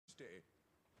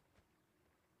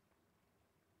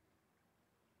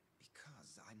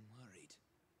Because I'm worried.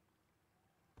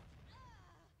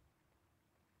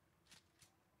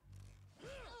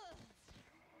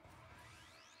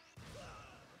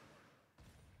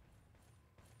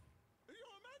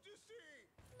 Your Majesty!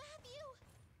 Matthew!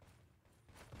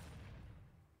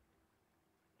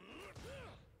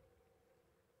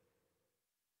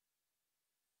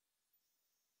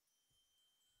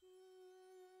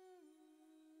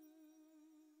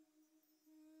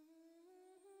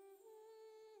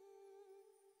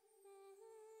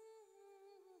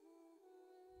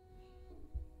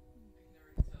 I can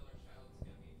never tell our child's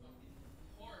gonna be fucking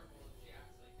horrible if she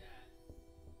acts like that.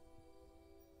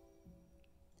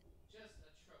 Just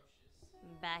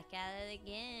atrocious. Back at it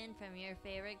again from your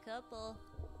favorite couple.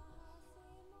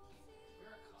 We're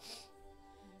a couple.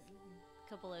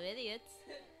 Couple of idiots.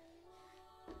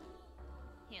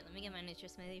 Here, let me get my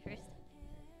Nutri smoothie first.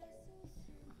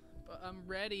 But I'm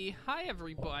ready. Hi,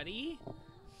 everybody.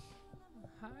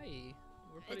 Hi.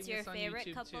 We're putting It's your this on favorite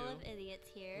YouTube couple too. of idiots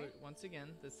here. Once again,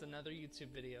 this is another YouTube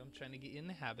video. I'm trying to get you in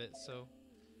the habit, so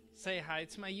say hi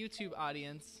to my YouTube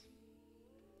audience.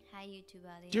 Hi, YouTube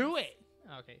audience. Do it!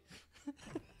 Okay.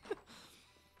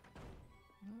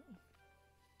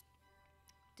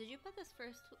 Did you put the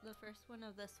first one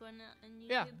of this one on YouTube?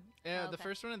 Yeah. Yeah, Oh, the okay.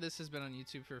 first one of this has been on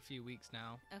YouTube for a few weeks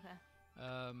now. Okay.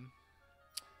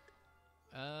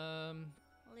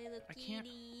 Little I can't-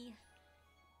 kitty.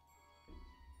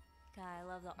 God, I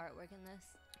love the artwork in this.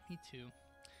 Me too.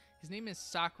 His name is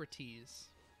Socrates.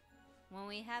 When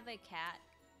we have a cat,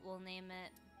 we'll name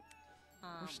it.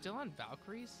 We're still on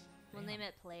Valkyries? We'll name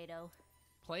it Play-Doh.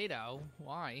 Play-Doh?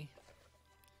 Why?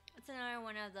 It's another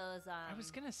one of those I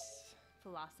was gonna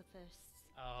philosophers.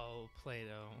 Oh,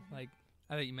 Play-Doh. Like,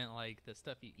 I thought you meant like the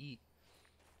stuff you eat.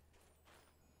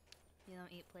 You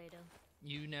don't eat Play-Doh.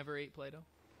 You never ate Play-Doh?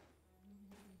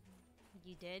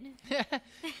 You did?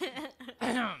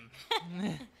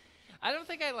 I don't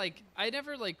think I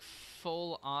never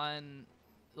full on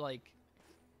like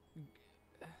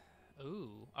ooh.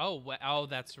 Oh,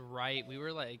 that's right. We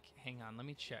were hang on, let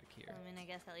me check here. I mean, I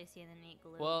guess at least you didn't eat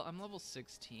glue. Well, I'm level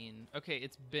 16. Okay,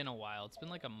 it's been a while. It's been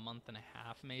like a month and a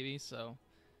half maybe, so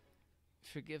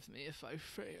forgive me if I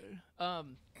fail.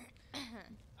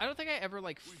 I don't think I ever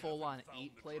full on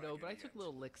ate Play-Doh, but I took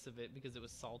little licks of it because it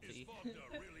was salty.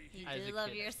 You As do a love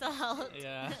kid. your salt.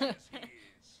 Yeah. Yes, he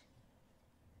is.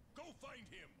 Go find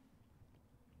him.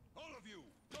 All of you,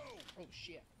 go. Oh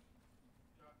shit.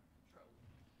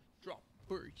 Drop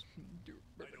birds.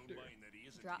 I don't mind that he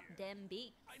isn't Drop here. them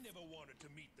beats. I never wanted to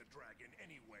meet the dragon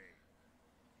anyway.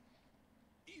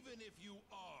 Even if you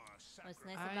are What's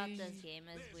nice about I- this game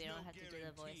is we There's don't no have to do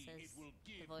the guarantee voices. it will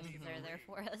The give voices me are there the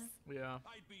for us. Yeah.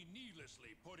 I'd be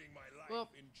needlessly putting my life Well,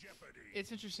 in jeopardy.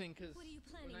 It's interesting because What are you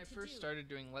when planning I to first do? started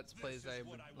doing Let's This Plays, is I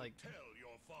what would tell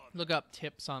your father. look up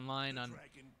tips online The on.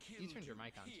 dragon You killed turned your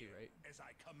mic on too, here right? As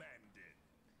I commanded.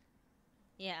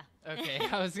 Yeah. Okay,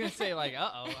 I was gonna say I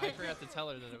forgot to tell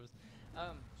her that it was.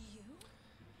 You?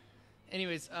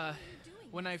 Anyways, doing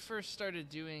when I first started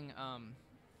doing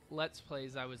Let's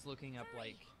Plays, I was looking up Run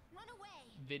away.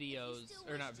 videos still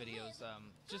or wish not to videos, live,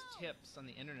 just go. tips on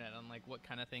the internet on what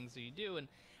kind of things do you do, and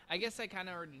I guess I kind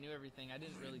of already knew everything. I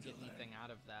didn't really get anything out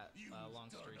of that. You've Long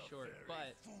done story a short, very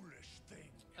but foolish thing.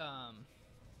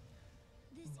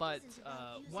 This But isn't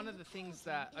about using one of the the things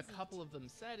cauldron, that a is it? couple of them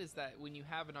said is that when you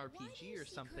have an do you RPG or secret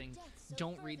something, death so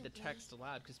don't read the fervently? text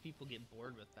aloud because people get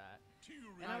bored with that. Do you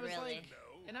And I was really? like,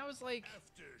 and I was like,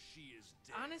 After she is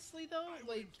dead, honestly though, I will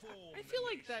like inform I feel the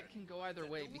like that nation can go either that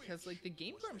way the because witch the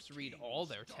Game was the Grumps read king's all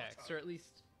their texts, daughter. or at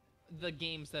least the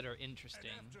games that are and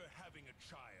interesting. after having a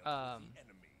child with the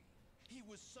enemy, he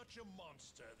was such a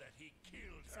monster that he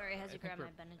killed her. Sorry, how's I you think, grab my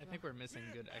we're, Benadryl? I think we're missing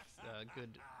good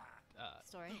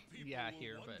Story. People yeah will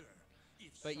here, but wonder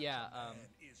if but such yeah, a man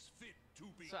is fit to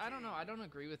be so I don't know. king. I don't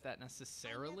agree with that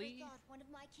necessarily. I never thought one of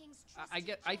my king's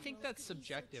I think trusted that's generals could be so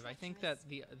subjective. I think that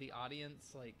treacherous. the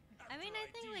audience I mean, I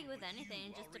think with anything,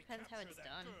 it just depends how it's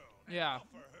done. Yeah.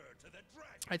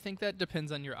 I think that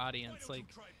depends on your audience.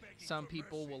 Some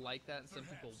people will like that and some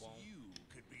people won't. You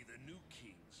could be the new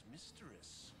king's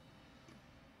mistress.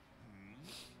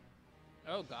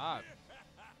 Oh God.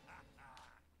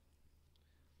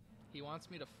 He wants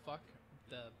me to fuck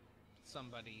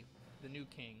somebody, the new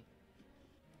king.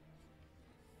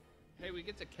 Hey, we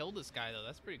get to kill this guy though.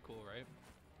 That's pretty cool, right?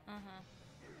 Uh-huh.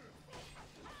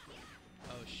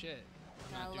 Oh shit.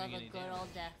 I'm I not love doing a any good damage.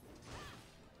 old death.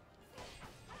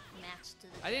 Match to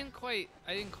the I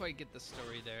didn't quite get the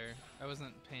story there. I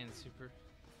wasn't paying super.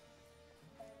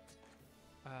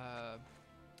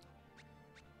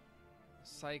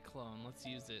 Cyclone. Let's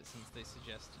use it since they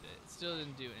suggested it. It still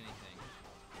didn't do anything.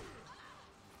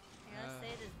 I gotta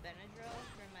say this Benadryl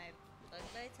for my bug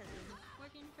bites has been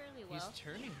working fairly well. He's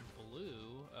turning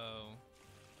blue. Oh,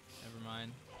 never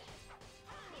mind.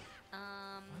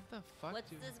 What the fuck? What's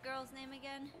this girl's name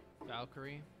again?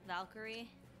 Valkyrie. Valkyrie.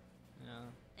 Yeah.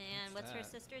 And what's her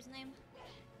that? sister's name?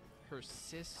 Her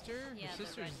sister? Yeah, her the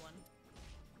sister's red one.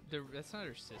 That's not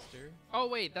her sister. Oh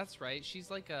wait, that's right. She's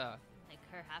like a. Like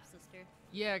her half sister.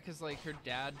 Yeah, cause like her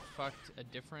dad fucked a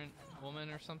different woman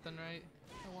or something, right?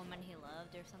 The woman he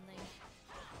loved or something.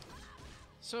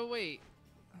 So wait.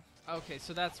 Okay,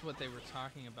 so that's what they were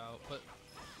talking about, but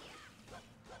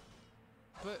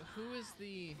who is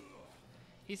the?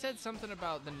 He said something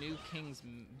about the new king's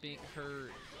being her.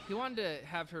 He wanted to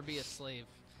have her be a slave.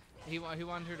 He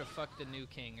wanted her to fuck the new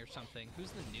king or something.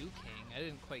 Who's the new king? I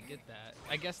didn't quite get that.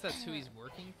 I guess that's who he's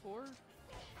working for.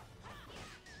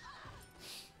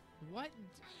 What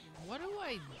do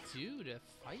I do to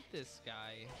fight this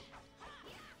guy?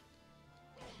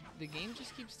 The game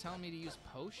just keeps telling me to use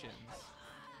potions.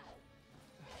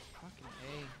 Fucking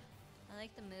A. I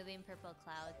like the moving purple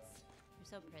clouds.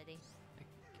 They're so pretty.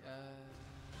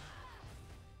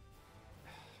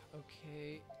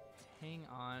 Okay, hang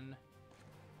on.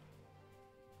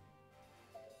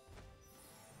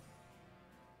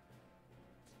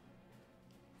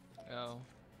 Oh.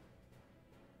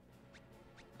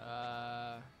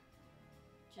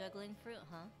 Juggling fruit,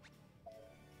 huh?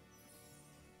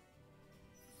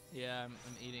 Yeah, I'm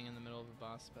eating in the middle of a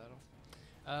boss battle.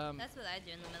 That's what I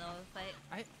do in the middle of a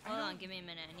fight. Hold on, give me a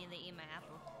minute. I need to eat my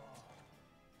apple.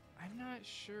 I'm not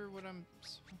sure what I'm.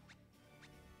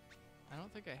 I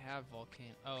don't think I have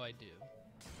volcano. Oh, I do.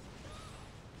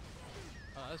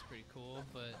 Oh, that's pretty cool,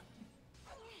 but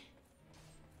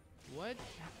what?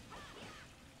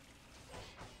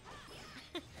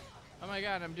 Oh my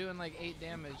god, I'm doing like 8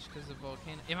 damage because of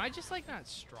volcano. Am I just like not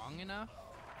strong enough?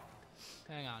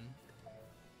 Hang on.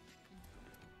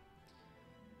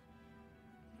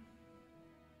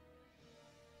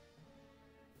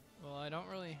 Well, I don't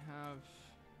really have.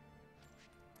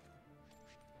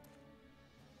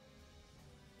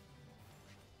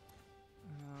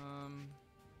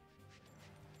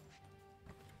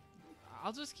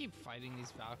 I'll just keep fighting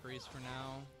these Valkyries for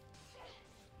now.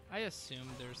 I assume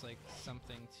there's like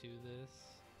something to this.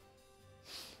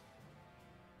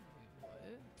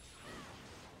 Wait,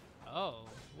 what? Oh,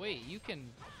 wait, you can.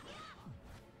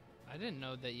 I didn't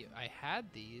know that I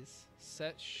had these.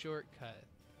 Set shortcut.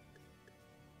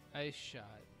 Ice shot.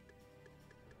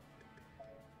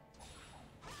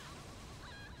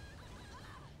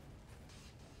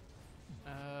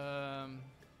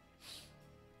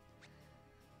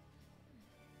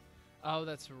 Oh,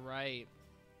 that's right.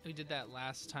 We did that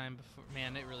last time before.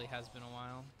 Man, it really has been a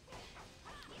while.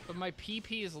 But my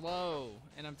PP is low,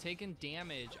 and I'm taking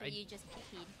damage. But you just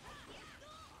PP'd.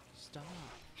 Stop.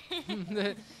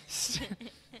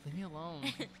 Leave me alone.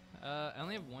 I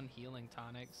only have 1 healing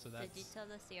tonic, so that's... Did you tell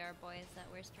the CR boys that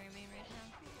we're streaming right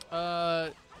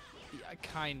now? Yeah,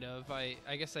 kind of. I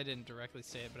guess I didn't directly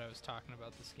say it, but I was talking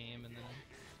about this game, and then...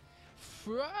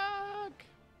 Fuck!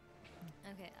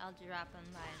 Okay, I'll drop them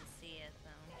by and see it,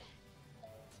 though.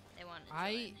 They want to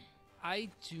join. I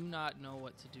do not know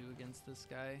what to do against this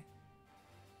guy.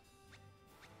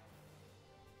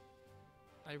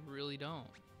 I really don't.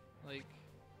 Like...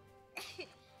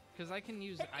 Because I can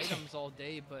use items all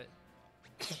day, but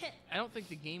I don't think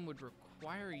the game would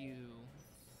require you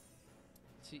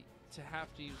to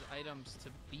have to use items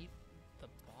to beat the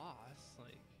boss.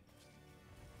 Like,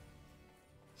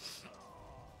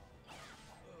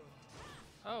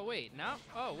 oh wait, now?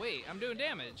 Oh wait, I'm doing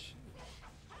damage.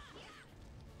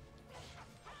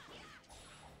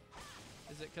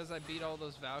 Is it because I beat all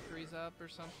those Valkyries up or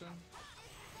something?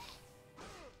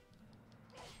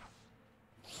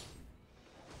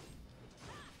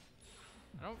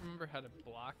 I don't remember how to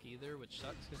block either, which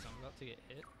sucks because I'm about to get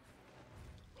hit.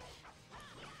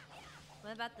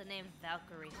 What about the name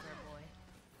Valkyrie for a boy?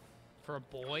 For a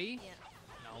boy? Yeah.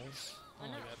 No. I Why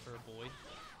don't like not? that for a boy.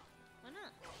 Why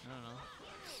not? I don't know.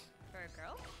 For a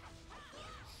girl?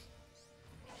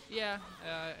 Yeah,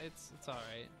 it's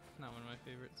alright. Not one of my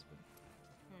favorites, but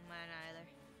Mine either.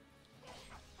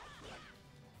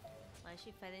 Why is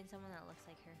she fighting someone that looks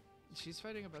like her? she's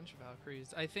fighting a bunch of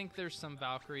Valkyries. I think there's some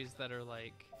Valkyries that are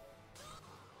like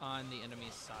on the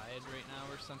enemy's side right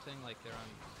now or something. Like they're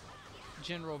on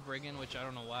General Brigand, which I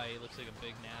don't know why. He looks like a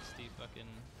big nasty fucking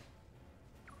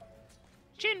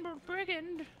General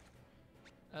Brigand.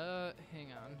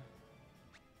 Hang on.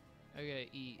 I gotta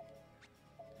eat.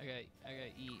 I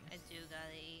gotta eat. I do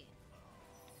gotta eat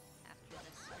after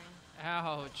this stream.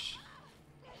 Ouch.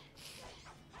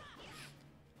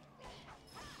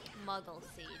 Muggle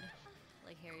seed.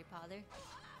 like Harry Potter.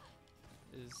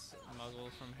 Is Muggle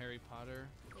from Harry Potter?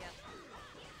 Yep.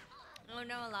 I don't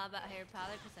know a lot about Harry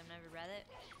Potter because I've never read it.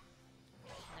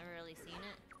 Never really seen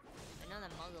it. I know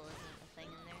that Muggle isn't a thing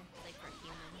in there. It's like for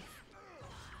humans.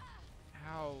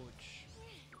 Ouch.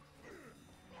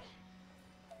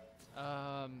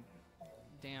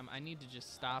 Damn, I need to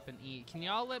just stop and eat. Can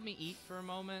y'all let me eat for a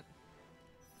moment?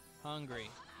 Hungry.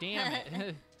 Damn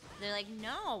it. They're like,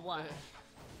 no.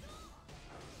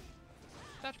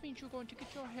 That means you're going to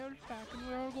get your health back and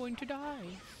we're all going to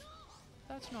die.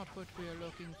 That's not what we are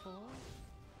looking for.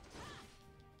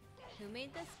 Who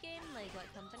made this game? Like,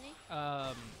 what company?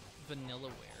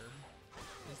 Vanillaware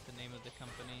is the name of the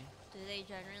company. Do they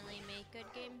generally make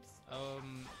good games?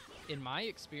 In my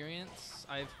experience,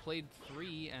 I've played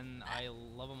 3 and I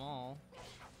love them all.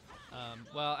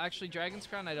 Well, actually, Dragon's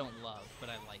Crown I don't love, but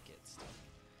I like it still.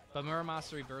 But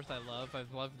Muramasa Rebirth I love.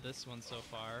 I've loved this one so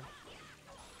far.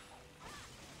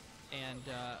 And,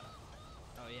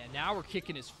 oh yeah, now we're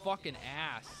kicking his fucking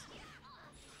ass.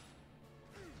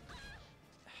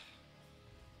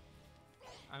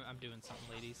 I'm doing something,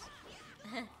 ladies.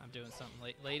 I'm doing something,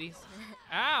 ladies.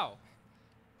 Ow!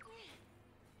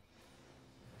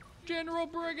 General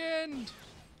Brigand!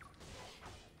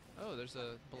 Oh, there's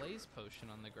a blaze potion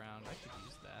on the ground. I could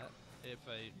use that if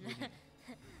I wouldn't.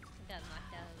 Got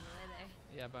knocked out of the way there.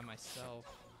 Yeah, by myself.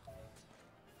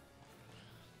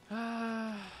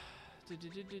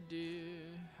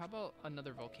 How about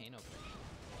another volcano potion?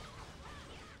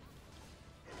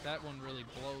 That one really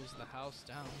blows the house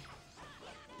down.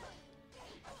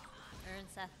 Earn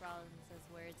Seth Rollins'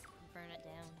 words, burn it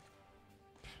down.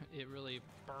 It really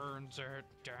burns it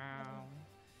down.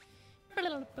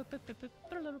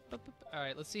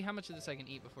 Alright, let's see how much of this I can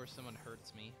eat before someone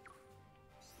hurts me.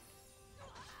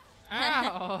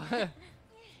 Ow!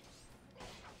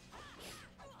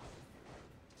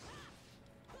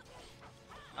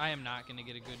 I am not going to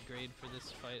get a good grade for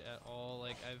this fight at all.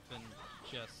 Like, I've been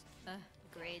just...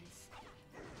 Grades.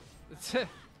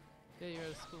 Yeah, you're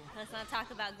out of school. Let's not talk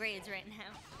about grades right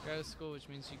now. You're out of school, which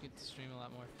means you get to stream a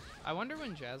lot more. I wonder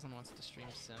when Jaslyn wants to stream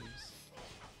Sims.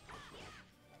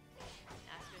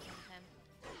 Ask her sometime.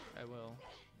 I will.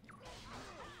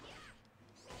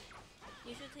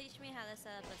 You should teach me how to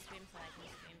set up a stream so I can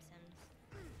stream Sims.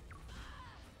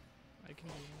 I can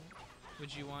do that.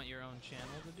 Would you want your own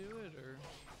channel to do it, or?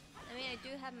 I mean, I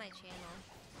do have my channel.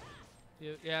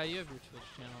 Yeah, you have your Twitch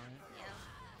channel, right? Yeah.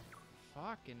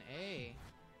 Fucking A.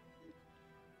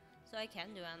 So I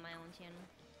can do it on my own channel.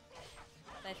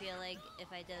 But I feel like if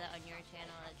I did it on your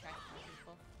channel, it attracts more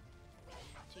people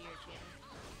to your channel.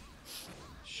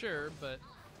 Sure, but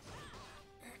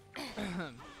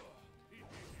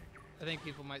I think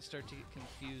people might start to get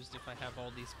confused if I have all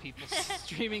these people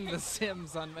streaming The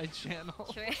Sims on my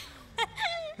channel. Sure.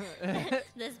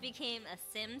 This became a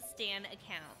Sim Stan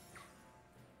account.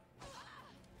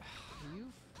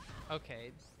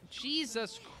 Okay.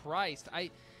 Jesus Christ.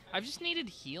 I've just needed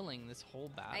healing this whole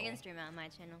battle. I can stream it on my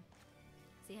channel.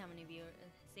 See how many viewers,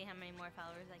 see how many more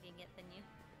followers I can get than you.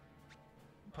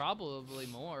 Probably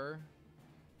more.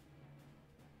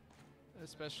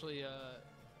 Especially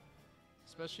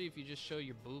if you just show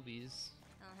your boobies.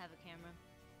 I don't have a camera.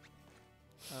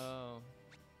 Oh.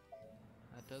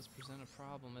 That does present a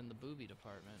problem in the boobie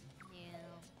department.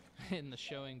 Yeah. In the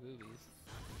showing boobies.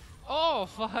 Oh,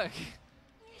 fuck!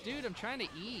 Dude, I'm trying to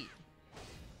eat.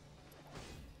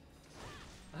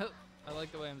 I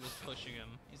like the way I'm just pushing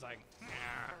him. He's like,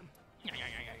 ow,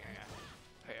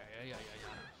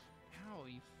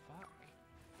 you fuck.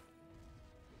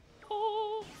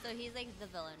 Oh. So he's like the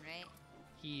villain, right?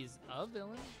 He's a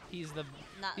villain. He's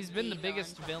Not been the the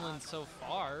biggest villain, villain so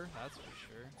far, that's for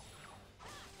sure.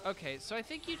 Okay, so I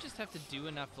think you just have to do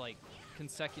enough like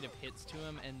consecutive hits to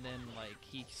him, and then like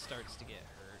he starts to get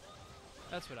hurt.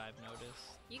 That's what I've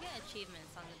noticed. You get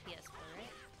achievements on the PS4,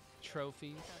 right?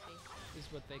 Trophies Trophies. is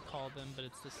what they call them, but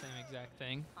it's the same exact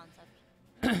thing. Concept.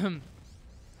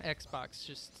 Xbox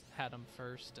just had them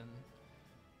first, and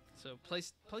so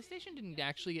PlayStation didn't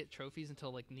actually get trophies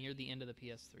until like near the end of the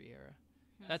PS3 era.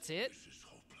 That's it? This is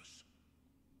hopeless.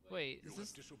 Wait, You is have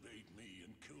this... disobeyed me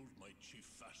and killed my chief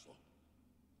vassal.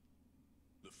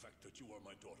 The fact that you are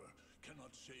my daughter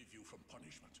cannot save you from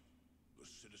punishment. The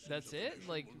citizens That's of the it? nation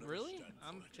Like, will never really? stand for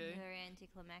I'm it. okay. Very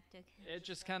anticlimactic. It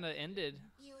just kind of ended.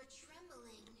 You are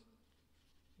trembling.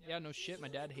 Yeah, no shit, my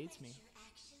dad hates me. Your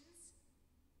actions?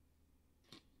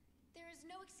 There is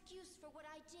no excuse for what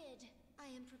I did. I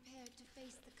am prepared to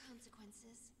face the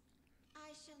consequences.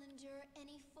 I shall endure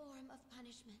any form of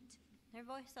punishment. Her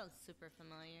voice sounds super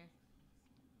familiar.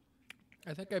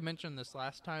 I think I mentioned this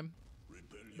last time,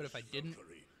 Rebellious but if I didn't,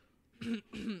 Valkyrie,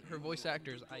 Her voice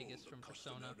actor is Aegis from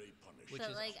Persona, Customary punishment. which So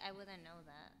is like I wouldn't know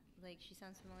that. Like she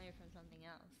sounds familiar from something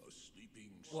else. A sleeping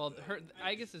well, spell her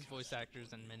may Aegis be is voice cast actors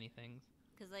in many things.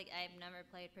 Cause like I've never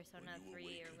played Persona When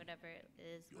you 3 or awaken, whatever it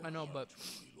is. Your I know, but heart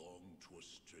will belong to a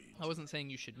stranger. I wasn't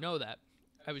saying you should know that.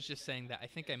 I was just saying that I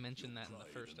think I mentioned that in the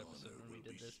pride first and episode honor when we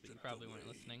will did be this, but you stripped probably weren't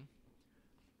away. listening.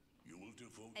 You will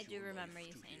devote I do your remember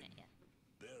life you to saying him, it, yeah.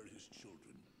 bear his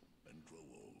children, and grow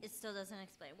old. It still doesn't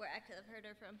explain where I could have heard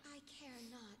her from. I care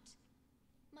not.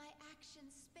 My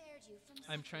actions spared you from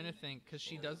I'm trying to suffering. think, because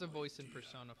she does a my voice in dear,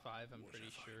 Persona 5, I'm What pretty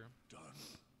have I sure. done?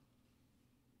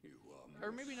 You are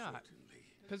Or maybe not. certainly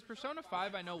Because Persona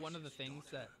 5, I know one of the things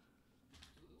that...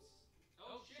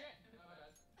 Oh, shit!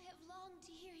 I have longed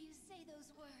to hear you say those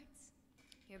words.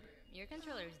 Your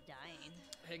controller's dying.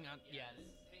 Hang on. Yeah, it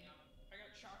is. Hang on. I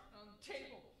got chocolate on the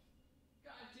table.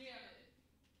 God damn it.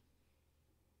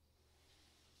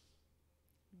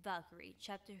 Valkyrie,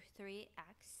 Chapter 3,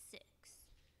 Act 6.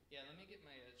 Yeah, let me get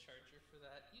my charger for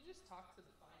that. You just talk to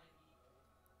the fine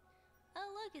people. Oh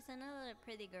look, it's another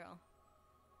pretty girl.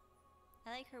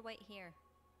 I like her white hair.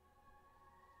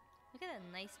 Look at that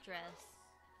nice dress.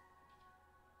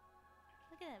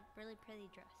 Look at that really pretty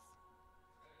dress.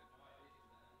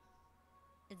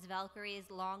 It's Valkyrie's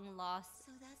long lost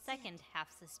So that's second it. half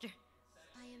sister.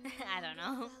 I am no I don't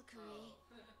longer know. Valkyrie.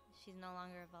 She's no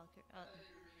longer a Valkyrie. Oh.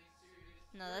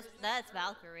 No, that's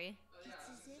Valkyrie. It's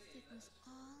as if it was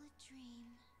all a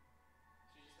dream.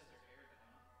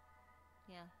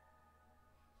 Yeah.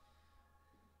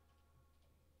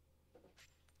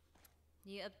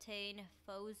 You obtain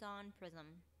Phozon Prism.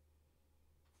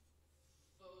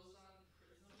 Phozon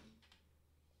Prism.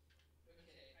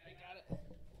 Okay, I got it.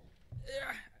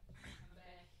 Yeah. I'm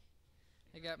back.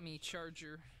 I got me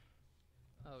charger.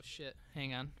 Oh shit.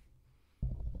 Hang on.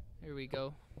 Here we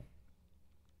go.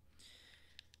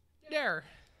 There.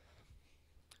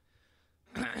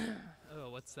 Oh,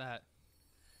 what's that?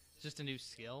 Just a new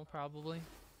skill, probably.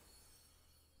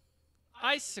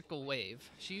 Icicle Wave.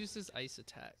 She uses ice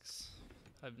attacks,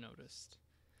 I've noticed.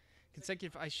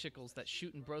 Consecutive icicles that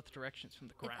shoot in both directions from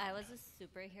the If ground. I was a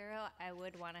superhero, I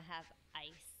would want to have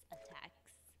ice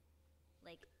attacks.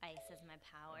 Like ice as my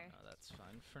power. No, that's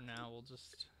fine. For now, we'll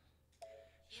just...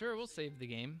 Sure, we'll save the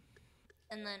game.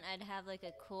 And then I'd have like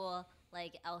a cool,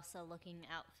 like Elsa looking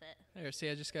outfit. There, see,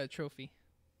 I just got a trophy.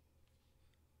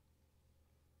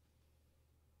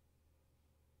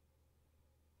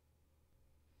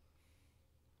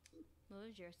 What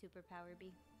would your superpower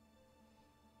be?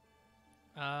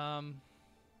 My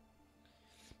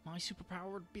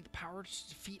superpower would be the power to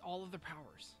defeat all other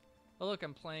powers. Oh, look,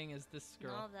 I'm playing as this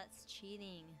girl. No, that's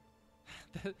cheating.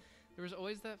 There was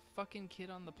always that fucking kid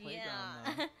on the playground,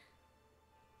 Yeah. though.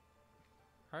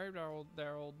 Hey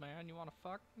there, old man, you wanna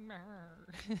fuck? Ew.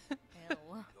 You're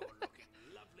looking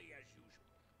lovely as usual.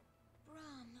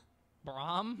 Brahm,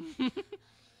 Brahm?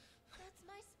 that's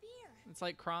my spear. It's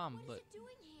like Crom, What is but, it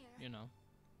doing here? you know,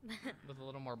 with a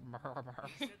little more...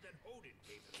 He said that Odin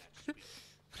gave him that spear.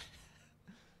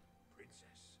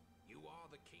 Princess, you are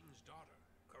the king's daughter,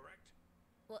 correct?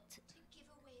 What? To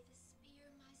give away the spear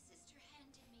my sister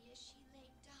handed me as she lay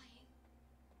dying.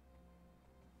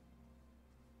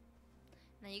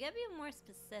 Now you gotta be more Feel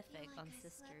specific like on I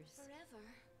slept sisters. forever.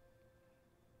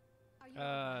 Are you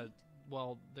alright?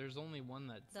 Well, there's only one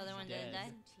that's The other one dead. didn't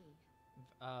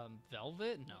die?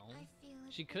 Velvet? No. I feel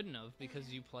a She bit couldn't have because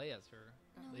better. you play as her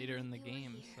Knowing later in the that you were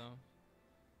game, here. so...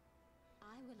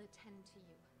 I will attend to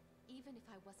you, even if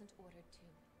I wasn't ordered to.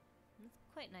 That's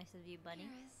quite nice of you, Bunny.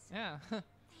 Paris, Yeah.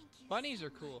 thank you Bunnies so are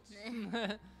cool.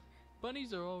 much.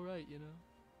 Bunnies are alright, you know.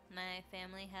 My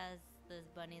family has this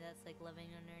bunny that's like living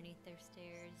underneath their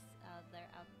stairs, their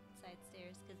outside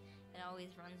stairs, because it always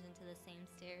runs into the same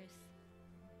stairs.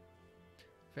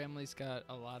 Family's got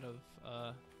a lot of,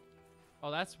 Oh,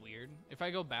 that's weird. If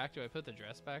I go back, do I put the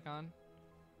dress back on?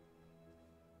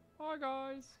 Hi,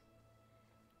 guys.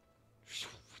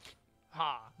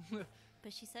 Ha!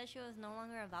 But she said she was no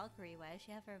longer a Valkyrie. Why does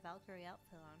she have her Valkyrie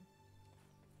outfit on?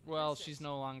 Well, Princess, she's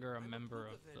no longer a I'm a member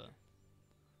Puka of the... vendor.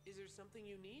 Is there something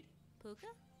you need? Puka?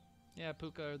 Yeah,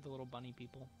 Puka are the little bunny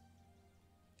people.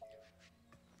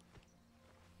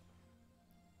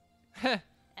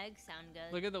 Eggs sound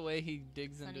good. Look at the way he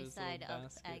digs into Sunny his side little up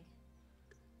basket. egg.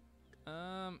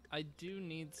 I do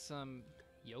need some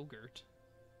yogurt.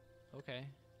 Okay.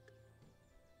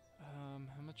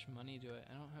 How much money do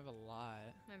I don't have a lot.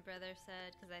 My brother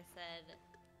said, because I said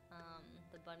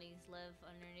the bunnies live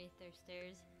underneath their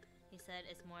stairs, he said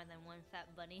it's more than one fat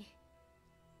bunny.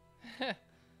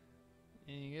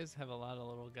 Yeah, you guys have a lot of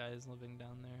little guys living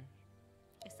down there.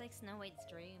 It's like Snow White's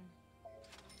dream.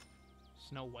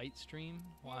 Snow White stream?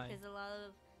 Why? Because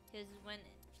when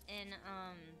in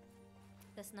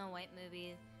the Snow White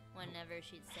movie, whenever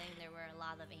she'd sing, there were a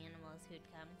lot of animals who'd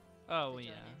come. Oh to yeah.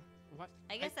 join in. What?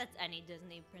 I guess that's any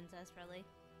Disney princess, really.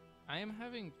 I am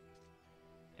having.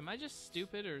 Am I just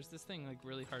stupid, or is this thing like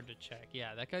really hard to check?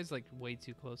 Yeah, that guy's like way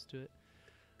too close to it.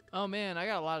 Oh man, I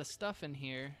got a lot of stuff in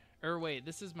here. Or wait,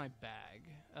 this is my bag.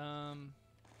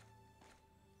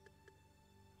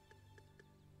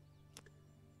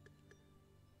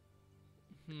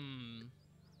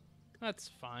 That's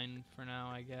fine for now,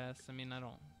 I guess. I mean,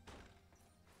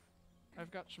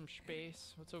 I've got some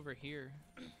space. What's over here?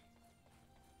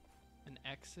 An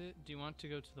exit? Do you want to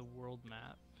go to the world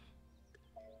map?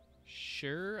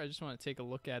 Sure, I just want to take a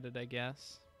look at it, I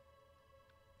guess.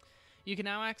 You can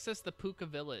now access the Puka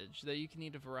village, though you can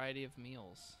eat a variety of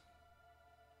meals.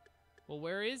 Well,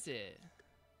 where is it?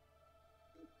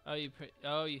 Oh,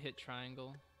 you hit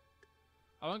triangle.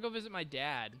 I want to go visit my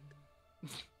dad.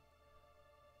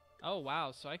 Oh,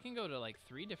 wow, so I can go to like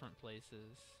 3 different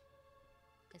places.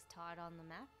 Is Todd on the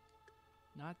map?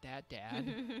 Not that, Dad.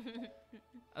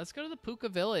 Let's go to the Puka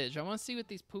village. I want to see what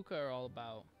these Puka are all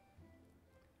about.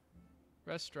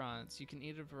 Restaurants. You can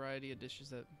eat a variety of dishes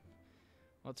that...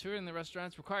 While touring the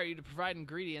restaurants require you to provide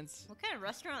ingredients. What kind of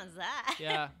restaurant is that?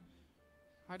 Yeah.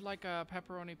 I'd like a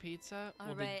pepperoni pizza. All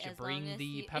Well, right, did you as bring long as the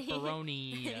you-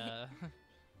 pepperoni?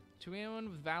 To anyone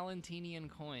with Valentinian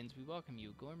coins, we welcome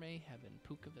you. Gourmet Heaven,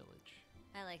 Puka Village.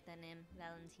 I like that name,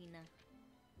 Valentina.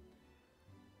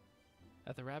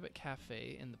 At the Rabbit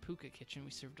Cafe in the Puka kitchen, we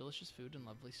serve delicious food and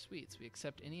lovely sweets. We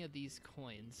accept any of these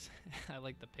coins. I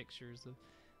like the pictures of...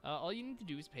 all you need to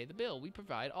do is pay the bill. We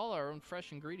provide all our own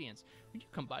fresh ingredients. Would you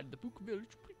come by to the Puka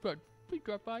Village? Please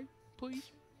drop by.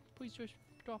 Please. Please just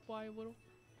drop by a little.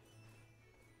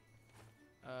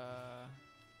 May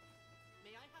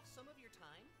I have some of your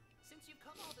time? Since you've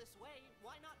come all this way,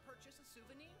 why not purchase a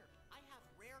souvenir? I have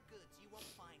rare goods you won't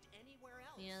find anywhere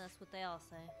else. You know, that's what they all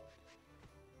say.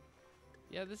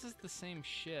 Yeah, this is the same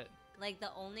shit. Like,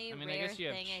 the only I mean, I rare guess you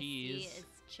have thing I cheese. see is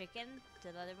chicken.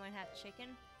 Did the other one have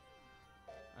chicken?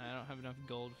 I don't have enough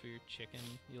gold for your chicken,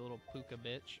 you little Puka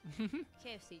bitch.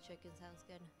 KFC chicken sounds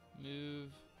good. Move.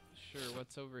 Sure,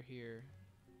 what's over here?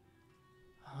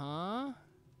 Huh?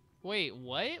 Wait,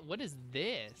 what? What is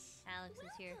this? Alex is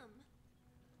here. Welcome.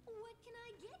 What can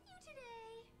I get you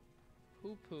today?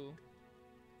 Poo-poo.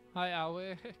 Hi,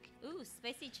 Alec. Ooh,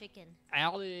 spicy chicken.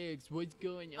 Alex, what's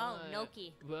going Oh, on?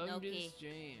 gnocchi. Welcome to the Gnocchi.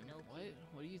 stream. Gnocchi. What?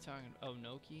 What are you talking about? Oh,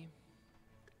 gnocchi?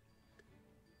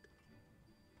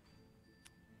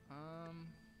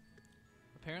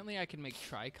 Apparently I can make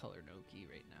tricolor gnocchi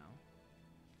right now.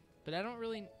 But I don't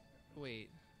really... Wait.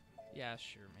 Yeah,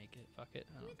 sure, make it. Fuck it.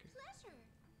 I don't care. Pleasure.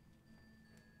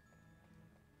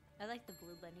 I like the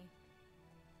blue bunny.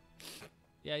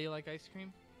 Yeah, you like ice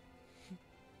cream?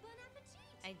 Bon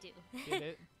appetit. I do. Get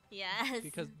it? Yes.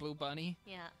 Because Blue Bunny?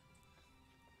 Yeah.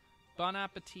 Bon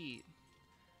appetit.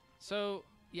 So,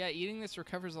 yeah, eating this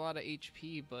recovers a lot of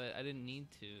HP, but I didn't need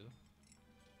to.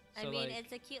 I So, mean, like,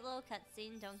 it's a cute little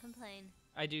cutscene. Don't complain.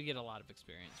 I do get a lot of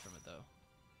experience from it, though.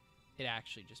 It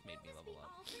actually just made me Will this level be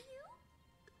up. all for you?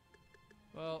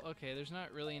 Well, okay, there's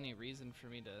not really any reason for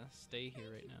me to stay here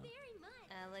Thank right you now. very much.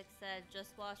 Alex said,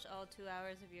 just watched all 2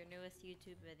 hours of your newest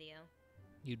YouTube video.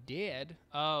 You did?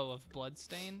 Oh, of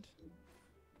Bloodstained?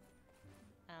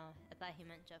 Oh, I thought he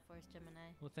meant Jet Force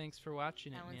Gemini. Well, thanks for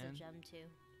watching That it, one's man. a gem too.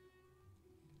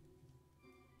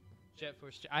 Jet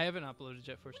Force. I haven't uploaded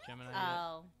Jet Force Gemini yet.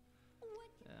 Oh,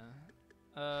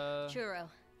 Yeah. churro.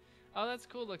 Oh, that's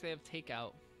cool. Look, they have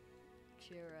takeout.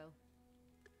 Churro.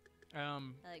 I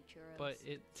like churros. But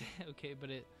it. Okay, but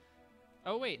it.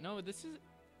 Oh wait, no. This is.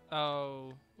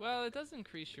 Oh, well, it does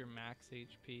increase your max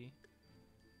HP.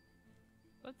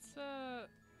 Let's.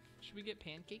 Should we get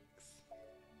pancakes?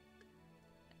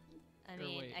 I or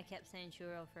mean, wait. I kept saying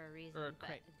churro for a reason, Or a but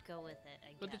crepe. go with it,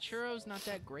 I But the guess. churro's not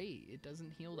that great. It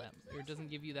doesn't heal that, or it doesn't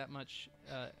give you that much.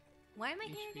 Why am I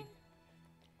here HP. again?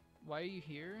 Why are you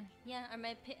here? Yeah, are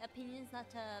my opinions not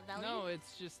valued? No,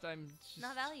 it's just I'm just.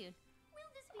 Not valued. Will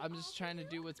this be I'm all just for trying to you?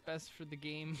 do what's best for the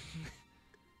game.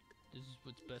 This is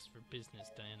what's best for business,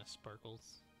 Diana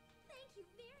Sparkles. Thank you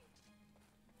very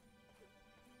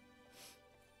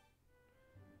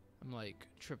I'm like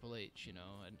Triple H, you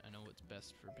know, and I know what's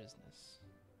best for business.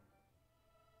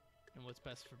 And what's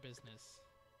best for business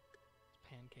is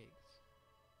pancakes.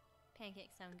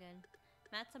 Pancakes sound good.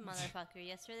 Matt's a motherfucker.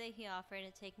 Yesterday he offered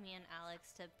to take me and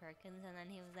Alex to Perkins, and then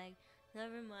he was like,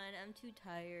 never mind, I'm too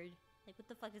tired. Like, what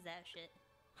the fuck is that shit?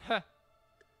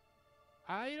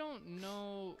 I don't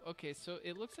know. Okay, so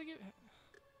it looks like it.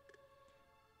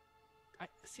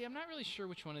 See, I'm not really sure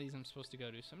which one of these I'm supposed to go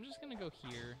to, so I'm just gonna go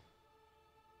here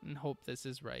and hope this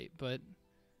is right. But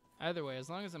either way, as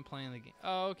long as I'm playing the game.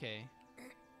 Oh, okay.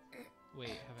 Wait,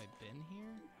 have I been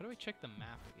here? How do I check the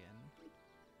map again?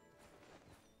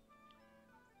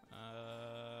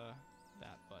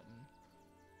 That button.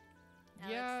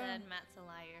 Alex Yeah. said Matt's a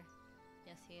liar.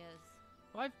 Yes, he is.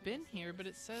 Well, I've been here, but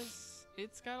it says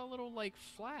it's got a little like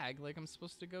flag, like I'm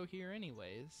supposed to go here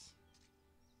anyways.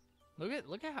 Look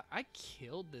at how I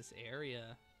killed this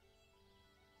area.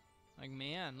 Like,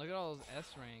 man, look at all those S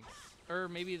ranks. Or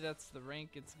maybe that's the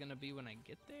rank it's gonna be when I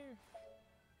get there.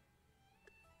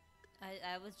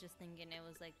 I was just thinking it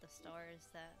was like the stars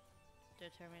that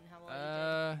determine how well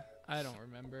you did. I don't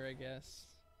remember, I guess.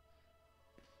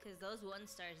 Because those 1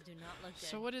 stars do not look good.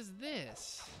 So what is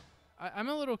this? I'm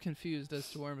a little confused as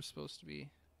to where I'm supposed to be.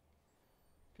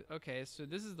 Okay, so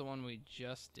this is the one we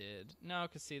just did. No,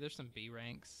 because see, there's some B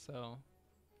ranks, so...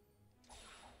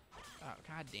 Oh,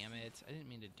 god damn it. I didn't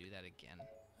mean to do that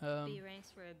again. B ranks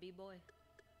for a B-boy.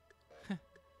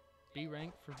 B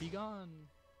rank for be gone.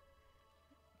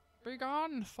 Be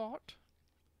gone, thought.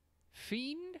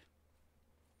 Fiend?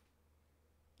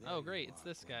 There Oh, great, you it's are,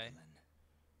 this guy. Gwendolyn.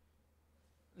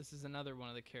 This is another one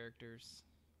of the characters.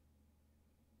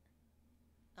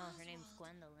 Oh, her name's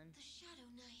Gwendolyn. The Shadow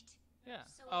Knight. Yeah.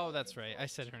 So Oh, I that's have right. been I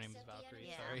said forced her to name was accept the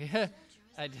Valkyrie. enemy Yeah. Sorry. soldier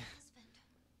as I my d-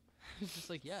 husband. It's just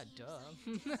like, yeah, Seems duh. I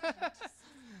am destined to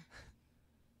suffer.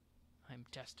 I'm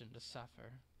destined to suffer.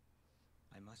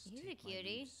 I must He's a take my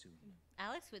cutie. leave soon.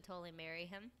 Alex would totally marry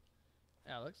him.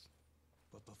 Alex?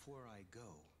 But before I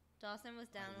go, Dawson was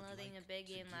I would downloading a like big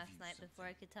to game give last you night before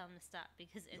I something. could tell him to stop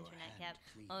because Your internet hand, cap.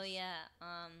 Oh please. yeah.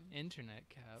 Internet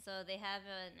cap. So they have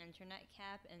an internet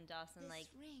cap and Dawson This like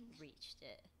ring. reached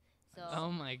it. So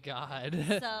Oh my god.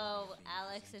 so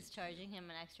Alex is charging him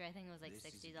an extra. I think it was like This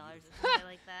is $60 or beautiful. something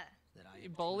like that. that I You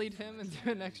have bullied too him much into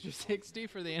an value extra to 60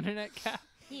 for the internet cap?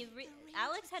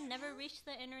 Alex had never reached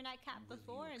the internet cap Will you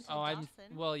before accept until Oh, I'm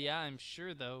Dawson. well, yeah, I'm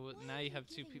sure though. Why Now are you have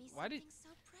 2 giving me people. Why did something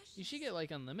so precious? you should get like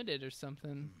unlimited or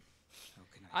something? How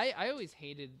can I I always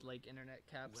hated like internet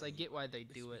caps. I Well, get why they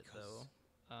it's do it because though.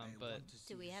 I But want to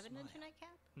see Do we you have an smile. internet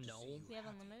cap? To No. see you We have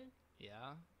happy. unlimited.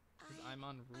 yeah, because I'm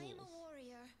on I am rules. a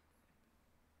warrior.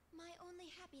 My only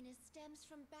happiness stems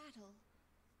from battle.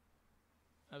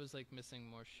 I was like missing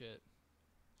more shit.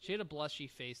 She had a blushy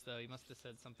face though. You must have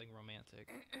said something romantic.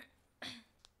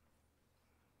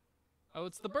 Oh,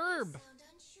 it's the You burb. sound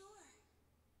unsure.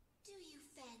 Do you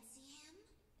fancy him?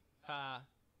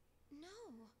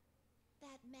 No.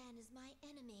 That man is my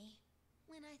enemy.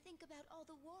 When I think about all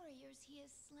the warriors he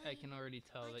has slain, I can already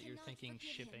tell I that you're cannot thinking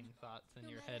forgive shipping him, thoughts in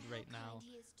no your matter head how right now. kind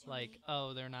he is to Like, me.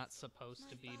 oh, they're not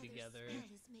supposed to My be father's together.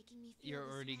 spell is making me feel You're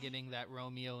this already way. getting that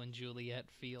Romeo and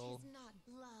Juliet It feel. is not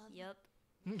love. Yep.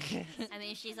 I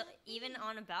mean, she's even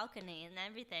on a balcony and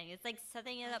everything. It's like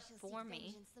setting it I up shall for seek me.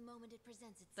 vengeance the moment it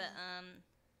presents But itself.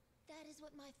 That is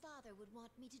what my father would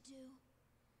want me to do.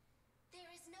 There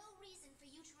is no reason for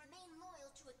you to remain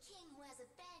loyal to a king who has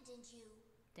abandoned you.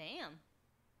 damn.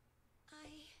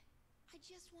 I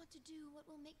just want to do what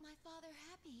will make my father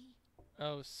happy.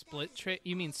 Oh, split trade?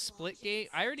 You mean Splitgate?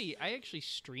 I actually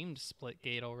streamed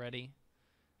Splitgate already.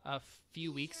 A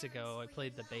few weeks ago, I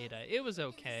played the beta. It was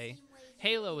okay.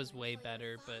 Halo is way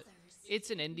better, but it's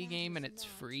an indie game and it's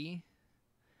free.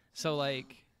 So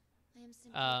like, I am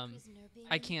simply a prisoner being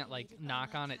I can't like manipulated by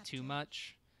knock my on it too captor.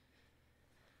 much.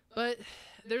 But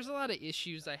there's a lot of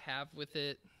issues I have with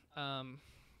it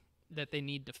that they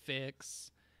need to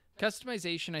fix.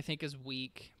 Customization I think is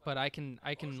weak, but I can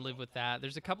live with that.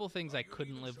 There's a couple of things I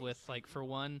couldn't live with. Like for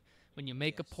one, when you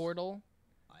make a portal,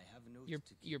 I have notes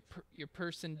to keep. your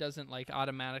person doesn't like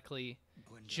automatically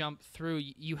Gwendolyn, jump through.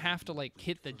 You have to like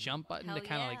hit the jump button Hell to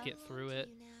kind of yeah. like get How through old are it.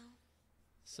 you now?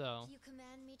 So If you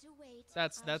command me to wait,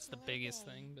 that's I the shall biggest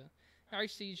obey. thing. But hi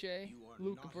CJ, you are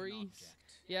Luke not an Breeze. object,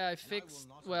 Yeah, I and fixed.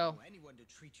 will not Well, allow anyone to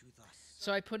treat you thus.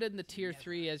 so I put in the tier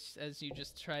 3 as you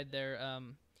just tried there.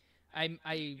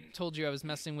 I told you I was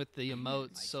messing with the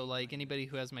emotes. So like anybody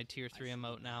who has my tier 3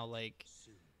 emote now, like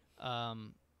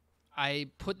Soon. I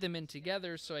put them in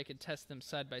together so I could test them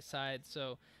side by side.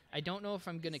 So I don't know if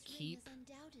I'm gonna This ring keep is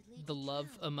undoubtedly the to love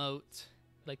drown. emote,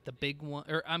 like the big one,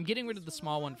 or I'm getting rid of the This will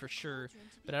small one allow for the sure. cauldron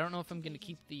to But be I don't know if I'm gonna activated.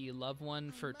 keep the love one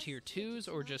I for must tier take it 2s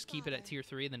to or my just keep it at father. tier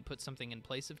 3 and then put something in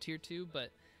place of tier 2.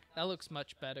 But that looks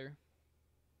much better.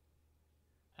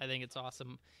 I think it's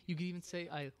awesome. You could even say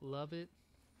I love it.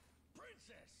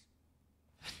 Princess!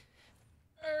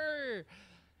 Err,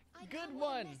 I good come with a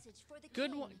one. message for the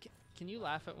Good king. one. Can you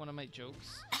laugh at one of my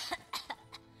jokes? What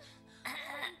are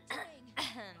you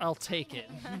doing? I'll take it.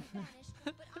 I may have vanished,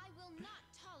 but I will not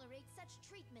tolerate such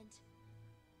treatment.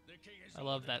 The king is I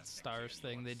love that stars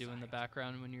thing they do in the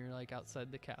background when you're like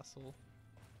outside the castle.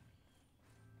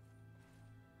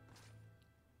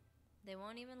 They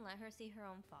won't even let her see her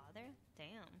own father?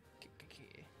 Damn.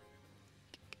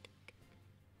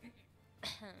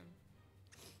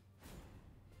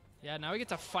 Yeah, now I get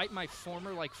to fight my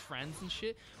former like friends and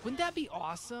shit. Wouldn't that be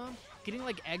awesome? Getting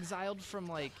like exiled from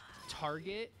like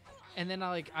Target, and then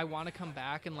I want to come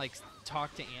back and like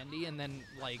talk to Andy, and then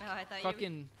like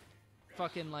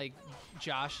fucking like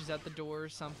Josh is at the door or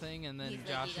something, and then He's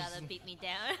Josh like, you gotta beat me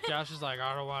down. Josh is like,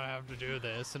 I don't want to have to do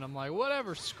this, and I'm like,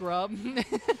 whatever, scrub.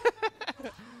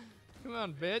 Come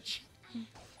on, bitch.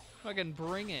 Fucking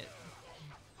bring it.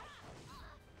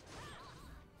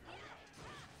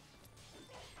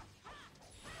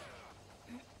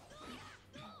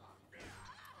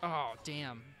 Oh,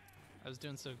 damn. I was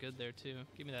doing so good there, too.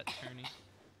 Give me that tourney.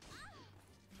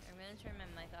 I'm gonna turn my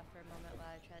mic off for a moment while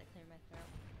I try to clear my throat.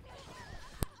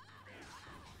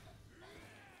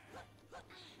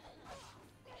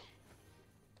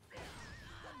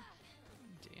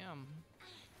 Damn.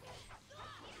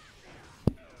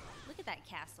 Look at that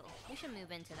castle. We should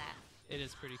move into that. It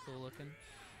is pretty cool looking.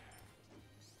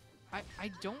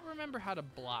 I don't remember how to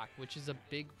block, which is a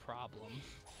big problem.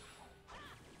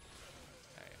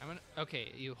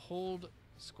 Okay, you hold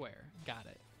square. Got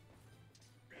it.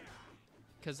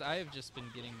 Because I have just been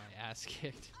getting my ass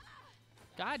kicked.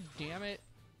 God damn it.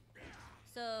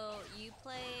 So, you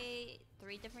play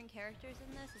 3 different characters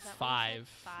in this? Is that 5. What you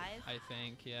said? 5? I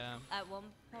think, yeah. At one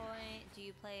point, do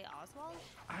you play Oswald?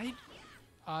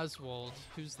 Oswald.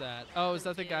 Who's that? Oh, is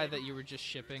that the guy dude. that you were just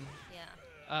shipping?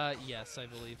 Yeah. Yes, I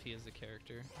believe he is the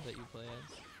character that you play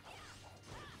as.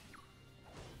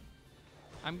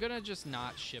 I'm gonna just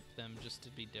not ship them just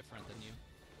to be different than you.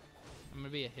 I'm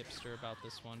gonna be a hipster about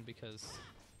this one because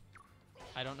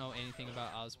I don't know anything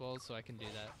about Oswald, so I can do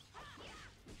that.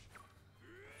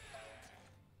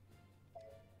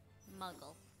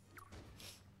 Muggle.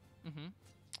 Mm-hmm.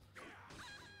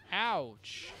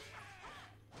 Ouch.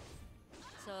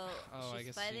 So, Oh, I she's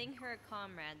guess fighting her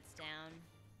comrades down.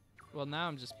 Well, now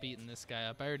I'm just beating this guy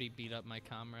up. I already beat up my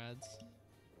comrades.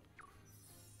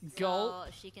 So Go.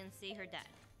 she can see her dad.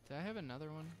 Did I have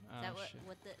another one? Is Oh, that shit.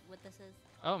 what this is?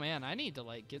 Oh man, I need to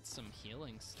like get some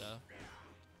healing stuff.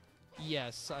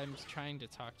 Yes, I'm trying to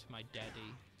talk to my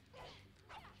daddy.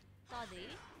 Daddy?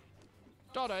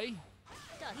 Daddy?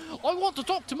 Daddy? I want to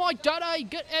talk to my daddy!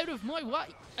 Get out of my way!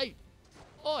 Hey!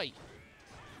 Oi!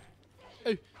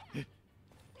 Hey.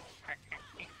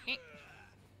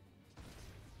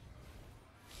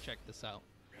 Check this out.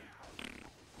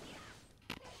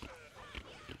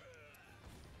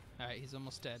 Alright, he's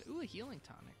almost dead. Ooh, a healing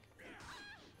tonic.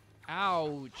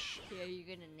 Ouch! Yeah, you're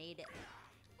gonna need it.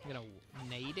 I'm gonna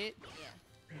nade it? Yeah.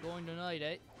 I'm going to need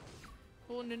it.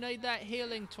 Going to need that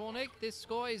healing tonic. This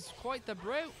guy is quite the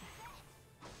brute.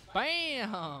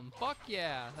 Bam! Fuck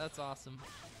yeah, that's awesome.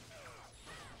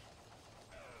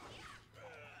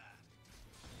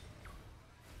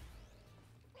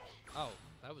 Oh,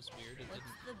 that was weird. It What's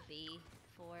didn't. the B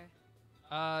for?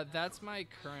 That's my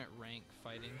current rank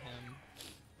fighting him.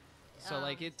 So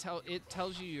like it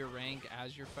tells you your rank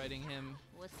as you're fighting him.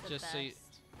 What's the just best? so you,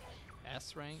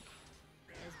 S rank,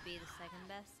 Is B the second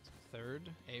best?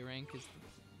 3rd. A rank is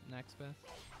the next best.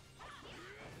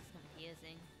 It's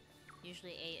confusing.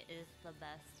 Usually A is the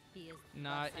best. B is the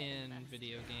Not second in best.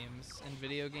 video games. In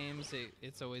video games,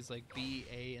 it's always like B,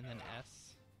 A, and then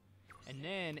S. And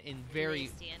then in Do very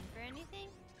they stand for anything?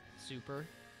 super,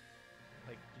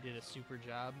 like you did a super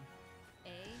job. A?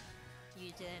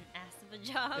 You did an ass of a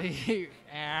job?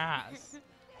 Ass.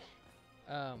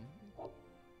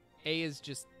 A is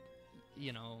just,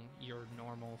 you know, your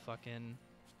normal fucking.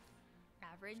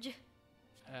 Average?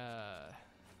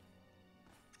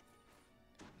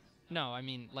 No, I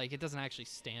mean, like, it doesn't actually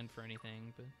stand for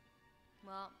anything, but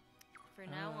Well, for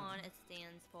now on, it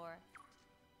stands for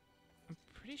I'm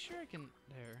pretty sure I can.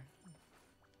 There.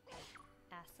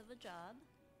 ass of a job.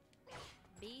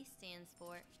 B stands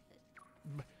for.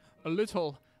 A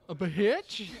little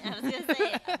bitch. I was gonna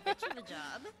say a bitch of a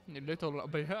job. A little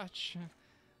bitch.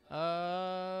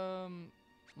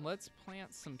 Let's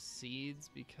plant some seeds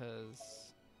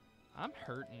because I'm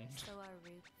hurting. So are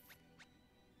roots.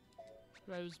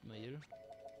 Rosemere.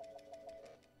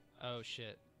 Oh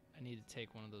shit. I need to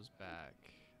take one of those back.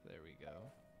 There we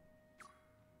go.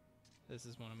 This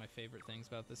is one of my favorite things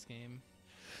about this game.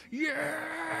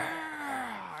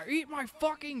 Yeah! Eat my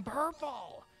fucking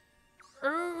purple!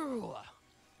 Ooh!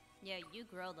 Yeah, you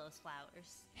grow those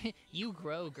flowers. You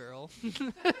grow, girl.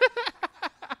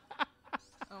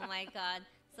 Oh my god.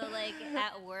 So, like,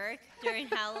 at work during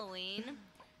Halloween,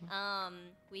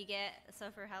 We get,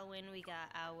 so for Halloween, we got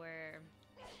our,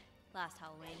 last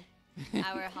Halloween,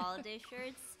 our holiday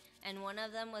shirts, and one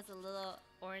of them was a little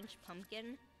orange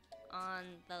pumpkin on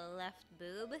the left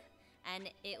boob, and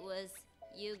it was,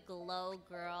 "You glow,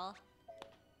 girl."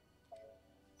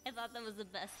 I thought that was the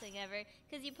best thing ever,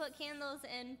 because you put candles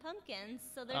in pumpkins,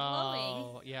 so they're glowing.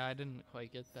 Oh, yeah, I didn't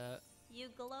quite get that. You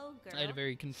glow, girl. I had a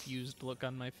very confused look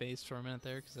on my face for a minute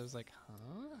there, because I was like,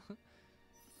 huh?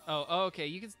 Oh, okay,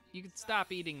 you could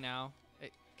stop eating now.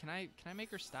 Can I make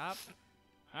her stop?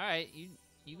 All right,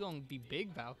 you gonna be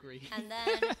big, Valkyrie. And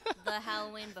then the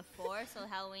Halloween before, so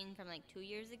Halloween from like 2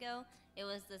 years ago, it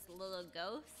was this little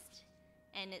ghost,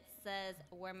 and it says,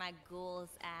 "Where my ghouls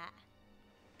at?"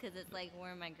 Because it's like,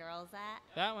 "Where my girls at?"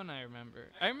 That one I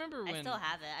remember. I remember when I still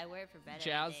have it. I wear it for bed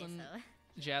Jaslyn, every day,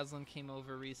 so. Jaslyn came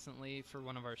over recently for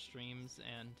one of our streams,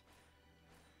 and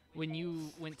when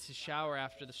you went to shower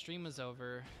after the stream was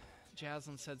over,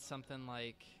 Jaslyn said something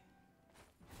like,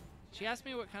 she asked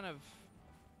me what kind of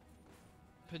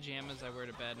pajamas I wear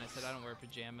to bed, and I said, "I don't wear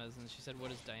pajamas." And she said, "What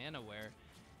does Diana wear?"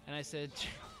 And I said,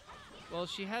 "Well,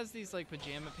 she has these like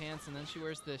pajama pants, and then she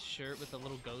wears this shirt with a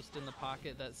little ghost in the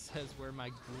pocket that says, 'Where my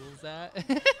ghouls at?'"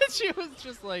 She was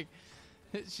just like,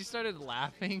 she started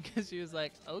laughing because she was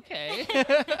like, "Okay."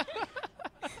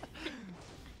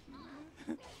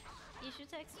 You should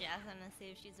text Jasmine and see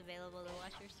if she's available to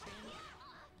watch your stream.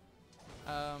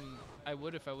 I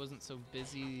would if I wasn't so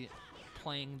busy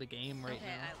playing the game right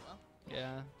now. I will.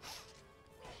 Yeah.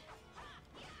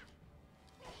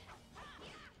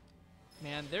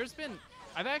 Man,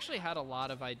 I've actually had a lot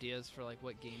of ideas for like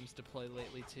what games to play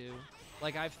lately too.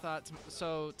 Like I've thought,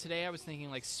 so today I was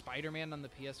thinking like Spider-Man on the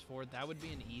PS4, that would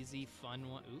be an easy, fun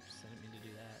one. Oops, I didn't mean to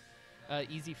do that.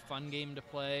 Easy, fun game to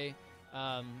play.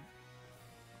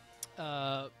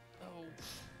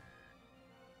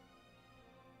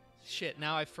 Shit,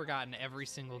 now I've forgotten every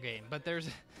single game, but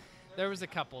there was a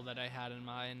couple that I had in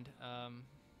mind.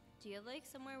 Do you have like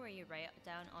somewhere where you write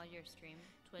down all your stream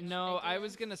Twitch No, I ideas?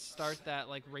 was gonna start that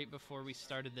like right before we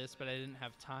started this, but I didn't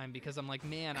have time because I'm like,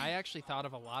 man, I actually thought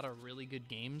of a lot of really good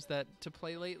games to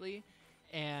play lately,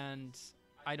 and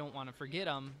I don't want to forget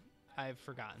them. I've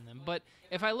forgotten them. But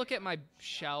if I look at my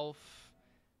shelf,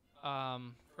 or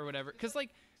whatever, because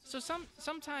like, so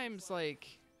sometimes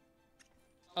like,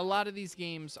 a lot of these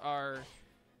games are,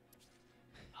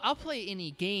 I'll play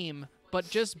any game, but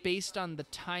just based on the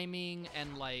timing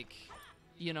and like,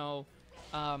 you know,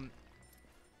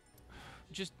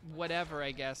 just whatever,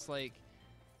 I guess, like,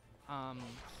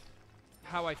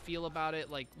 how I feel about it,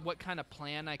 like what kind of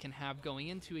plan I can have going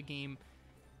into a game.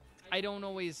 I don't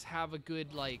always have a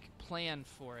good like plan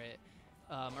for it,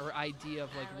 or idea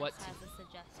of like Alex what has a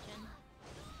suggestion.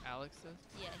 Alex says?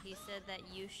 Yeah, he said that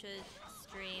you should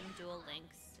stream Duel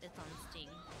Links. It's on Steam.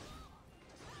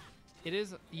 It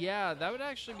is, yeah, that would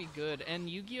actually be good. And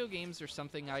Yu-Gi-Oh games are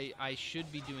something I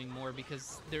should be doing more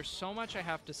because there's so much I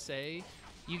have to say.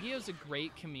 Yu-Gi-Oh is a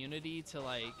great community to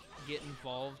like get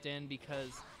involved in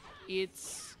because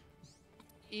it's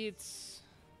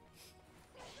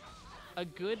a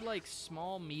good like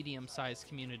small medium-sized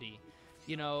community.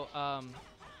 You know,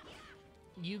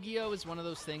 Yu-Gi-Oh is one of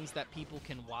those things that people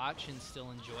can watch and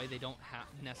still enjoy. They don't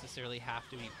necessarily have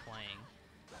to be playing.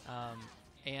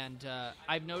 And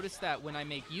I've noticed that when I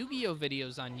make Yu-Gi-Oh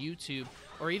videos on YouTube,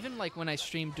 or even like when I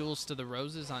stream Duels to the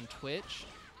Roses on Twitch,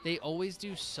 they always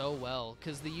do so well.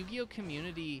 Because the Yu-Gi-Oh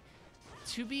community,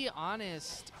 to be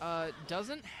honest,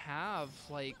 doesn't have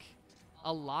like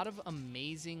a lot of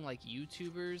amazing like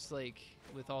YouTubers, like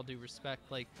with all due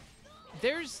respect, like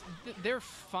they're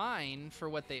fine for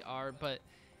what they are, but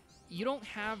you don't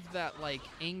have that like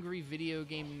angry video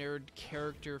game nerd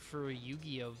character for a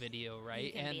Yu-Gi-Oh video, right?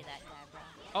 You can be that guy, bro.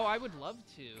 Oh, I would love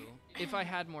to if I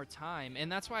had more time,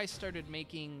 and that's why I started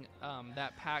making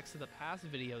that PAX of the Past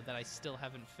video that I still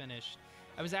haven't finished.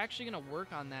 I was actually gonna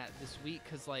work on that this week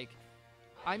because like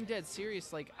I'm dead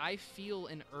serious. Like I feel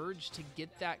an urge to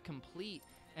get that complete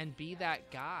and be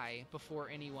that guy before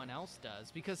anyone else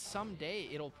does, because someday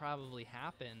it'll probably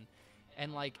happen.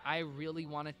 And like I really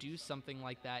want to do something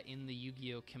like that in the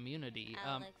Yu-Gi-Oh community.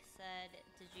 Alex said,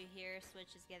 "Did you hear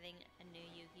Switch is getting a new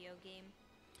Yu-Gi-Oh game?"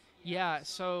 Yeah,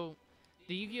 so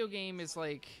the Yu-Gi-Oh game is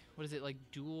like, what is it, like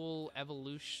Dual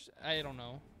Evolution? I don't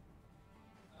know.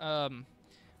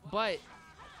 But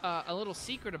a little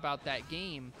secret about that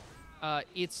game,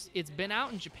 it's been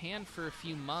out in Japan for a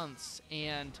few months,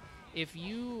 and if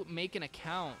you make an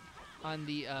account on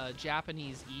the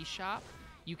Japanese eShop,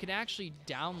 you can actually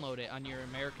download it on your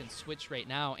American Switch right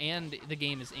now, and the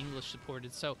game is English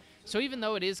supported. So even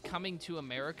though it is coming to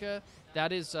America,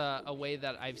 that is a way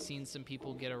that I've seen some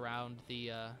people get around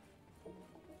the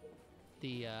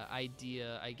the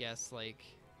idea, I guess, like,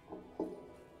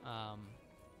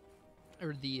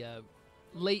 or the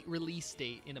late release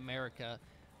date in America.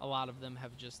 A lot of them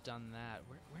have just done that.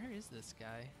 Where is this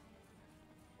guy?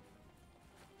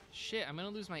 Shit, I'm gonna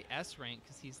lose my S rank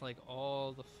because he's like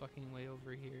all the fucking way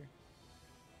over here.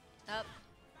 Up.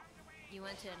 You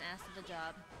went to an S of the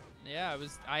job. Yeah,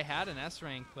 I had an S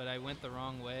rank, but I went the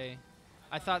wrong way.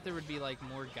 I thought there would be like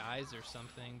more guys or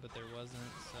something, but there wasn't,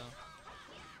 so.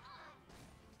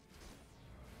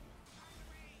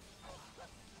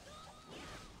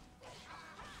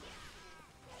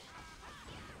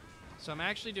 So I'm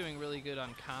actually doing really good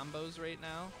on combos right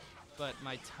now, but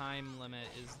my time limit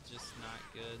is just not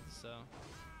good, so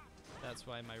that's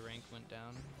why my rank went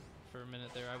down. For a minute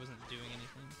there, I wasn't doing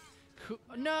anything.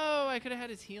 No, I could have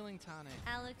had his healing tonic.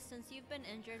 Alex, since you've been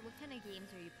injured, what kind of games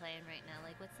are you playing right now?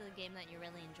 Like, what's the game that you're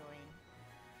really enjoying?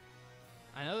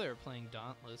 I know they were playing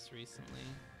Dauntless recently,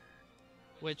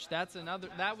 which that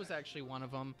was actually one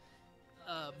of them.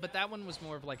 But that one was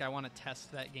more of like, I want to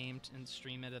test that game and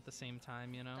stream it at the same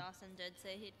time, you know? Dawson did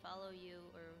say he'd follow you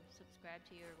or subscribe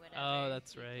to you or whatever. Oh,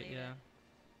 that's right, yeah.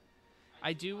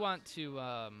 I do want to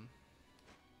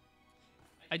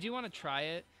try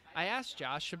it. I asked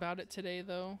Josh about it today,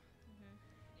 though,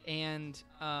 and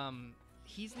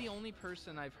he's the only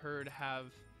person I've heard have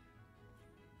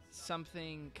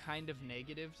something kind of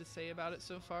negative to say about it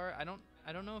so far. I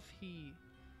don't know if he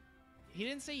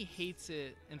didn't say he hates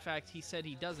it. In fact, he said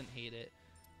he doesn't hate it.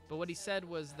 But what he said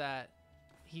was that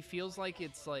he feels like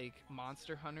it's like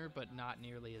Monster Hunter, but not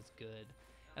nearly as good.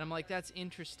 And I'm like, that's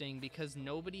interesting because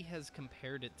nobody has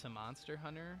compared it to Monster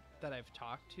Hunter that I've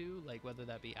talked to, like whether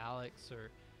that be Alex or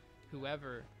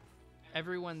whoever.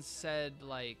 Everyone said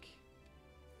like,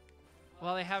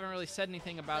 well, they haven't really said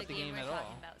anything about the game at all.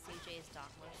 Talking about CJ's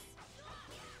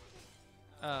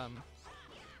Dauntless.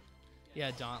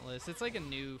 Yeah, Dauntless. It's like a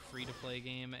new free-to-play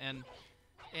game, and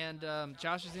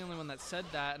Josh is the only one that said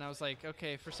that, and I was like,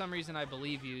 okay, for some reason I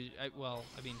believe you.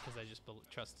 Because I just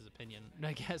trust his opinion,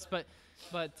 I guess. But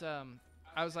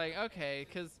I was like, okay,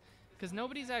 because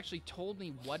nobody's actually told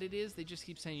me what it is. They just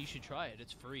keep saying you should try it.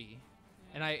 It's free,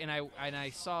 and I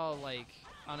saw like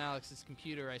on Alex's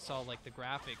computer, I saw like the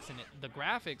graphics, and the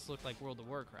graphics looked like World of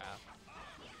Warcraft.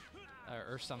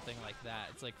 Or something like that.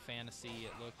 It's like fantasy,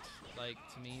 it looked like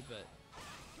to me, but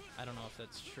I don't know if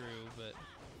that's true. But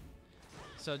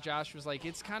so Josh was like,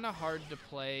 it's kind of hard to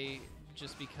play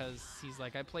just because he's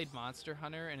like, I played Monster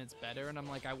Hunter and it's better, and I'm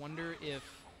like, I wonder if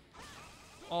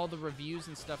all the reviews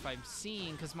and stuff I'm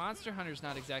seeing, because Monster Hunter's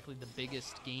not exactly the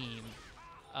biggest game,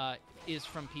 is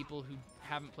from people who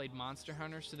haven't played Monster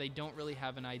Hunter, so they don't really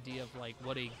have an idea of like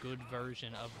what a good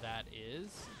version of that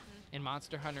is. And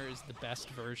Monster Hunter is the best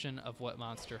version of what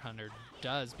Monster Hunter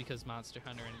does because Monster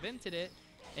Hunter invented it,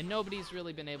 and nobody's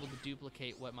really been able to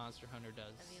duplicate what Monster Hunter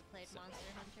does. Have you played Monster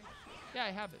Hunter? Yeah,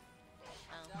 I have it.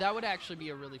 Oh. That would actually be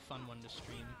a really fun one to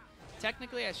stream.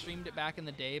 Technically, I streamed it back in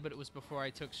the day, but it was before I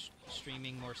took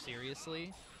streaming more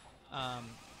seriously.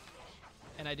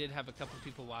 And I did have a couple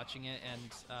people watching it,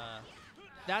 and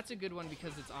that's a good one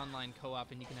because it's online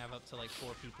co-op, and you can have up to like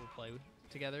 4 people play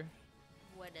together.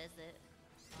 What is it?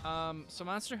 So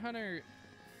Monster Hunter,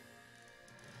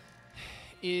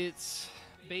 it's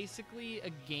basically a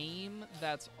game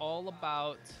that's all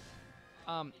about,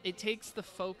 it takes the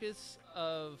focus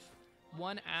of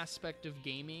one aspect of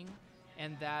gaming,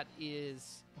 and that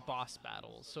is boss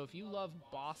battles. So if you love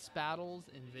boss battles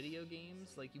in video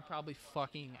games, like you probably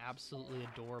fucking absolutely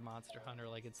adore Monster Hunter,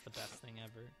 like it's the best thing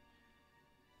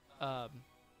ever.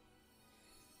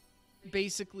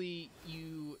 Basically,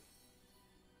 you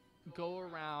go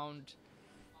around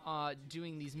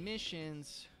doing these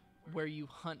missions where you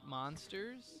hunt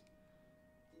monsters,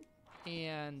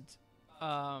 and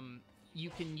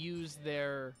you can use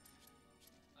their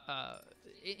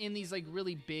in these like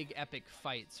really big epic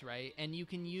fights, right? And you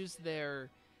can use their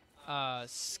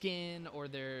skin or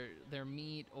their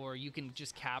meat, or you can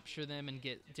just capture them and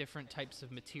get different types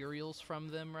of materials from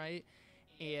them, right?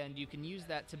 And you can use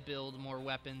that to build more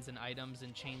weapons and items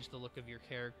and change the look of your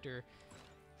character.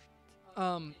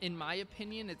 In my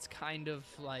opinion, it's kind of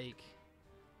like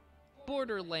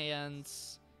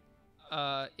Borderlands,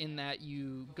 in that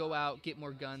you go out, get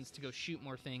more guns to go shoot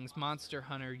more things. Monster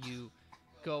Hunter, you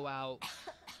go out,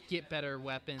 get better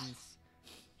weapons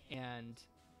and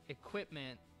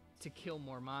equipment to kill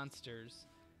more monsters.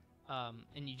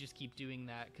 And you just keep doing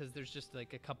that because there's just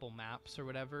like a couple maps or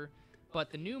whatever. But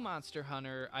the new Monster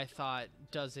Hunter, I thought,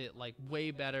 does it like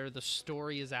way better. The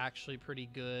story is actually pretty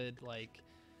good. Like,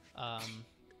 let's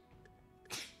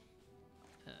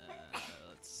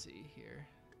see here.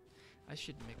 I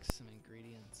should mix some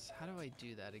ingredients. How do I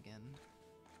do that again?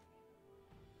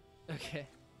 Okay.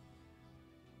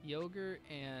 Yogurt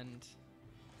and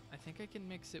I think I can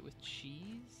mix it with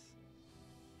cheese.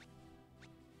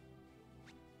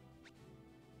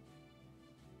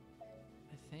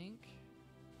 I think.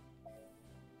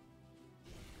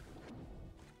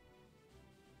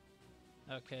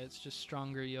 Okay, it's just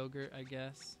stronger yogurt, I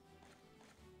guess.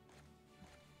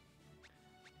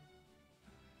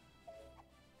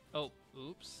 Oh,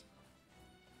 oops.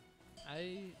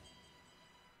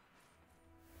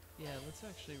 Yeah, let's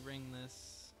actually ring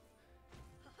this.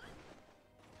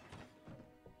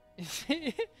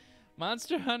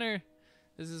 Monster Hunter.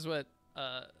 This is what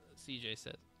CJ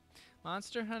said.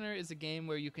 Monster Hunter is a game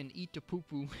where you can eat the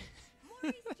poo-poo. Maury's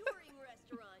touring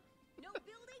restaurant. No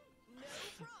building, no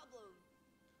problem.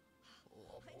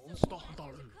 Monster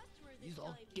Hunter is a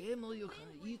game where you can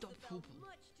eat the poo-poo.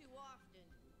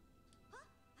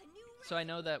 So I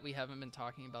know that we haven't been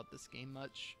talking about this game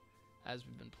much as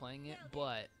we've been playing it,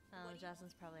 but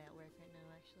Jocelyn's probably at work right now,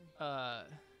 actually.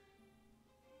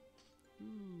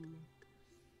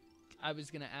 I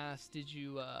was gonna ask, did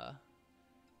you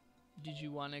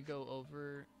want to go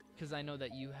over? Because I know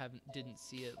that you didn't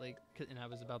see it, like, and I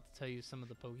was about to tell you some of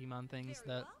the Pokemon things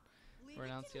that were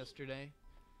announced yesterday.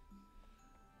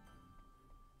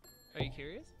 Are you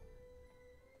curious?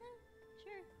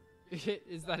 Sure.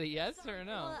 Is that a yes or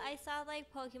no? Well, I saw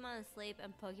like Pokemon Sleep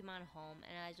and Pokemon Home,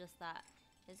 and I just thought,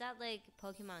 is that like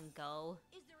Pokemon Go?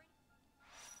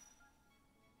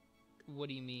 What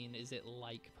do you mean? Is it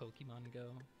like Pokemon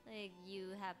Go? Like you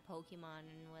have Pokemon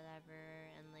and whatever,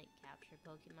 and like capture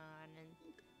Pokemon and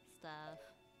stuff.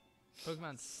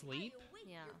 Pokemon Sleep?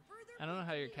 Yeah. I don't know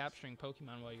how you're capturing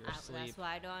Pokemon while you're asleep. That's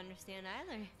why I don't understand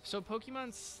either. So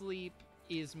Pokemon Sleep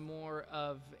is more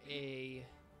of a...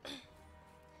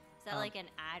 Is that like an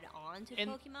add-on to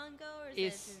Pokemon Go, or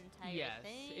is it an entire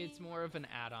thing? Yes, it's more of an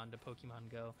add-on to Pokemon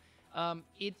Go.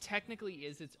 It technically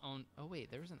is its own... Oh wait,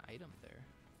 there's an item there.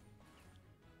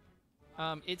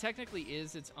 It technically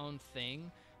is its own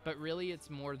thing, but really it's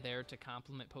more there to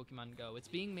complement Pokemon Go. It's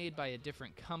being made by a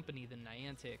different company than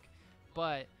Niantic,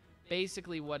 but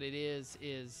basically what it is...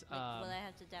 Like, will I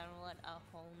have to download a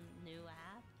whole new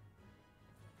app?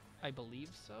 I believe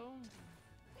so.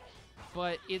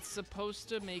 But it's supposed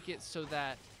to make it so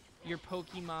that your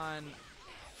Pokemon...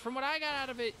 From what I got out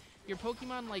of it, your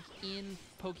Pokemon, like, in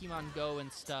Pokemon Go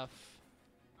and stuff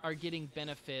are getting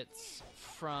benefits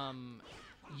from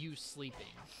you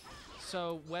sleeping.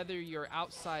 So whether you're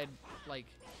outside, like,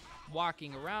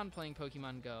 walking around playing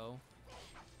Pokemon Go,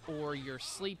 or you're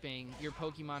sleeping, your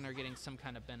Pokemon are getting some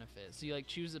kind of benefit. So you, like,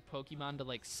 choose a Pokemon to,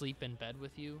 like, sleep in bed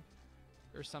with you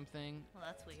or something. Well,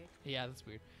 that's weird. Yeah, that's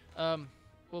weird.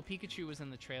 Well, Pikachu was in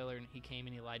the trailer, and he came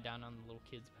and he lied down on the little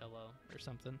kid's pillow or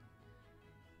something.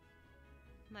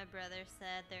 My brother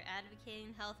said they're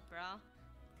advocating health, bro,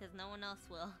 because no one else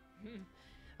will.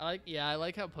 I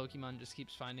like how Pokemon just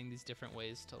keeps finding these different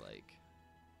ways to, like,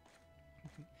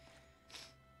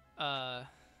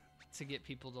 to get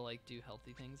people to, like, do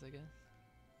healthy things, I guess.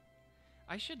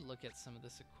 I should look at some of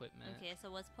this equipment. Okay,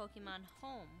 so what's Pokemon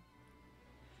Home?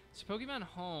 So Pokemon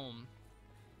Home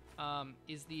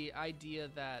is the idea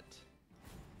that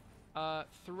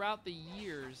throughout the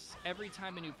years, every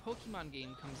time a new Pokemon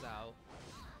game comes out,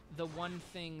 the one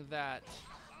thing that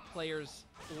players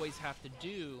always have to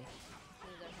do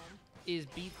is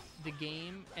beat the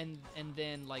game and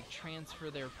then, like, transfer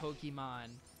their Pokemon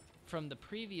from the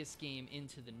previous game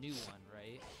into the new one,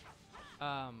 right?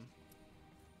 I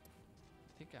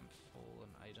think I'm full on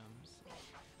items.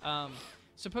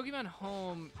 So Pokemon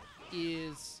Home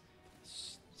is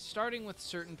starting with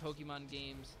certain Pokemon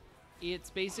games. It's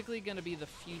basically going to be the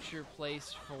future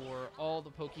place for all the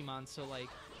Pokemon. So, like,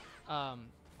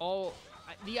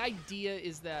 the idea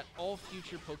is that all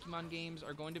future Pokemon games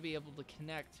are going to be able to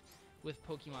connect with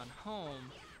Pokemon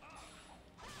Home.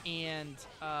 And,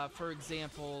 for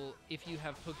example, if you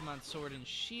have Pokemon Sword and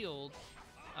Shield,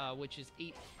 which is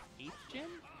 8th gen?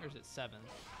 Or is it 7th?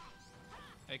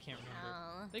 I can't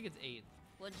remember. I think it's 8th.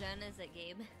 What gen is it,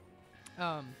 Gabe?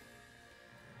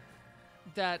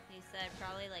 That he said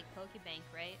probably like Pokebank,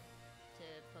 right? To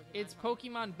Pokemon it's Home.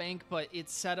 Pokemon Bank, but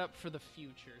it's set up for the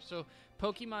future. So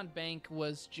Pokemon Bank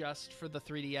was just for the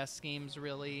 3DS games,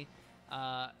 really,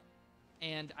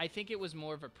 and I think it was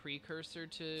more of a precursor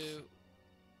to.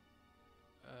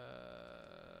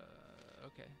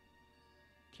 Okay.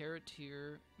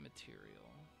 Carrotier material.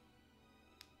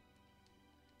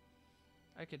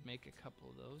 I could make a couple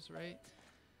of those, right?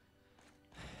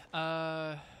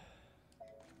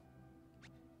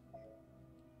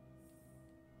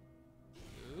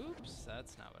 Oops,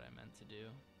 that's not what I meant to do.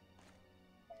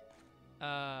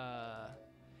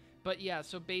 But yeah,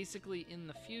 so basically in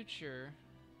the future,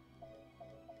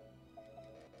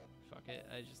 fuck it,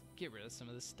 I just get rid of some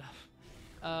of this stuff.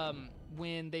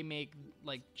 When they make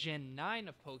like Gen 9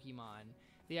 of Pokemon,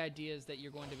 the idea is that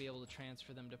you're going to be able to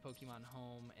transfer them to Pokemon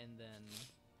Home, and then,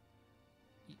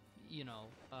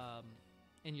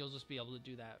 and you'll just be able to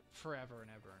do that forever and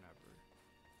ever and ever.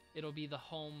 It'll be the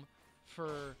home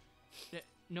for,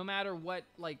 no matter what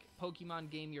like Pokemon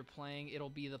game you're playing, it'll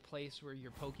be the place where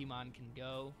your Pokemon can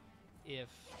go if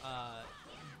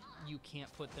you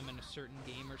can't put them in a certain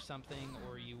game or something,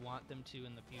 or you want them to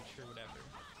in the future, whatever.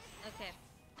 Okay,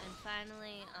 and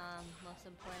finally, most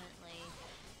importantly,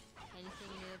 anything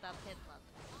new about Piplup?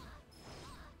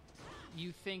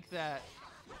 You think that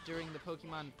during the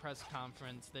Pokemon press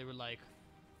conference, they were like,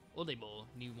 Odebo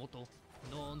ni moto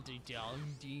non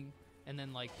de, and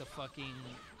then like the fucking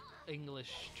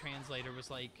English translator was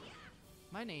like,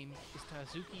 my name is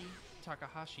Tazuki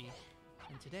Takahashi,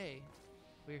 and today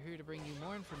we're here to bring you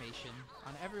more information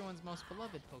on everyone's most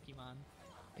beloved Pokemon,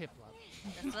 Piplup.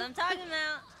 That's what I'm talking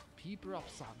about.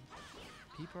 Piplup-san.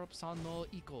 Piplup-san no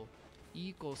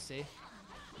iko se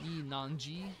ni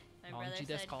nanji. My brother said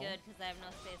desu ka? good because I have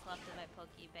no space left in my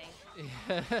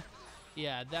Pokebank.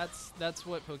 Yeah, that's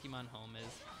what Pokemon Home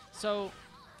is. So,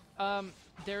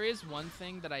 there is one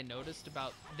thing that I noticed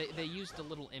about, they used a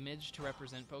little image to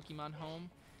represent Pokemon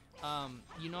Home.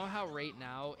 You know how right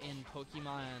now in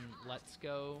Pokemon Let's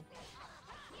Go,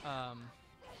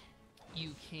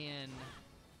 you can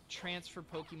transfer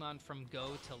Pokemon from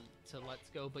Go to Let's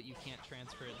Go, but you can't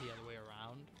transfer it the other way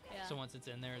around. Yeah. So once it's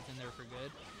in there for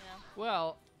good. Yeah.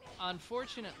 Well,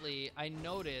 unfortunately, I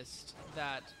noticed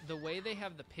that the way they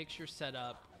have the picture set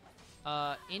up,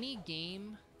 any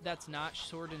game that's not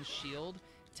Sword and Shield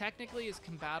technically is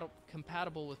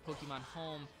compatible with Pokemon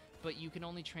Home, but you can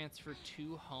only transfer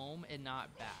to Home and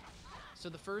not back. So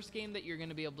the first game that you're going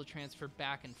to be able to transfer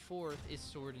back and forth is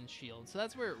Sword and Shield. So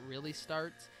that's where it really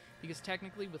starts, because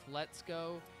technically with Let's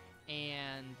Go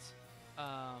and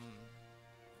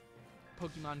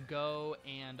Pokemon Go,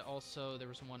 and also there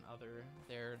was one other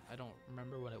there, I don't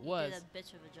remember what it was. You did a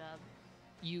bitch of a job.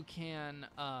 You can,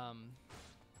 I'm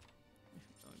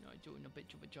not doing a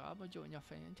bitch of a job, I'm doing a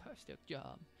fantastic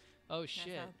job. Oh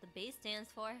shit. That's what the base stands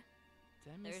for.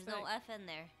 There's no F in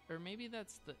there. Or maybe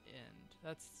that's the end.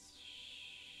 That's...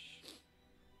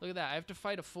 Look at that, I have to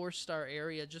fight a 4-star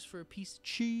area just for a piece of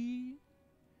cheese.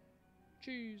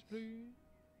 Cheese, please.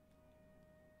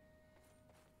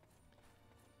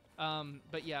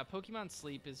 But yeah, Pokemon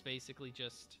Sleep is basically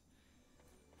just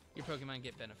your Pokemon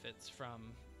get benefits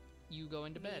from you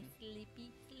going to bed.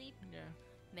 Sleepy sleep. Yeah.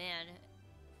 Man,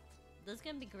 this is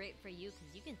gonna be great for you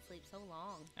because you can sleep so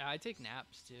long. I take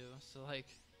naps too, so like,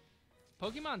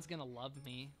 Pokemon's gonna love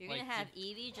me. You're like, gonna have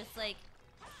Eevee just like,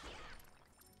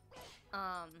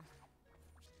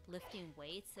 lifting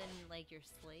weights in like your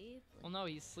sleep. Well, no,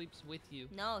 he sleeps with you.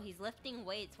 No, he's lifting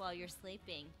weights while you're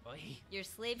sleeping. Boy. Your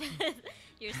sleep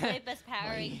is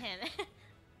powering him.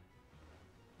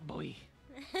 Boy.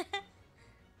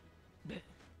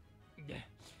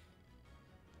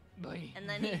 Boy. And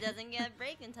then he doesn't get a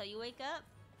break until you wake up.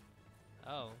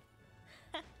 Oh.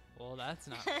 Well, that's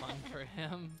not fun for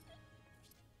him.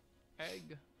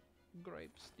 Egg.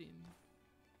 Grape steam.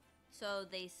 So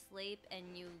they sleep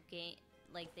and you gain,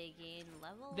 like they gain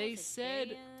levels? They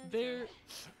said their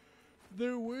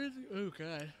words, oh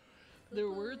god.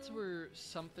 Their words were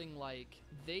something like,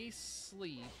 they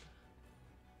sleep.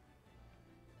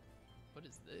 What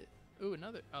is this? Ooh,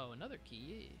 another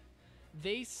key. Yeah.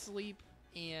 They sleep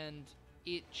and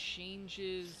it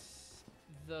changes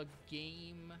the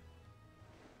game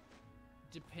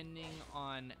depending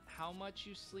on how much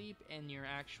you sleep and your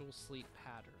actual sleep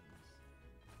patterns,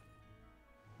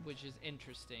 which is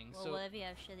interesting. Well, so what if you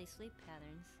have shitty sleep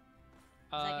patterns?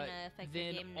 Is that gonna affect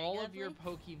your game then all of your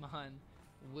negatively? Pokemon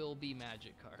will be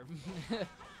Magikarp.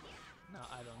 No,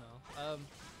 I don't know.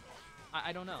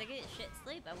 I don't know. I get shit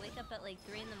sleep. I wake up at like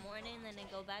 3 in the morning, then I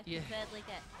go back to Yeah. bed like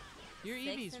at Your 6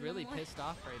 Eevee's in the really morning. pissed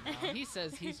off right now. He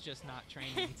says he's just not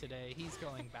training today. He's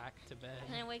going back to bed.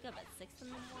 And I wake up at 6 in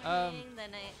the morning,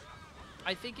 then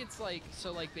I think it's like,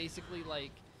 so like basically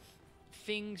like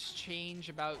things change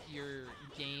about your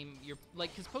game, your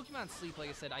like, because Pokemon Sleep, like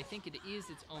I said, I think it is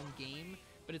its own game,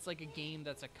 but it's like a game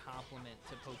that's a complement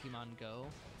to Pokemon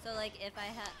Go. So like if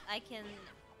I can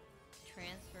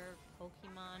transfer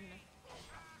Pokemon.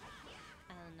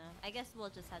 I don't know. I guess we'll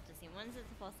just have to see. When's it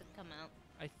supposed to come out?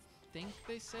 I think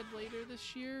they said later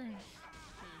this year.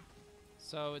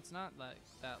 So it's not like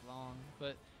that long,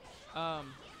 but I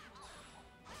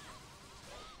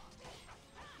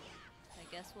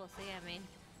guess we'll see. I mean,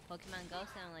 Pokemon Go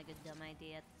sounded like a dumb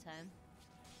idea at the time.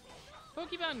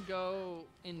 Pokemon Go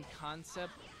in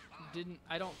concept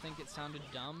I don't think it sounded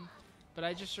dumb, but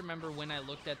I just remember when I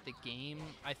looked at the game,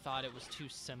 I thought it was too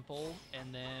simple,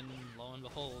 and then lo and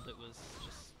behold, it was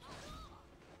just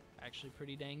actually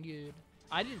pretty dang good.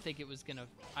 I didn't think it was gonna,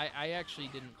 I actually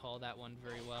didn't call that one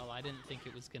very well. I didn't think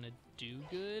it was gonna do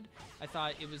good. I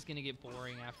thought it was gonna get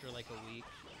boring after like a week,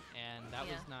 and that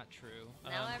was not true.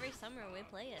 Now every summer we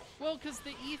play it. Well, because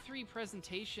the E3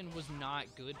 presentation was not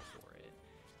good for it,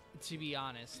 to be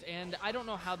honest. And I don't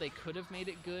know how they could have made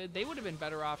it good. They would have been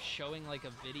better off showing like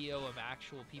a video of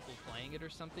actual people playing it or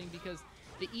something, because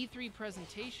the E3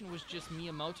 presentation was just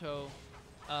Miyamoto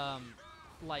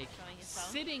like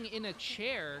sitting in a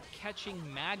chair catching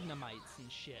Magnemites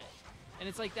and shit. And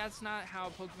it's like, that's not how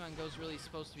Pokemon Go is really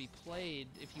supposed to be played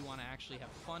if you want to actually have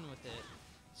fun with it.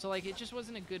 So like, it just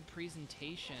wasn't a good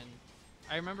presentation.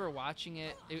 I remember watching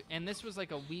it, and this was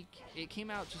like a week, it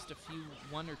came out just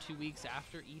 1 or 2 weeks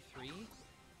after E3,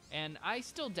 and I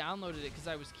still downloaded it because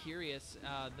I was curious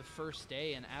the first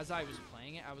day, and as I was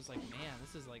playing it, I was like, man,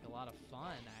 this is like a lot of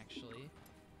fun, actually.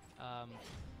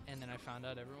 And then I found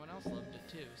out everyone else loved it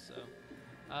too, so,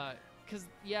 because,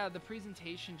 yeah, the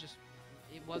presentation just,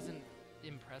 it wasn't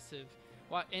impressive.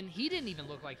 Well, and he didn't even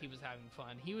look like he was having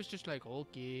fun. He was just like,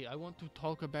 okay, I want to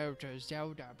talk about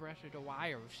Zelda Breath of the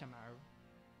Wild somehow.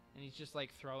 And he's just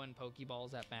like throwing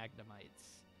Pokeballs at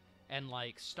Magnemites and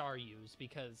like Staryus,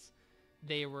 because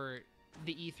the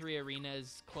E3 arena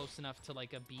is close enough to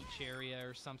like a beach area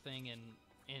or something in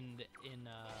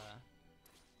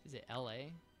is it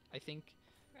LA, I think?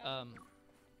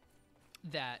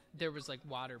 That there was like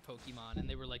water Pokemon, and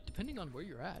they were like, depending on where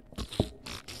you're at,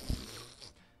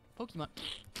 Pokemon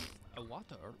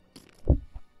water.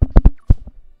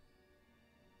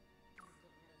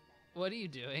 What are you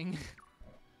doing?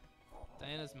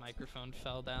 Diana's microphone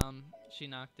fell down. She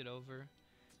knocked it over.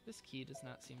 This key does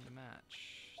not seem to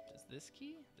match. Does this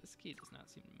key? This key does not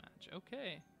seem to match.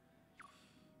 Okay.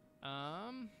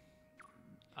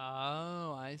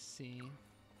 Oh, I see.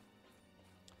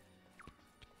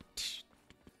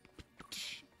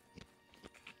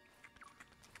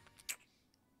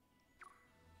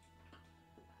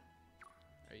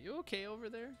 Are you okay over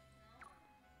there?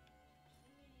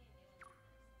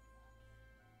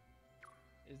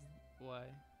 Why?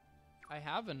 I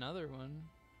have another one.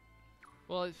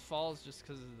 Well, it falls just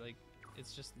because like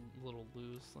it's just a little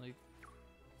loose. Like,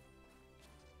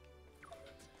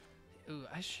 ooh,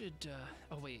 I should.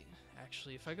 Oh wait,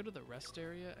 actually, if I go to the rest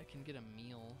area, I can get a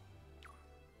meal.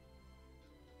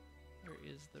 Where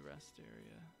is the rest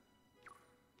area?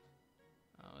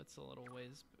 Oh, it's a little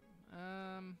ways. But,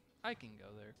 I can go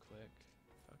there quick.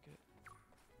 Fuck it.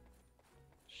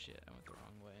 Shit, I went the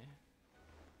wrong way.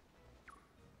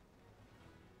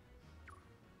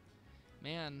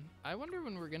 Man, I wonder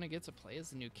when we're gonna get to play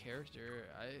as a new character.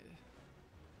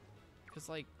 Cause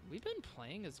like, we've been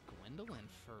playing as Gwendolyn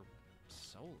for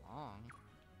so long.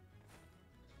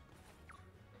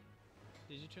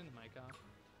 Did you turn the mic off?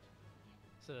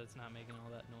 So that's not making all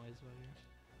that noise while you're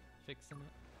fixing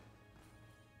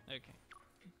it? Okay.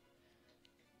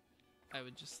 I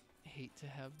would just hate to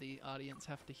have the audience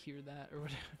have to hear that or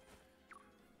whatever.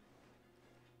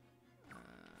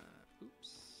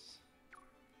 Oops.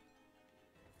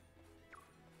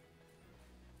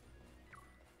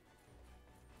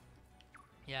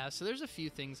 Yeah, so there's a few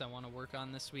things I want to work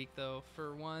on this week, though.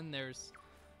 For one, there's,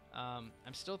 I'm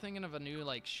still thinking of a new,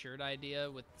 like, shirt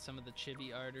idea with some of the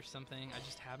chibi art or something. I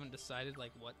just haven't decided,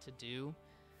 like, what to do.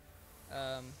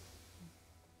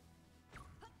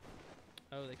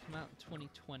 Oh, they come out in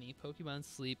 2020. Pokemon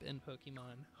Sleep and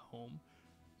Pokemon Home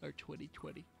are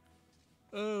 2020.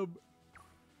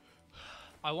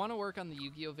 I want to work on the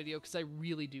Yu-Gi-Oh video because I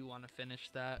really do want to finish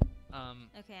that.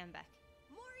 Okay, I'm back.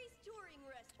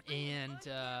 And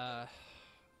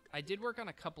I did work on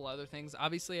a couple other things.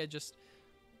 Obviously,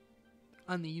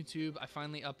 on the YouTube, I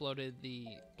finally uploaded the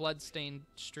Bloodstained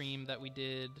stream that we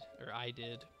did, or I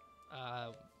did.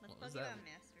 What was that?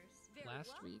 Masters.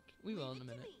 Last week? We will in a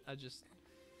minute.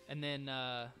 And then,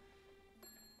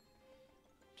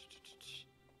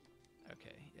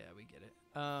 okay, yeah, we get it.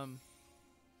 And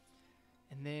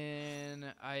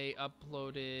then I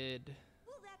uploaded,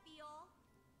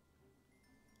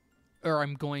 or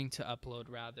I'm going to upload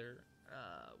rather,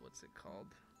 what's it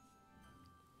called?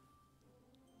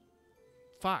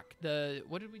 Fuck,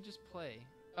 what did we just play?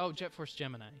 Oh, Jet Force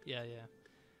Gemini. Yeah.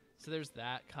 So there's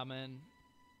that coming.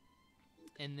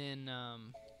 And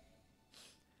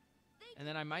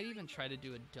then I might even try to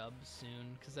do a dub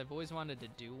soon, because I've always wanted to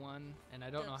do one, and I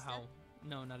don't know how.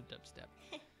 No, not a dubstep.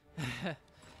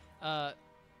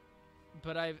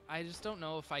 but I just don't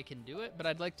know if I can do it. But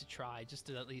I'd like to try, just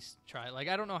to at least try. Like,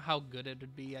 I don't know how good it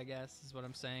would be, I guess, is what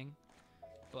I'm saying.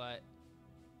 But,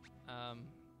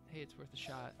 hey, it's worth a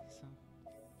shot, so.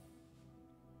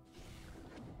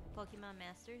 Pokemon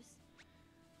Masters?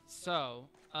 So,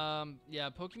 yeah,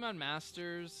 Pokemon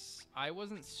Masters, I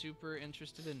wasn't super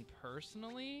interested in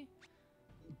personally,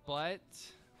 but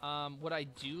what I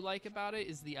do like about it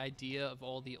is the idea of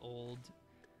all the old,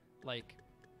 like,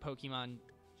 Pokemon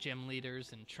gym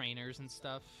leaders and trainers and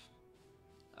stuff.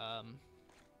 How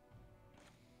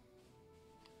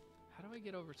do I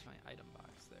get over to my item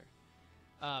box there?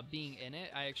 Being in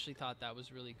it, I actually thought that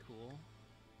was really cool.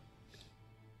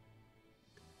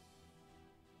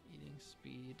 Eating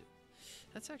speed.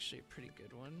 That's actually a pretty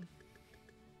good one.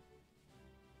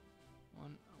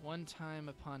 One time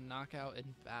upon knockout in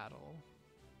battle.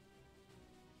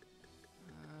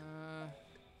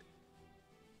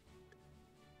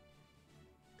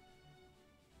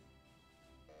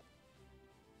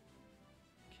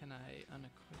 Can I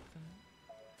unequip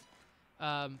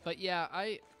them? But yeah,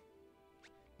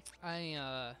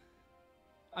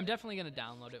 I'm definitely gonna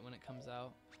download it when it comes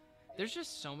out. There's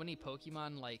just so many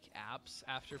Pokemon like apps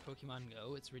after Pokemon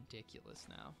Go. It's ridiculous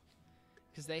now.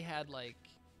 Cause they had like,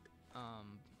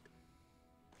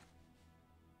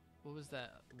 what was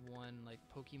that one like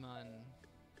Pokemon?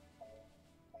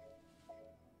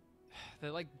 The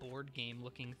like board game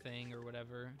looking thing or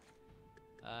whatever.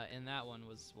 And that one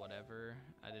was whatever.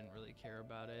 I didn't really care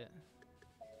about it.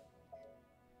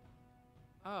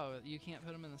 Oh, you can't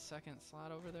put them in the second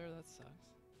slot over there? That sucks.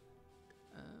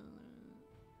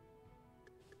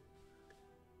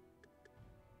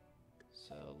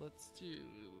 So let's do,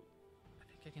 I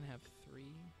think I can have 3.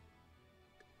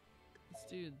 Let's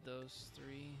do those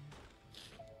 3.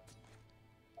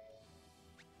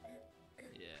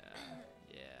 Yeah,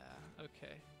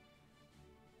 okay.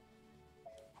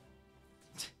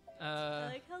 I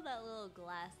like how that little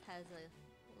glass has a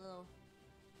little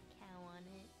cow on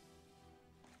it.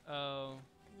 Oh.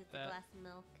 Because it's a glass of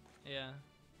milk. Yeah.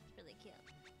 It's really cute.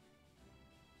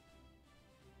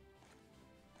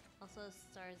 Also,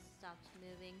 stars stopped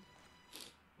moving.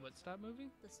 What stopped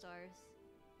moving? The stars.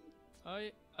 Oh,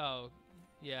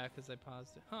 yeah, because I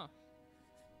paused it. Huh.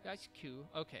 That's cool.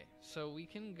 Okay, so we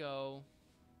can go.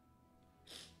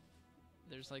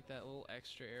 There's like that little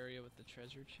extra area with the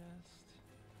treasure chest.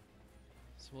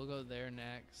 So we'll go there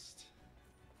next.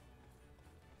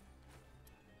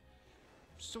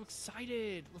 I'm so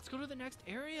excited! Let's go to the next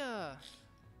area!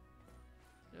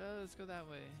 Yeah, let's go that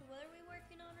way. So what are we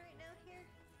working on right now here?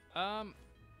 Are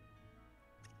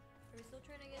we still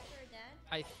trying to get to our dad?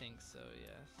 I think so,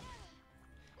 yes.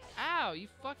 Ow, you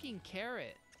fucking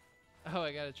carrot! Oh,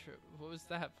 I got a trip. What was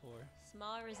that for?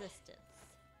 Small resistance.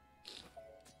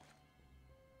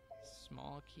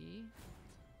 Small key?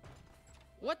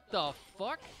 What the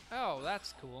fuck? Oh,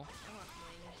 that's cool. I want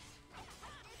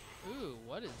wings. Ooh,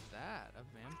 what is that? A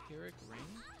vampiric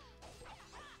ring?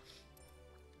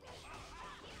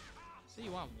 So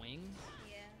you want wings?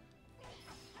 Yeah.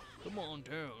 Come on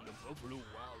down to Buffalo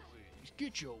Wild Wings.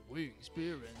 Get your wings,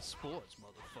 beer, and sports,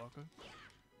 motherfucker.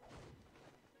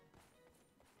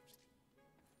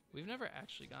 We've never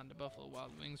actually gone to Buffalo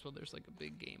Wild Wings while there's like a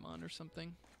big game on or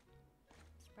something.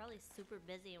 It's probably super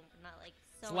busy and not like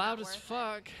so. It's loud as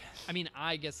fuck. I mean,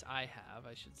 I guess I have,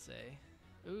 I should say.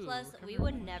 Ooh, plus, we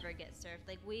would never get served.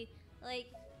 Like, we, like,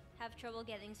 have trouble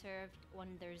getting served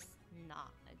when there's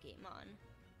not a game on.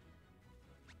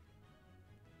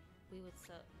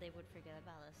 They would forget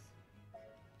about us.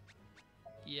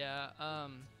 Yeah,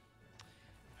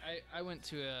 I went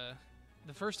to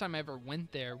the first time I ever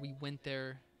went there, we went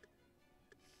there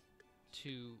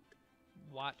to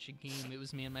watch a game. It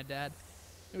was me and my dad.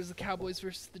 It was the Cowboys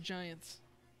versus the Giants.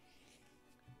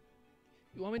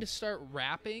 You want me to start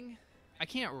rapping? I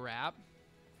can't rap.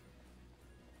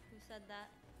 Who said that?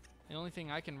 The only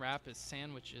thing I can rap is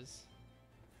sandwiches.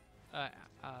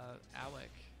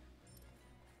 Alec.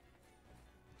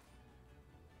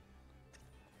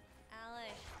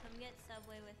 Alex, come get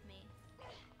Subway with me.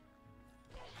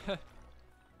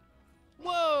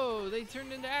 Whoa! They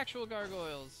turned into actual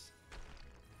gargoyles.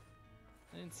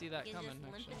 I didn't see that coming. Just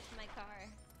limp actually. into my car.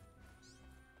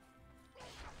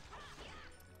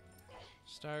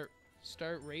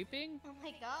 Start raping? Oh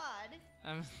my god.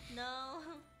 No.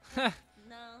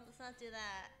 No, let's not do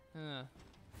that.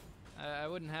 I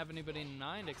wouldn't have anybody in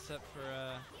mind except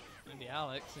for maybe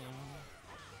Alex. You know.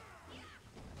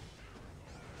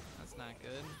 That's not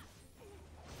good.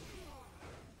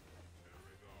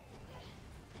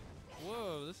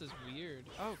 Whoa, this is weird.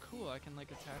 Oh, cool. I can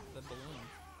like attack the balloon.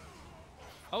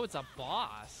 Oh, it's a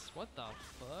boss. What the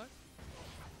fuck?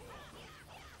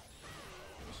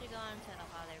 We should go on to the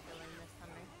holiday villain this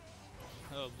summer.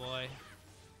 Oh boy.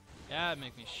 That'd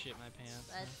make me shit my pants.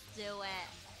 Let's do it.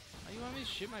 Why you want me to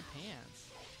shit my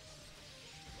pants?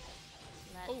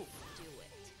 Let's Oh. do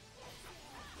it.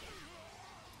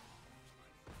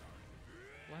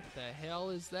 What the hell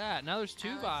is that? Now there's two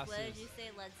Alex, bosses. what did you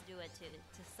say let's do it to?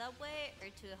 To Subway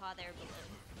or to hot air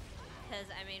balloon?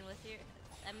 Because, I mean, with your...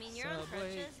 I mean, you're on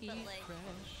Subway, crutches, but, eat like,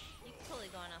 fresh. you can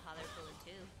totally go on a hot air balloon,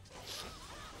 too.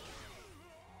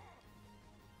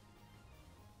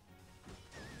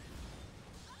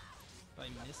 By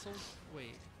missiles?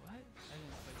 Wait, what? I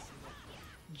didn't quite see that.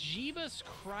 Jeebus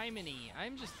Criminy.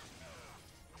 I'm just...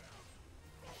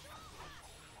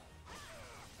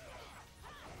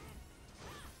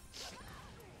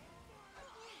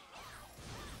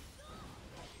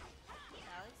 Did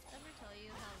Alex ever tell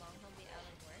you how long he'll be out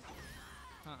of work?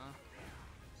 Oh.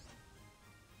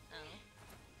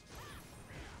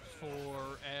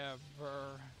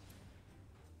 Forever.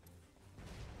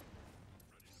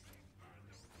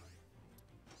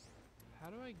 How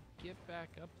do I get back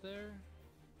up there?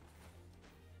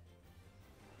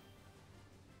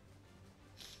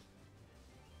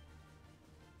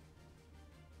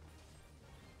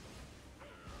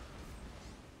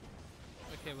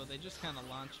 Okay, well they just kind of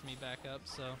launched me back up,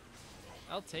 so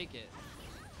I'll take it.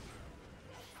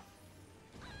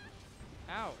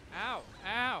 Ow, ow,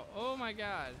 ow, oh my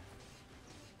god.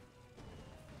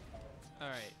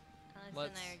 Alright, Alex let's...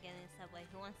 and I are getting Subway.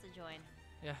 Who wants to join?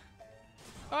 Yeah.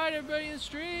 Alright, everybody in the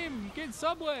stream, get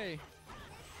Subway!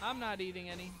 I'm not eating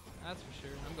any, that's for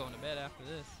sure. I'm going to bed after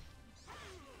this.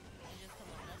 You just come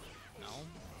with us? No,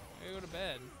 I gotta go to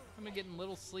bed. I've been getting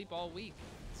little sleep all week.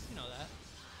 You know that.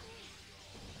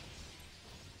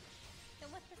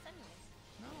 Then what's this anyways?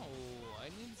 No, I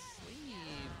need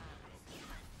sleep.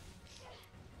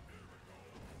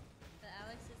 But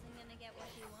Alex isn't gonna get what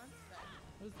he wants then.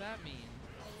 What does that mean?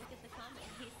 Well, look at the comment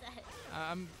he said.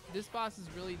 This boss is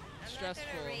really stressful.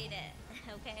 I'm not gonna read it,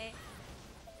 okay?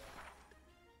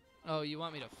 Oh, you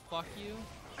want me to fuck you?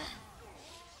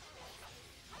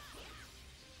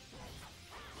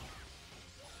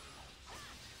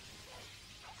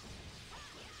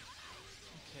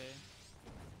 Okay.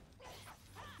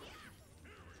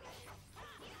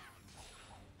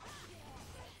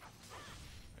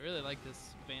 I really like this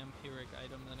vampiric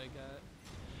item that I got.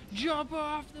 Jump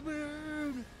off the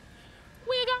moon!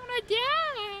 We're gonna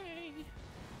die!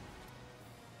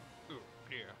 Oh,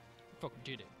 yeah. Fucking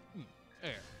did it. Yeah.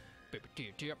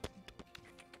 Baby dear.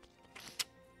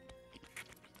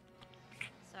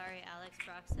 Sorry, Alex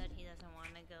Brock said he doesn't want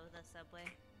to go the Subway.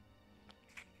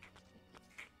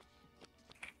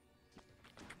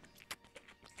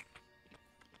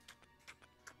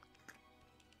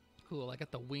 Cool, I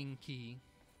got the wing key.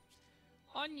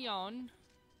 Onion.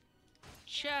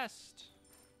 Chest.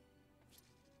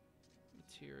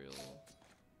 Material.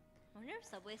 I wonder if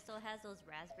Subway still has those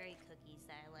raspberry cookies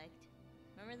that I liked.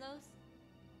 Remember those?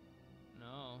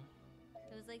 No.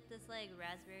 It was like this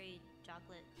raspberry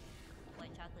chocolate,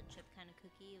 white chocolate chip kind of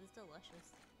cookie. It was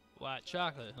delicious. White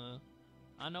chocolate, huh?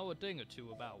 I know a thing or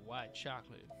two about white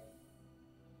chocolate.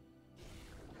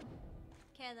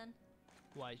 Okay then.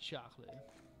 White chocolate.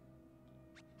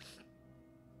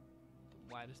 The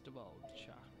whitest of all the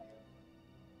chocolate.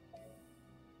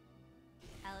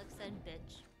 Alex said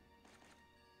bitch.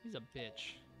 He's a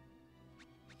bitch.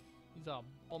 He's a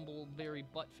bumbleberry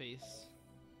buttface.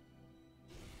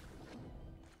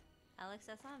 Alex,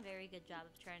 that's not a very good job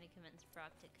of trying to convince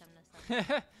Brock to come to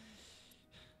Subway.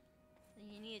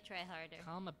 You need to try harder.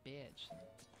 Call him a bitch.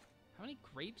 How many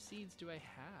grape seeds do I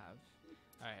have?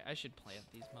 Alright, I should plant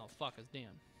these motherfuckers,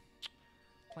 damn.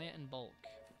 Plant in bulk.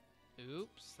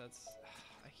 Oops, that's...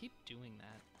 I keep doing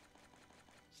that.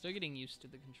 Still getting used to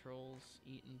the controls.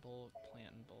 Eat in bulk,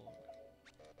 plant in bulk.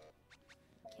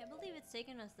 Can't believe it's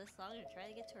taken us this long to try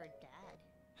to get to our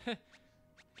dad.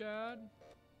 Dad?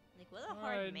 Like, what a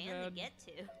hard man Dad. to get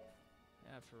to.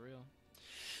 Yeah, for real.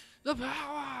 The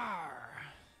power!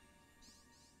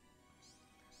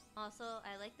 Also,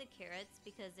 I like the carrots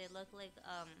because they look like,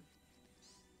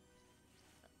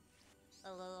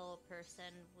 a little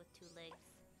person with two legs.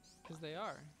 Because they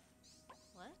are.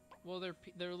 What? Well,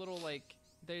 they're little, like,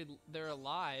 they're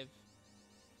alive.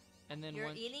 And then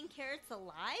You're eating carrots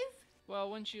alive? Well,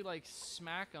 once you, like,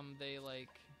 smack them, they, like,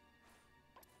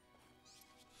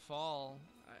 fall.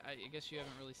 I guess you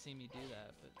haven't really seen me do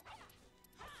that, but...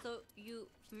 So, you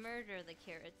murder the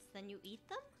carrots, then you eat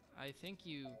them? I think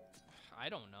you... I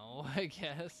don't know, I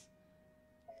guess.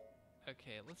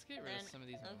 Okay, let's get rid of some of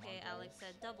these Okay, Mongols. Alex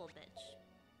said double bitch.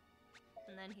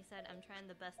 And then he said, I'm trying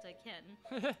the best I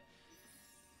can.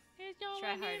 It's gonna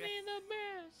Try give harder. me the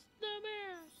best, the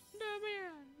best, the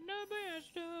best, the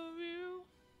best of you.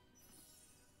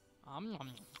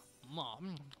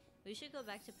 We should go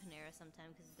back to Panera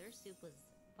sometime because their soup was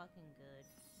fucking good.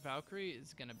 Valkyrie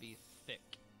is gonna be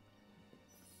thick.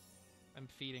 I'm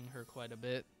feeding her quite a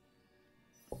bit.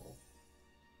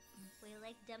 We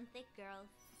like dumb thick girls.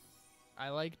 I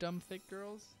like dumb thick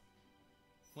girls.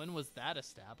 When was that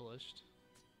established?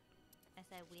 I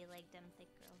said we like dumb thick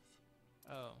girls.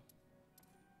 Oh.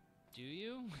 Do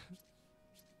you?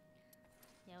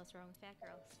 Yeah, what's wrong with fat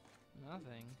girls?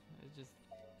 Nothing.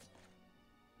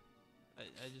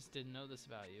 I just didn't know this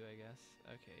about you, I guess.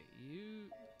 Okay, yeah.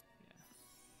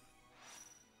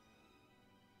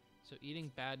 So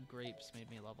eating bad grapes made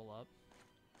me level up.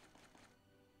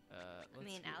 I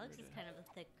mean, Alex is kind of a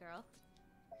thick girl.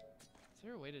 Is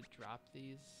there a way to drop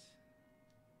these?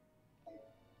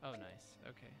 Oh, nice.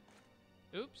 Okay.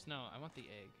 Oops, no, I want the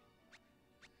egg.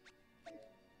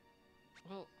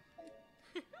 Well,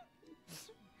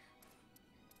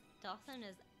 Dawson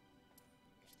is.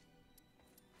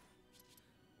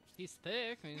 he's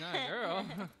thick. He's not a girl.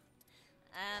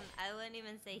 I wouldn't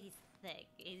even say he's thick.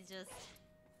 He's just.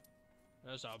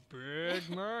 That's a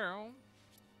big man.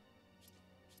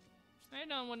 Ain't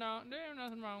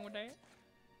nothing wrong with that.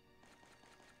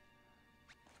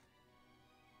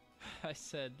 I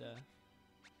said,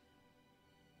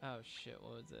 oh shit,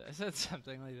 what was it? I said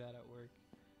something like that at work.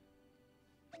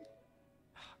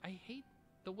 I hate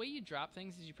the way you drop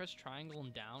things is you press triangle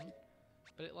and down,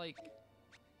 but it like...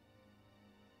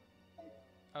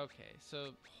 Okay, so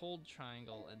hold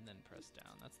triangle and then press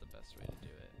down. That's the best way to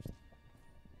do it.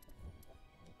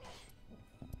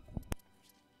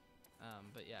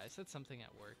 But yeah, I said something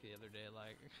at work the other day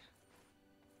like...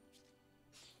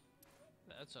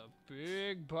 That's a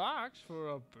big box for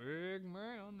a big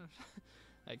man.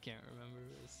 I can't remember.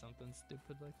 It was something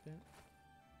stupid like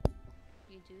that.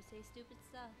 You do say stupid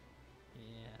stuff.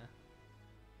 Yeah.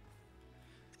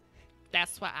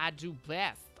 That's what I do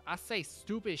best. I say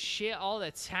stupid shit all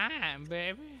the time,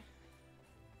 baby.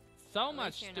 So At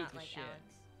much least you're stupid not like shit. Alex.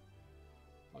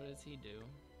 What does he do?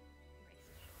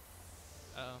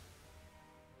 Oh.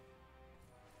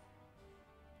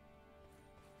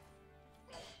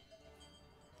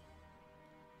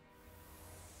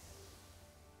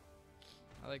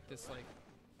 I like this, like,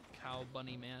 cow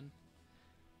bunny man.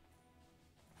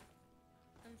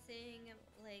 I'm seeing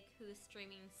like who's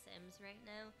streaming Sims right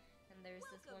now, and there's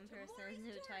this one person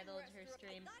who titled her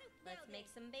stream, "Let's make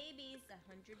some babies,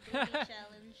 100 baby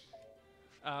challenge."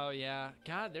 Oh yeah,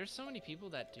 God, there's so many people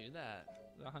that do that.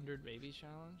 The 100 baby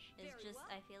challenge. It's just,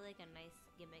 I feel like a nice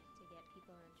gimmick to get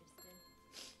people interested.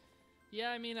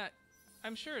 Yeah, I mean,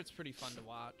 I'm sure it's pretty fun to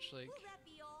watch. Like, Will that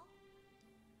be all?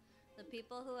 The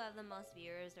people who have the most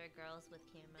viewers are girls with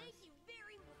cameras. Thank you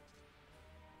very much.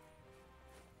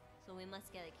 So we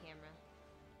must get a camera.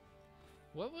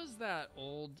 what was that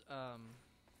old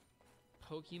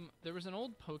Pokemon? There was an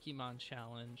old Pokemon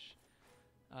challenge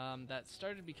that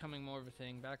started becoming more of a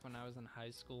thing back when I was in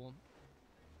high school,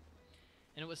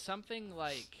 and it was something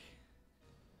like,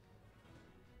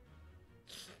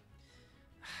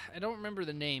 I don't remember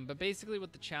the name, but basically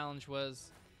what the challenge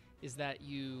was is that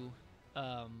you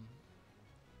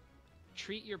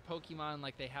treat your Pokemon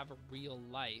like they have a real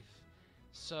life.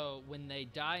 So when they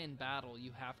die in battle,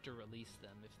 you have to release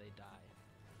them if they die.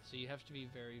 So you have to be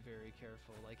very, very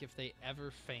careful. Like if they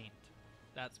ever faint,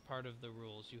 that's part of the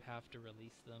rules. You have to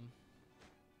release them.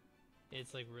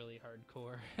 It's like really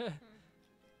hardcore.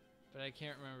 But I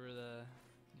can't remember the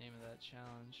name of that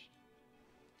challenge.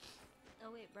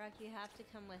 Oh wait, Brock, you have to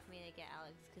come with me to get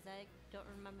Alex, because I don't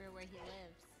remember where he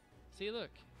lives. See,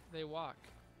 look, they walk.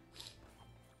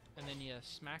 And then you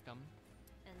smack them.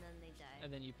 And then they die.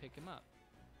 And then you pick them up.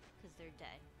 Because they're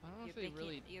dead. I don't know if they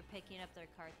really... You're picking up their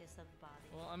carcass of the body.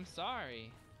 Well, I'm sorry.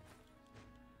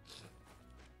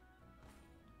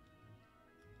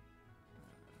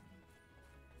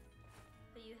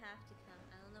 But you have to come.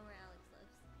 I don't know where Alex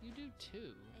lives. You do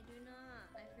too. I do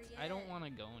not. I forget. I don't want to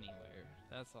go anywhere.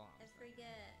 That's all. I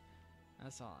forget.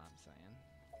 That's all I'm saying.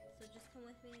 So just come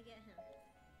with me to get him.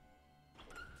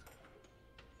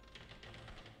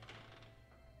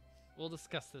 We'll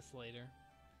discuss this later.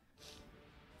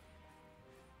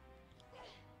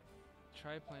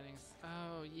 Try planting.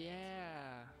 Oh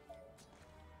yeah.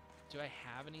 Do I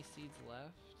have any seeds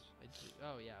left? I do.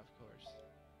 Oh yeah, of course.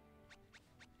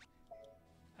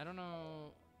 I don't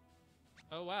know.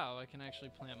 Oh wow, I can actually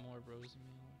plant more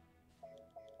rosemeal.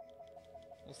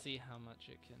 We'll see how much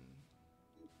it can.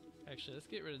 Actually, let's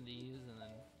get rid of these and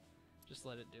then just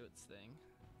let it do its thing.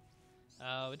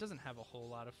 Oh, it doesn't have a whole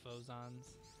lot of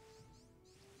phosons.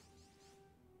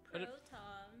 But it,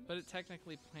 Protons. but it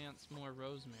technically plants more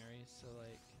rosemary, so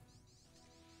like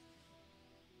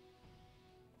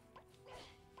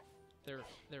they're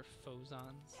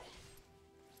phosons.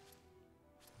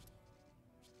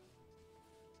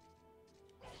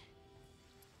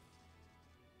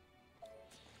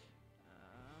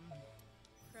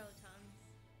 Protons.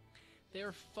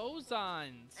 They're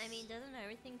phosons. I mean, doesn't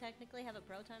everything technically have a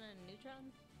proton and a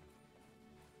neutron?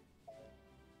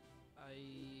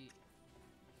 I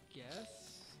guess.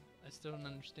 I still don't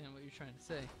understand what you're trying to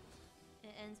say.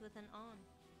 It ends with an on.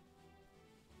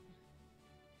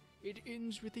 It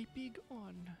ends with a big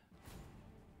on.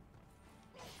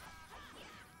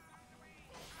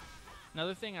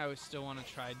 Another thing I would still want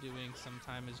to try doing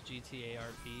sometime is GTA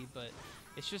RP, but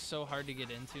it's just so hard to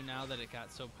get into now that it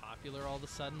got so popular all of a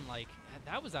sudden. Like,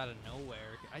 that was out of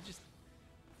nowhere.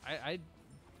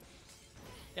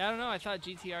 Yeah, I don't know. I thought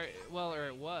GTR, well, or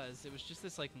it was just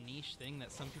this like niche thing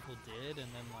that some people did,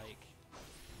 and then like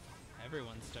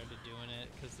everyone started doing it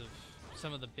because of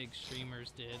some of the big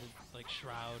streamers did, like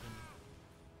Shroud and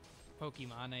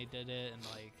Pokemane did it, and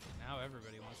like now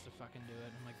everybody wants to fucking do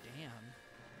it. I'm like, damn.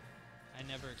 I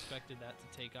never expected that to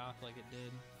take off like it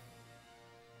did.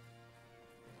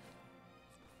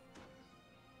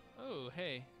 Oh,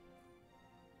 hey.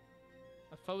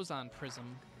 A phoson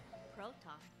prism.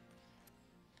 Proton.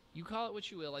 You call it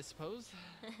what you will, I suppose.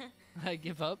 I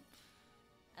give up.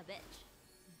 A bitch.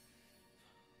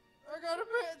 I got a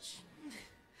bitch!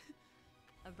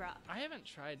 A bra. I haven't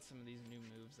tried some of these new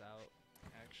moves out,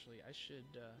 actually. I should,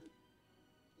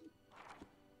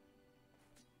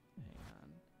 hang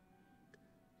on.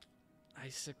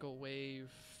 Icicle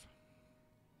Wave.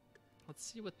 Let's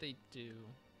see what they do.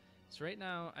 So right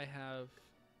now I have,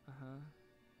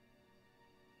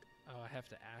 oh, I have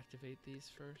to activate these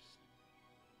first.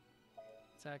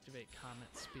 Let's activate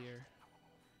Comet Spear.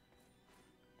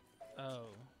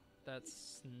 Oh,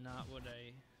 that's not what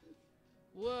I...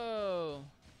 Whoa!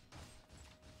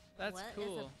 That's cool.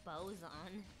 What is a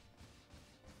boson?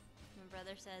 My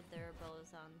brother said there are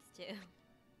bosons too.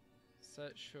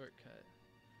 Set shortcut.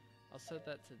 I'll set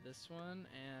that to this one,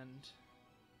 and...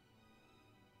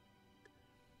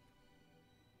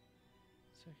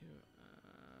 So here,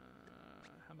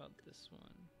 how about this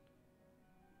one?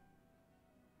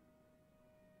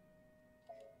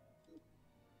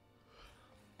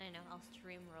 I know, I'll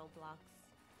stream Roblox.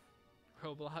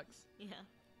 Roblox? Yeah.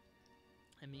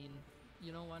 I mean,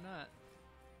 you know, why not?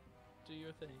 Do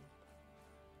your thing.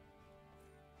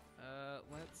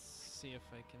 Let's see if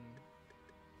I can...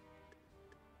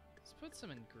 Let's put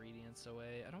some ingredients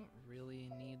away. I don't really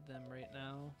need them right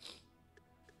now.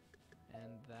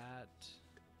 And that...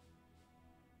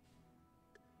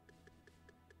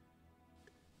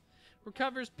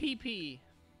 Recovers PP!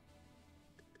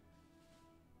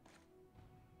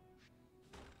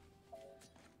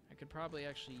 I could probably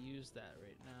actually use that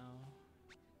right now.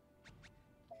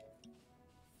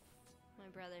 My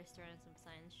brother's throwing some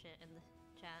science shit in the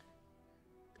chat.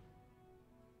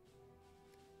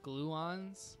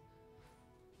 Gluons?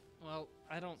 Well,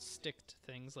 I don't stick to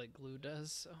things like glue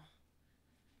does, so...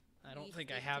 I don't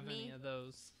think I have any of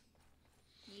those.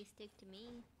 You stick to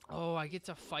me. Oh, I get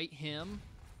to fight him?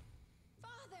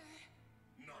 Father!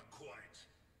 Not quite.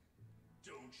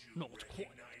 Don't you Not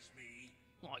recognize me?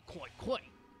 Quite. Quite.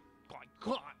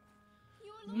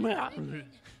 You're Lord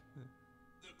Riven.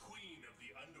 The queen of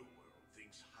the underworld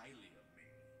thinks highly of me.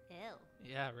 Ew.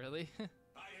 Yeah, really? I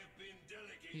have been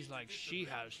delegated. He's like, to she visit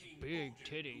the has King big Odin,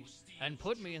 titties, who steals and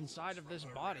put me jewels inside of from this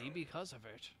her body realm. because of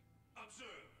it.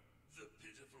 Observe, the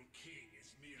pitiful king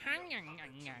is merely a Hang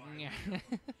puppet to my will.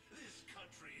 This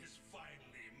country is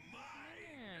finally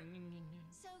mine.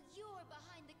 So you're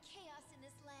behind the chaos in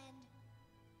this land.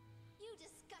 You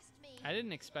disgust me. I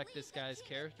didn't expect Leave this the guy's king at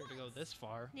character to go once. this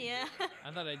far. Yeah.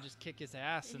 I thought I'd just kick his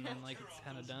ass and then like Tear it's off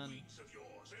kind of those done. wings of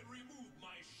yours and remove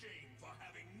my shame for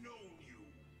having known you.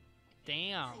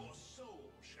 Damn. Your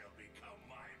soul shall become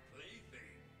my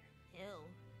plaything. Ew.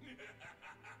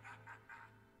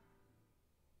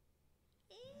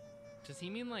 Does he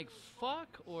mean like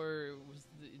fuck, or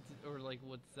or like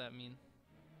what does that mean?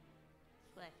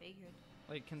 That's what I figured.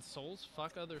 Like, can souls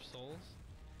fuck other souls?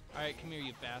 All right, come here,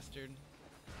 you bastard.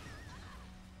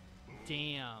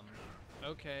 Damn.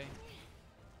 Okay.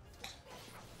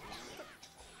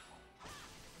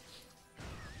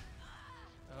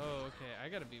 Oh, okay. I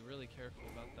gotta be really careful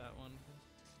about that one.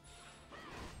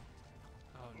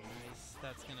 Oh, nice.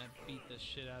 That's gonna beat the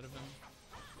shit out of him.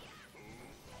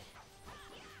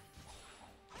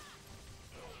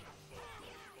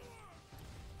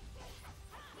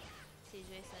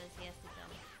 CJ says he has to go.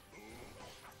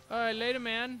 All right, later,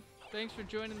 man. Thanks for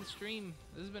joining the stream.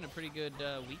 This has been a pretty good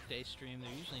weekday stream.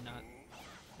 There's usually not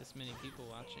this many people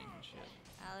watching and shit.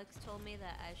 Alex told me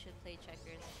that I should play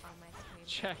checkers on my stream.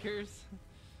 Checkers?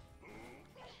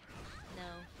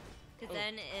 No. Because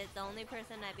then the only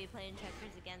person I'd be playing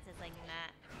checkers against is like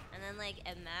Matt. And then like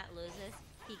if Matt loses,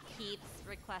 he keeps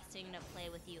requesting to play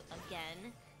with you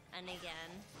again and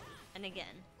again and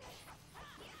again.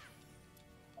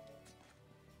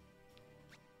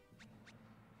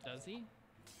 Does he?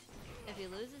 If he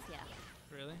loses, yeah.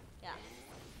 Really? Yeah.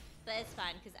 But it's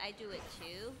fine because I do it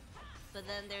too. But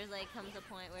then there's like comes a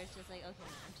point where it's just like, okay,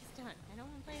 I'm just done. I don't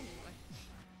want to play anymore.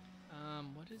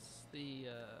 What is the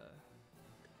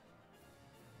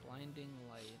blinding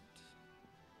light?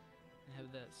 I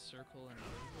have that circle and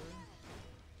over,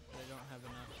 but I don't have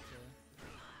enough to.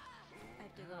 I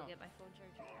have to go get my phone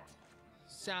charger.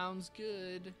 Sounds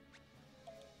good.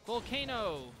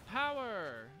 Volcano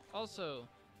power. Also,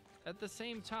 at the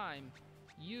same time,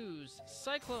 use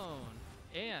cyclone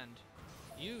and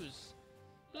use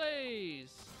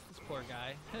blaze. This poor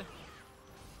guy.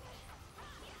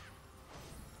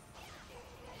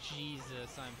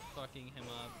 Jesus, I'm fucking him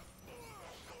up.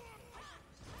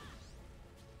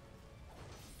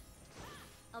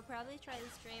 I'll probably try to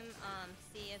stream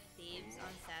Sea of Thieves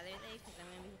on Saturday because I'm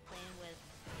going to be playing with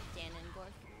Dan and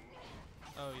Gork.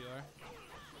 Oh, you are?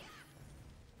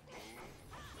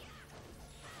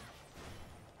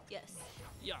 Yes.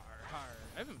 Yar, har.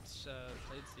 I haven't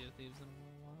played Sea of Thieves in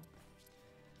a while.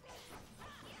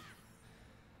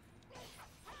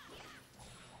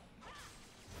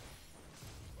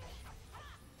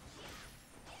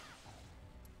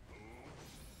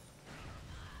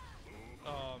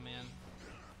 Oh, man.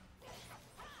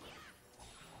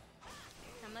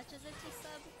 How much is it to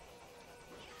sub?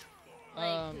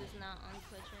 Like, who's not on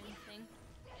Twitch or anything?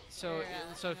 So, Or,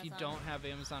 so if you Amazon? don't have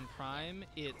Amazon Prime,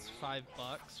 it's $5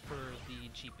 for the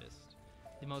cheapest.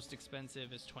 The most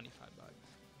expensive is $25.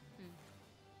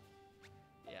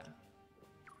 Yeah.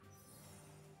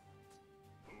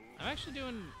 I'm actually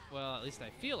doing, well, at least I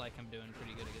feel like I'm doing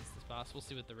pretty good against this boss. We'll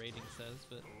see what the rating says,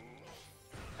 but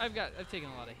I've taken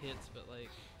a lot of hits, but like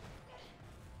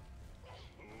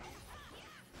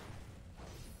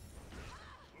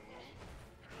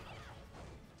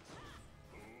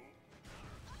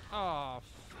oh,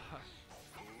 fuck.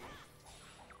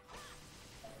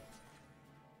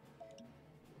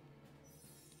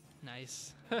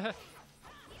 Nice.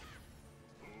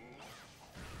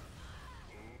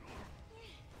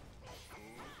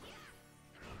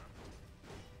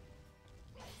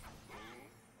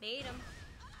 Bait him.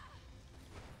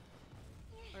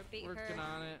 Or beat her. Working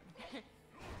on it.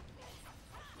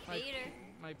 Bait her.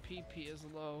 My PP is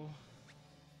low.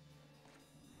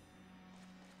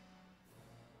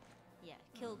 Yeah,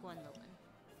 kill Gwendolyn.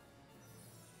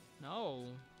 No.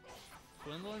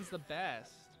 Gwendolyn's the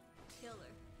best. Kill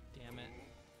her. Damn it.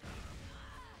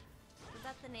 Was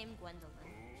that the name Gwendolyn?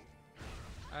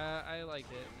 I like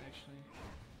it, actually.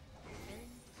 Really?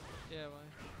 Yeah,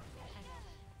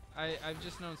 why? I know. I've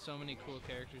just known so many cool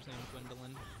characters named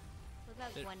Gwendolyn. What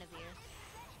about There- Guinevere?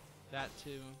 That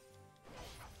too.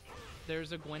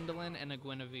 There's a Gwendolyn and a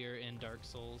Guinevere in Dark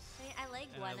Souls. See, I like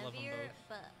And I love 'em Guinevere, both.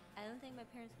 but I don't think my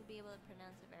parents would be able to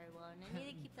pronounce it very well, and I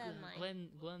need to keep that in mind.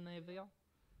 Guinevere?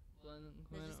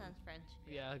 That just sounds French.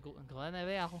 Yeah,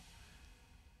 Guinevere.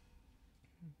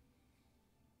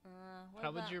 What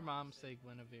How would about- your mom say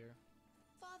Guinevere?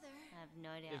 Father, I have no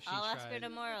idea. If she I'll ask her tried.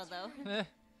 tomorrow, though.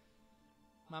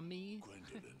 Mommy?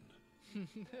 Gwendolyn, you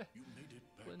made it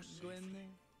back safely.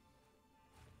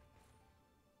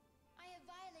 I have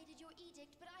violated your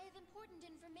edict, but I have important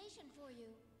information for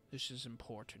you. This is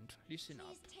important. Listen up.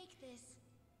 Please take this.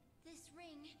 This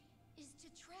ring is to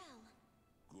Trell.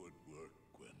 Good work,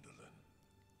 Gwendolyn.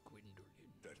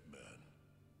 That man,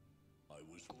 I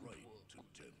was right to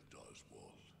tempt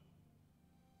Oswald.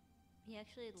 He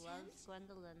actually loves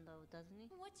Gwendolyn, though, doesn't he?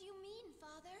 What do you mean,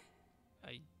 Father?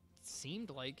 I seemed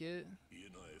like it. He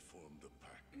and I formed a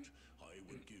pact. I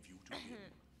would give you to him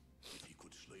if he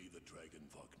could slay the dragon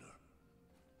Wagner.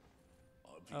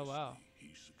 Obviously, Oh, wow.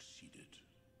 he succeeded.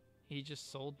 He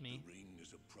just sold me. The ring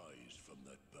is a prize from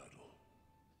that battle.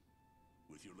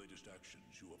 With your latest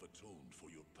actions, you have atoned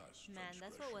for your past Man,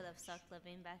 that's what would have transgressions. sucked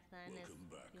living back then. Is Welcome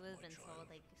back, you would have my been sold child.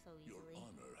 like so Your easily.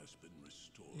 honor has been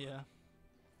restored. Yeah.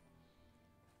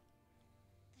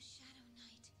 The Shadow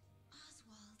Knight,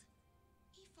 Oswald.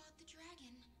 He fought the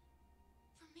dragon.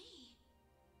 For me.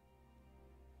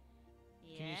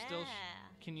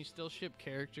 Can you still ship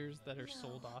characters that are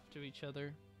sold No. off to each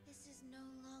other? This is no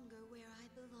longer where I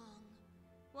belong.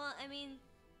 Well, I mean,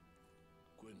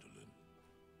 Gwendolyn,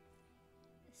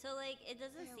 So like, it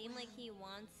doesn't seem like he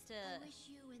wants to I wish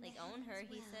you and like the own her. heavens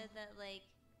He well. said that like,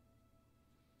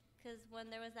 cause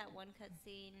when there was that one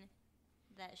cutscene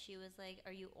that she was like,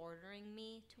 "Are you ordering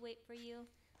me to wait for you?"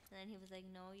 And then he was like,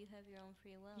 "No, you have your own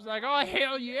free will." He's like, oh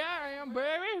hell yeah, I am,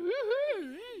 baby.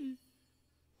 Woohoo.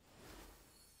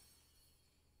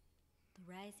 The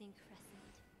rising crescent.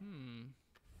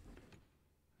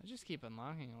 I just keep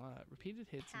unlocking a lot. Repeated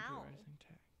hits into How? rising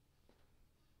tag.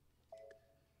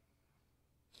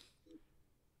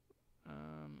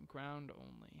 Ground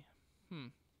only.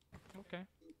 Okay.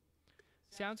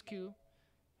 Sounds cool.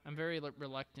 I'm very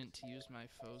reluctant to use my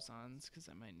phosons because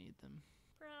I might need them.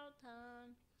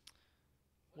 Proton.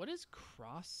 What is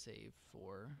cross save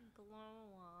for?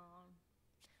 Gluon.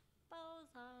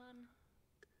 Boson.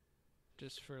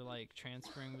 Just for like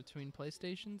transferring between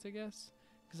PlayStations, I guess?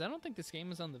 Because I don't think this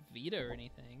game is on the Vita or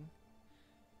anything.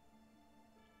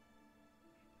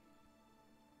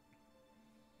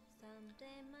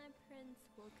 Someday my prince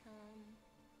will come.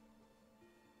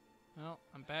 Well,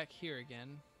 I'm back here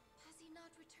again. Has he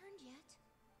not returned yet?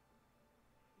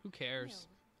 Who cares?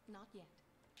 No, not yet.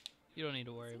 You don't need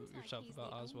to worry Seems yourself like he's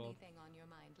about the Oswald. only thing on your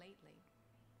mind lately.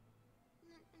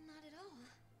 Not at all.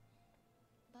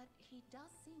 But he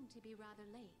does seem to be rather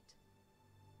late.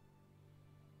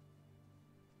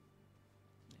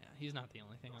 Yeah, he's not the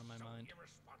only thing on my mind.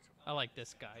 I like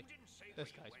this guy.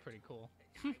 This guy's pretty cool.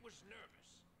 I was nervous.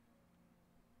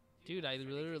 Dude, I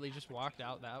literally just walked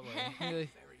out that way.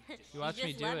 You watched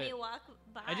me just do let it. me walk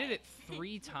by. I did it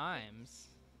 3 times.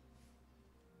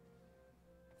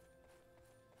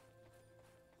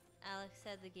 Alex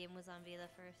said the game was on Vita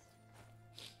first.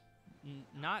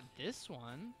 Not this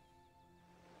one.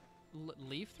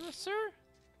 Leifthrasir?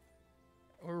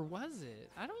 Or was it?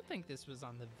 I don't think this was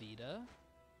on the Vita.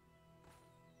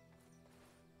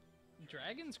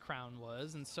 Dragon's Crown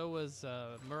was, and so was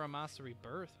Muramasa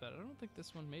Rebirth, but I don't think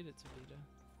this one made it to Vita.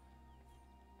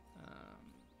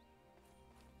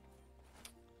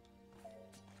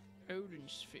 Odin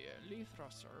Sphere,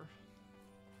 Leifthrasir.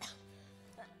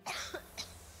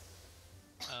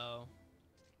 Oh.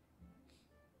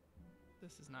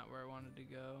 This is not where I wanted to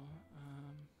go.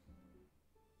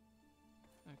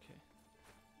 Okay.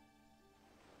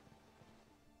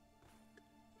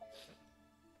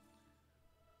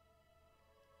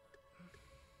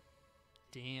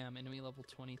 Damn, enemy level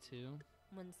 22.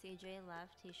 When CJ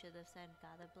left, he should have said,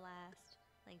 "Got a blast,"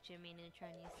 like Jimmy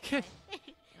Neutron used to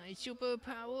say. A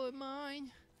superpower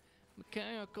mine,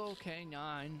 mechanical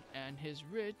K9, and his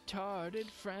retarded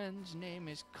friend's name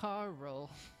is Carl.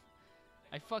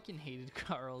 I fucking hated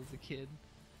Carl as a kid.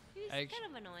 He was kind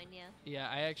of annoying, yeah. Yeah,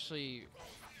 I actually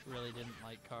really didn't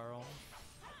like Carl.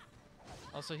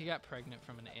 Also, he got pregnant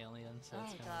from an alien, so Oh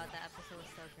it's kind god, that episode was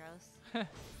so gross.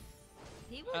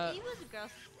 he was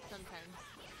gross sometimes.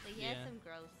 Like he had Yeah. some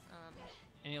gross.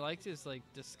 And he liked his like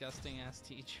disgusting ass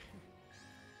teacher.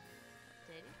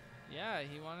 Did he? Yeah,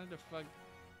 he wanted to fuck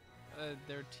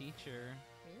their teacher.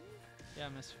 Really? Yeah,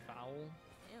 Miss Fowl.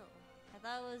 Ew. I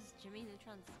thought it was Jimmy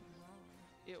Neutron's mom.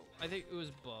 I think it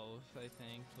was both, I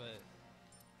think, but...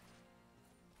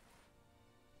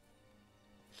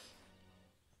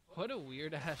 What a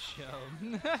weird-ass show.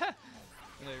 When I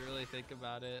really think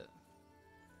about it.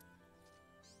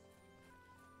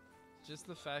 Just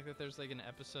the fact that there's, like, an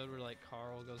episode where, like,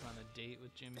 Carl goes on a date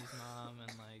with Jimmy's mom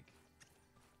and, like...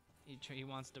 He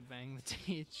wants to bang the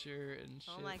teacher and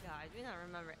shit. Oh my god, I do not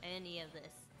remember any of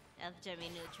this. Of Jimmy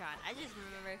Neutron. I just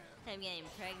remember him getting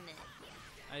pregnant.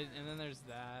 And then there's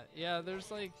that. Yeah,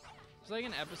 there's like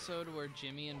an episode where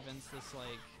Jimmy invents this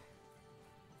like,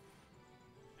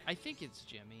 I think it's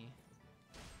Jimmy.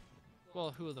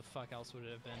 Well, who the fuck else would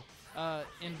it have been?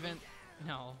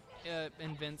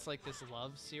 Invents like this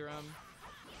love serum.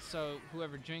 So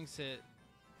whoever drinks it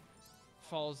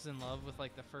falls in love with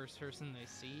like the first person they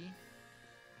see.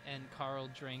 And Carl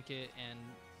drank it and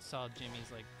saw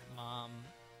Jimmy's like mom.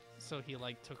 So he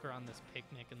like took her on this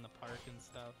picnic in the park and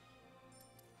stuff.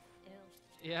 Ew.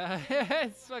 Yeah,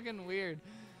 it's fucking weird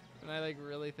when I like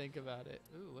really think about it.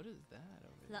 Ooh, what is that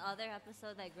over The there? other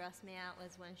episode that grossed me out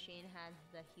was when Shane had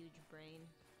the huge brain.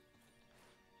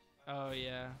 Oh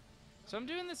yeah. So I'm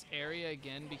doing this area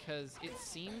again because it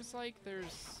seems like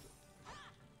there's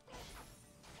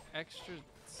extra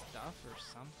stuff or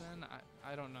something.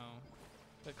 I don't know.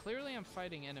 But clearly I'm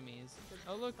fighting enemies.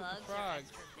 Oh look, Bugs the are frogs.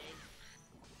 extra big.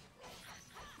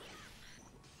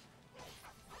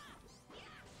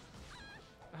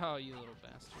 Oh, you little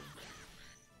bastard.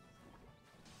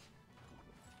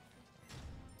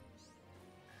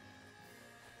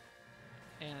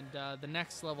 And the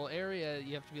next level area,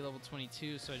 you have to be level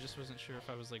 22, so I just wasn't sure if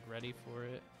I was like ready for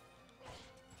it.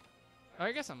 Oh,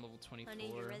 I guess I'm level 24.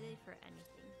 Honey, you're ready for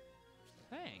anything.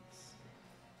 Thanks.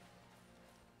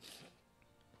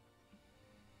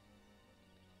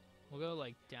 We'll go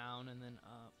like down and then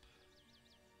up.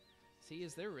 See,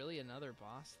 is there really another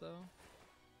boss though?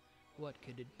 What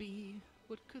could it be?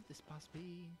 What could this boss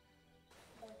be?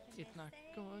 It's not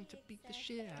going to beat the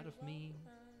shit out of me.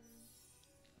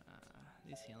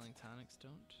 These healing tonics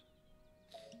don't.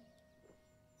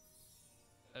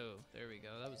 Oh, there we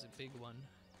go. That was a big one.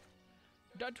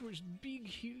 That was big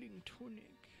healing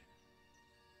tonic.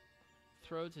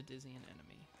 Throw to dizzy an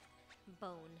enemy.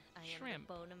 Bone. I am Shrimp.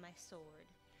 the bone of my sword.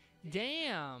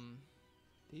 Damn!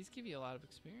 These give you a lot of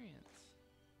experience.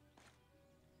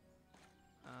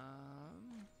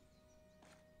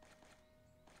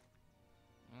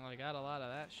 Well, I got a lot of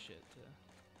that shit to...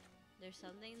 There's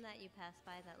something that you pass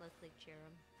by that looks like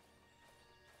Cherum.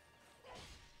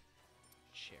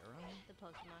 Cherum? The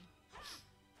Pokemon.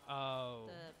 Oh,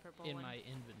 The purple in one. my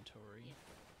inventory.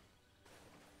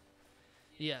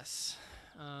 Yeah. Yes.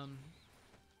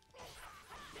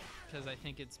 Because I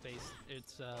think it's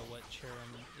what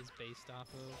Cherum is based off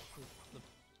of, the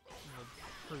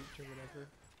fruit or whatever.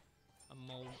 A not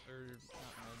mulberry.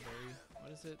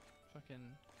 What is it?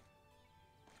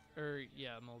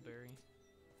 Yeah, mulberry.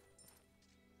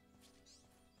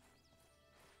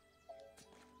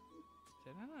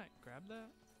 Did I not grab that?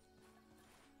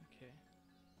 Okay.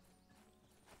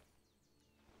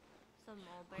 So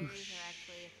mulberries are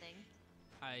actually a thing.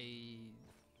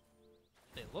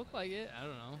 They look like it. I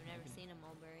don't know. I've never seen a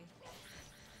mulberry.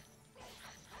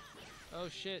 Oh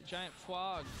shit, giant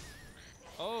frogs.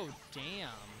 Oh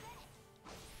damn.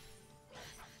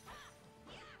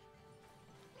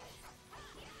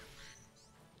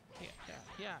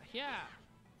 Yeah.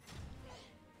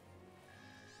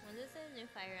 When does the new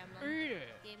Fire Emblem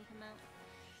game come out?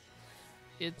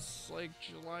 It's like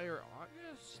July or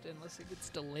August, unless it gets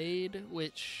delayed,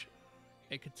 which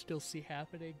I could still see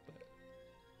happening, but...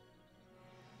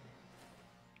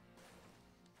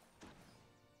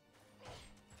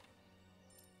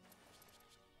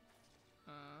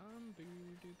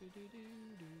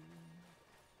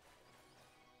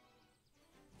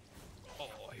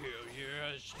 Oh, hell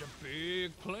yeah, it's the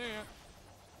big plant.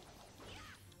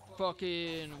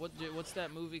 Fucking, what's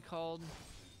that movie called?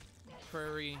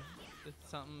 Prairie, it's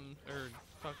something, or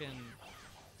fucking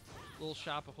Little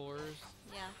Shop of Horrors.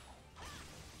 Yeah.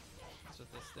 That's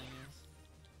what this thing is.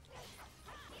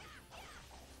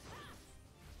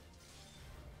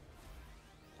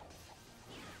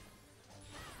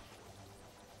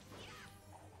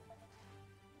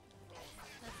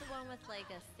 That's the one with like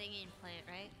a singing plant,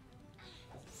 right?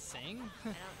 Sing? I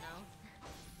don't know.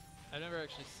 I've never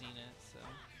actually seen it, so.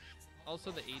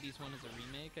 Also, the 80s one is a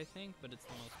remake, I think, but it's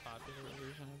the most popular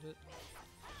version of it.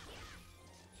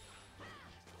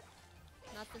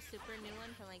 Not the super new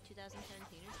one from like 2017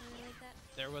 or something like that?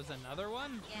 There was another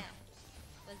one? Yeah.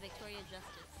 With Victoria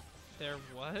Justice. There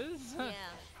was?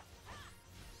 Yeah.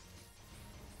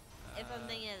 If I'm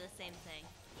thinking of the same thing.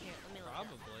 Here, let me look it up.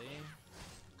 Probably.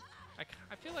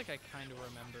 I feel like I kind of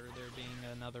remember there being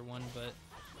another one, but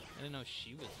I didn't know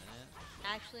she was in it.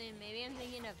 Actually, maybe I'm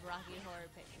thinking of Rocky Horror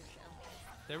Picture Show.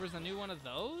 There was a new one of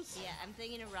those? Yeah, I'm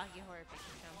thinking of Rocky Horror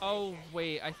Picture Show. Oh,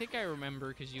 wait, I think I remember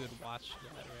because you had watched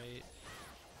that, right?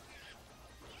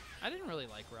 I didn't really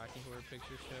like Rocky Horror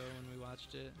Picture Show when we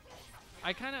watched it.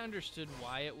 I kind of understood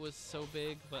why it was so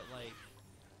big, but like,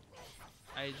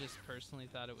 I just personally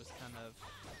thought it was kind of...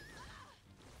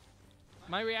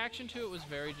 My reaction to it was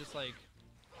very just like,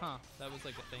 huh, that was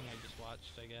like a thing I just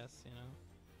watched, I guess, you know?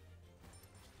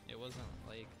 It wasn't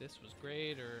like, this was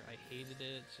great, or I hated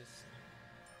it, it's just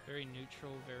very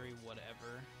neutral, very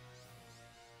whatever.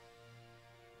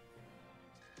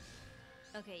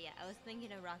 Okay, yeah, I was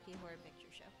thinking of Rocky Horror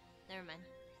Picture Show. Never mind.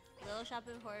 Little Shop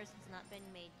of Horrors has not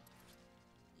been made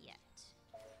yet.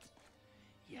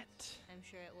 Yet. I'm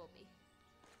sure it will be.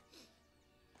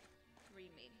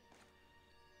 Remade.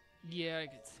 Yeah, I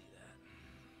could see that.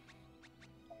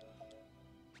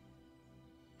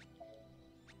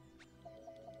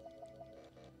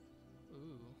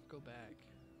 Ooh, go back.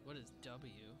 What is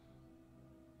W?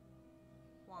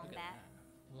 Look at Wombat. that.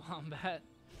 Wombat.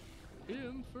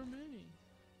 M for many.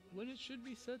 When it should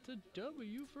be set to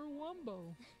W for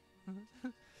Wumbo.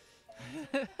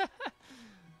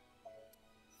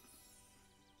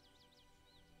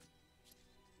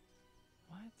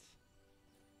 What?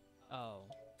 Oh.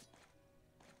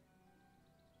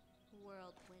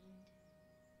 Whirlwind.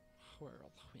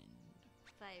 Whirlwind.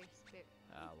 Fire Spirit.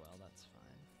 Ah, well, that's fine.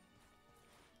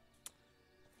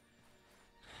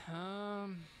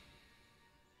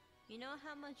 You know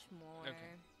how much more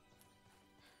Okay.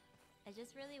 I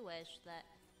just really wish that.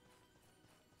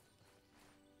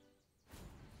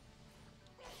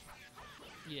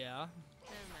 Yeah.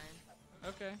 Never mind.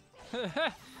 Okay.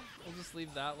 We'll just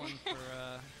leave that one for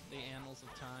the annals of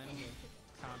time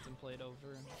to contemplate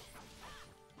over.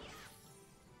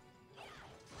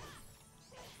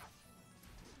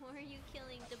 Why are you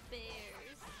killing the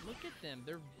bears? Look at them,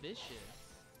 they're vicious.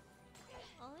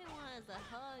 All I want is a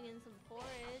hug and some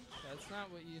porridge. That's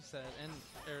not what you said,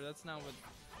 or that's not what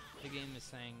the game is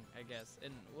saying, I guess.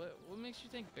 And what makes you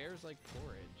think bears like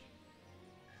porridge?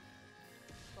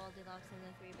 Goldilocks and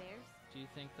the Three Bears. Do you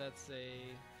think that's a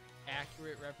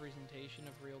accurate representation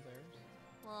of real bears?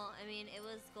 Well, I mean, it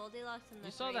was Goldilocks and the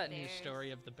You saw Three that Bears. news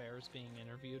story of the bears being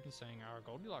interviewed and saying, "Our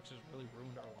Goldilocks has really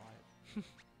ruined our life."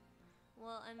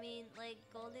 Well, I mean, like,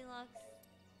 Goldilocks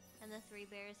and the Three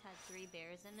Bears had 3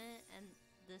 bears in it, and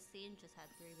this scene just had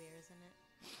 3 bears in it.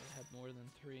 It had more than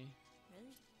 3.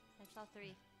 Really? I saw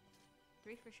 3.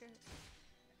 3 for sure.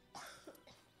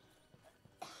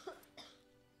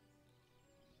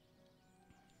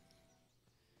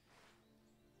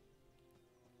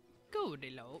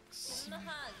 Goldilocks. Give him a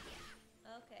hug.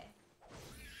 Okay.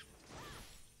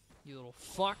 You little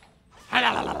fuck.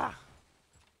 Ha-la-la-la-la.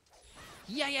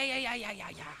 Yeah.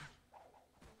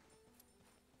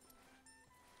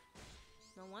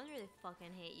 No wonder they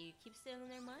fucking hate you. You keep stealing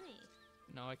their money.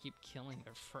 No, I keep killing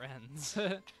their friends.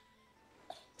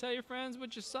 Tell your friends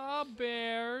what you saw,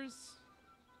 bears.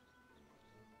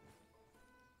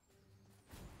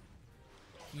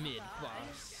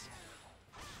 Mid-boss.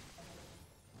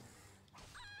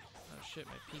 Oh shit,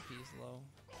 my pee-pee's low.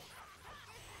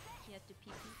 You have to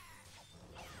pee-pee.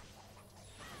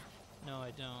 No,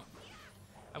 I don't.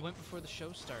 I went before the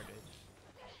show started.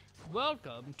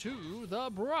 Welcome to the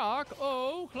Brock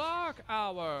O'Clock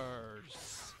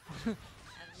Hours.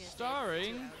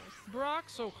 Starring Brock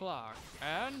O'Clock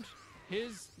and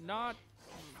his not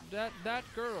that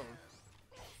girl.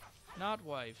 Not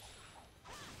wife.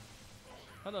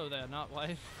 Hello there, not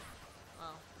wife.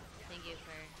 Well, thank you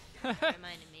for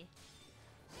reminding me.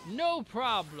 No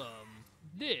problem.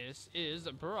 This is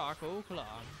Brock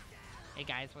O'Clock. Hey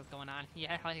guys, what's going on?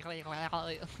 Yeah.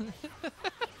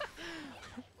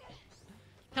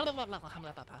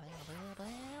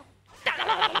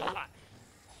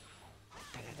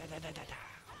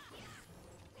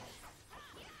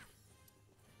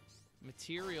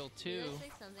 Material He 2. looks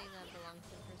like something that belongs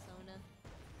to Persona.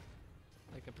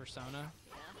 Like a persona?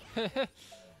 Yeah.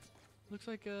 Looks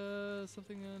like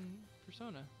something in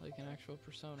Persona, like an actual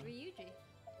persona. Ryuji.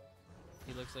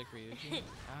 He looks like Ryuji?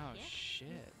 Oh, Yeah.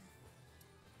 shit.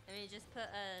 I mean, just put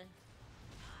a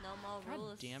no more God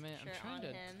rules damn it, I'm shirt trying on to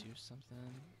him. do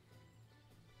something.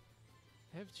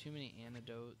 I have too many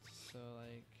antidotes, so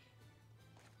like...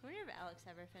 I wonder if Alex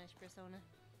ever finished Persona.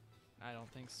 I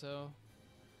don't think so.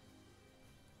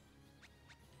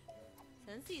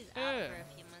 Since he's out Yeah. for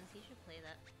a few months, he should play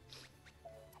that.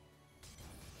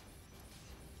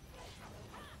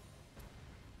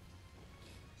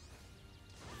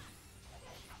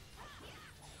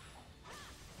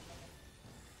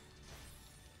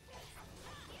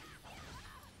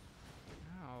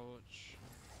 Ouch.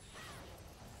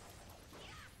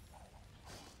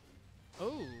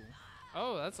 Oh.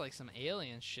 Oh, that's like some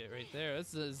alien shit right there.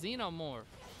 That's a xenomorph.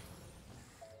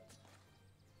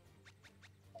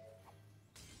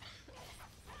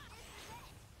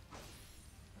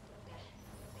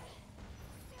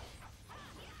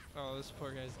 Oh, this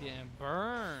poor guy's getting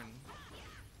burned.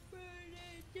 Burn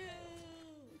it down.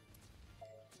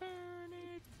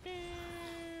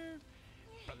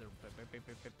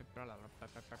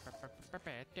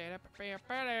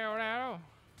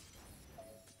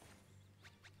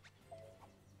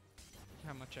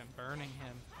 How much I'm burning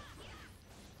him.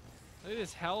 Look at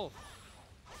his health.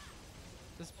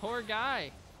 This poor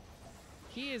guy.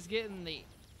 He is getting the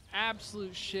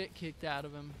absolute shit kicked out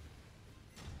of him.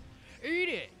 Eat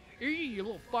it! Eat it, you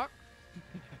little fuck!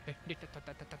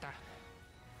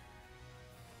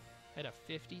 Had a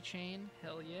 50 chain?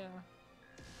 Hell yeah.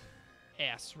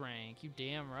 S rank, you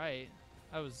damn right.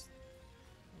 I was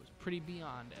pretty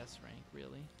beyond S rank,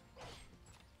 really.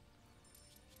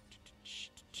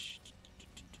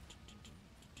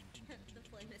 The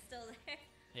flame is still there.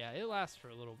 Yeah, it lasts for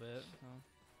a little bit.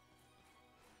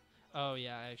 Oh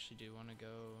yeah, I actually do want to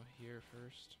go here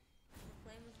first. The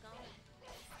flame is gone.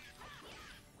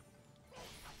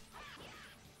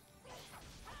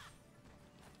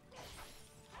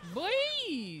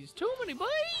 Blaze! Too many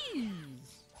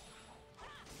blaze!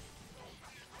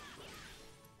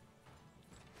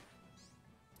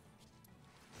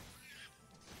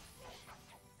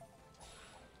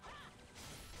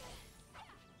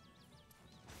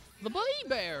 The bee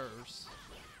bears.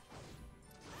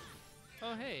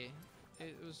 Oh hey,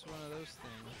 it was one of those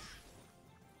things.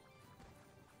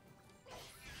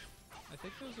 I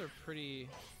think those are pretty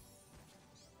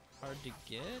hard to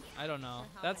get. I don't know.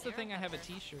 That's the thing I have a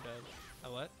t-shirt of.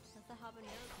 A what? That's a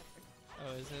habanero pepper.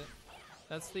 Oh, is it?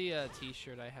 That's the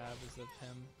t-shirt I have is of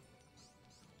him.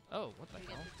 Oh, what the You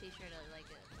hell? get the t-shirt of like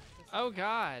a Oh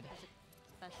god. it's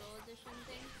a special edition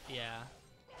thing. Yeah.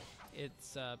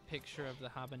 It's a picture of the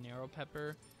habanero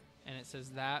pepper, and it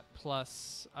says that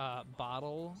plus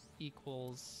bottle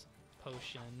equals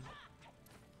potion.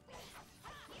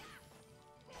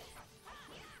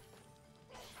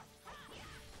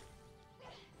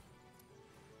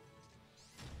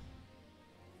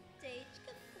 Stage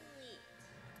complete.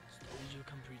 Stage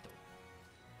completo.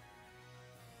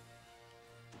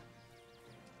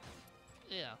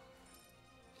 Yeah.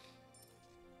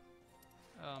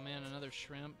 Oh man, another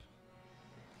shrimp.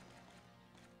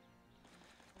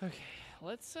 Okay,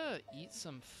 let's eat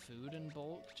some food in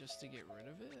bulk just to get rid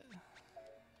of it.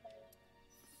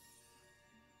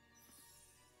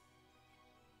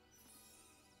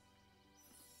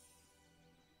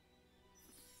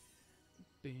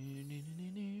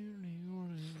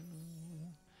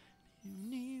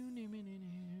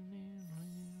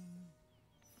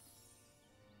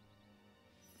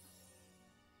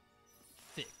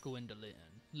 Thick Gwendolyn,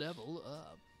 level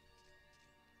up.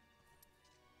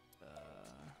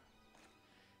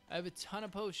 I have a ton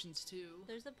of potions too.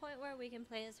 There's a point where we can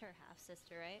play as her half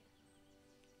sister, right?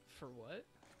 For what?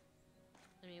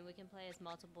 I mean, we can play as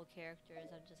multiple characters.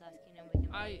 I'm just asking if we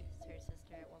can play as her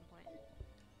sister at one point.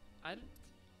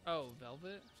 Oh,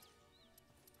 Velvet?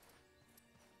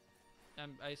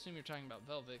 I assume you're talking about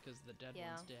Velvet because the dead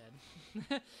one's dead.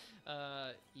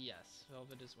 Yes,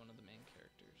 Velvet is one of the main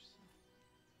characters.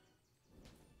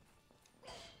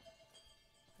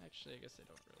 Actually, I guess I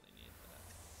don't really need that.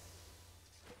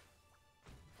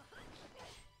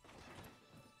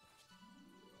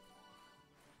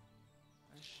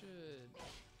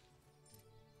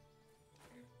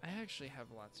 I actually have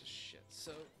lots of shit,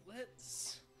 so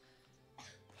let's...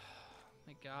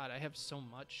 My god, I have so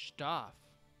much stuff.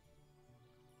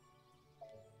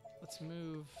 Let's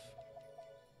move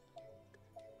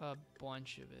a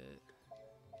bunch of it.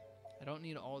 I don't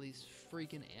need all these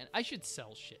freaking I should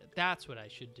sell shit. That's what I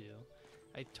should do.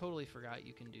 I totally forgot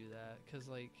you can do that, because,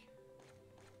 like,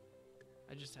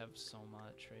 I just have so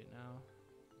much right now.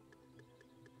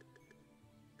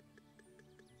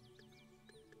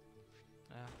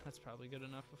 That's probably good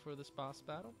enough before this boss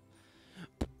battle.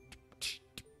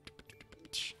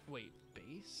 Wait,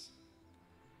 base?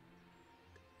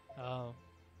 Oh.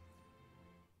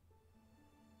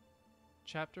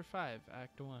 Chapter 5,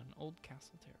 Act 1, Old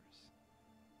Castle Terrace.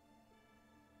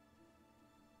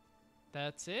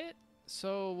 That's it?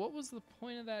 So, what was the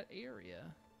point of that area?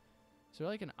 Is there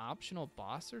like an optional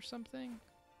boss or something?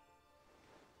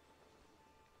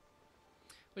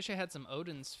 Wish I had some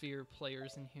Odin Sphere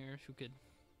players in here who could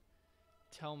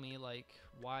tell me, like,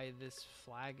 why this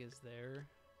flag is there.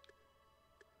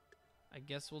 I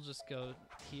guess we'll just go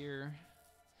here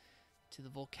to the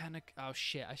volcanic... Oh,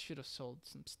 shit, I should have sold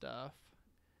some stuff.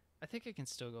 I think I can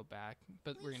still go back,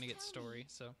 but we're gonna get story,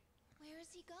 so... Where is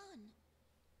he gone?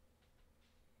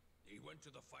 He went to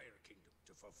the Fire Kingdom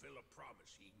to fulfill a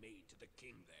promise he made to the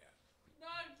king there.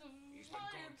 He's been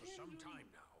gone for some time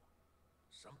now.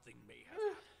 Something may have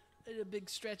happened. A big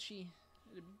stretchy.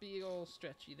 A big old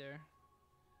stretchy there.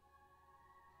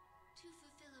 To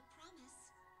fulfill a promise?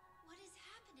 What is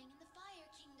happening in the Fire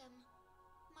Kingdom?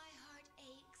 My heart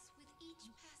aches with each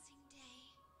passing day.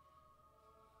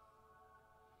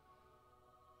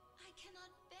 I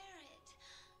cannot bear it.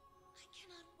 I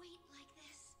cannot wait like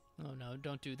this. Oh no,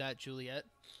 don't do that, Juliet.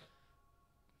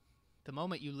 The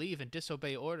moment you leave and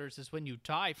disobey orders is when you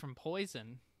die from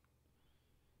poison.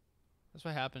 That's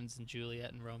what happens in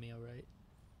Juliet and Romeo, right?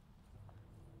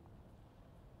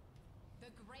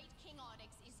 The great King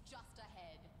Onyx is just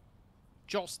ahead.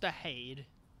 Just ahead.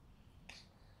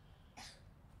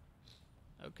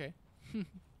 Okay. Welcome,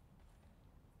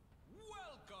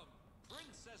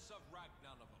 Princess of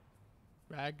Ragnanival.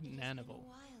 It has been Ragnanival. a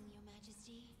while, Your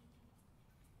Majesty.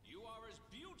 You are as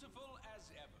beautiful as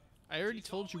ever. I already It's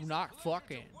told you always a not pleasure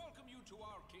fucking. to welcome you to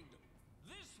our kingdom.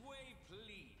 This way,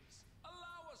 please.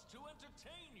 Allow us to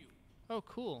entertain you. Oh,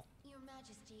 cool. Your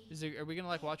Majesty. Are we gonna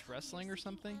like I have watch come here wrestling or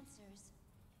seeking something? answers.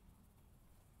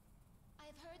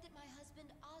 I've heard that my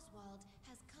husband Oswald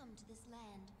has come to this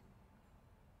land.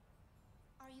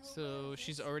 Are you aware So of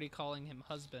she's this? already calling him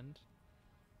husband.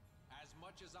 As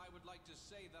much as I would like to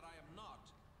say that I am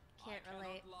not, Can't I cannot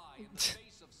relate. lie in the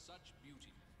face of such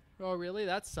beauty. Oh, really?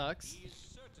 That sucks. He is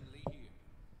certainly here.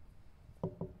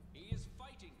 He is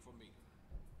fighting for me.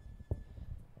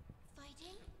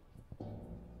 Fighting?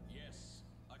 Yes,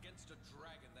 against a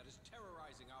dragon that is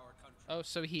terrorizing our country. Oh,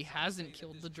 so he Some hasn't say that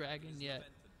killed this the dragon is yet.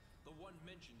 Leviathan, the one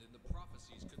mentioned in the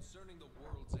prophecies concerning the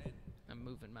world's end. I'm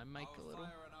moving my mic a Our little.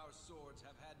 fire and our swords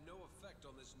have had no effect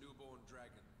on this newborn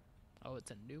dragon. Oh,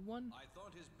 it's a new one? I thought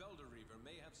his Belder Reaver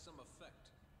may have some effect.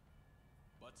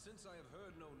 But since I have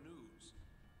heard no news,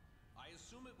 I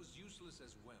assume it was useless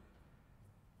as well.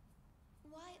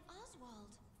 Why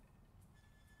Oswald?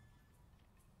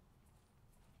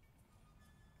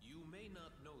 You may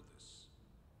not know this,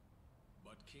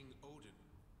 but King Odin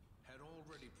had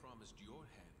already promised your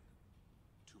hand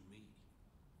to me.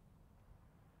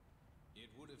 It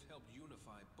would have helped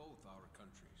unify both our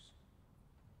countries.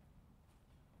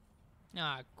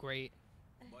 Ah, great.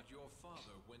 But your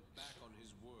father went back on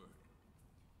his word,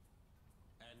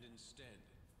 and instead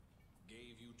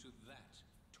gave you to that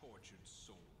tortured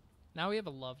soul. Now we have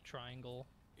a love triangle.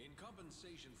 In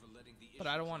compensation for letting the But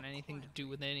I don't issues want up anything to quietly, do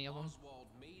with any of them. Oswald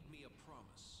made me a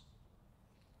promise.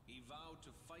 He vowed to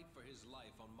fight for his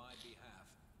life on my behalf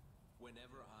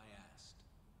whenever I asked.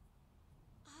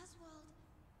 Oswald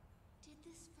did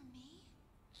this for me?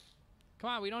 Come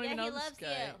on, we don't even Yeah, know he this loves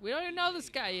guy. you. We don't even know this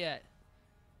guy yet.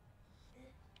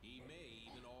 He may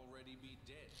even already be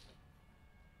dead.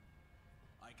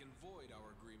 I can void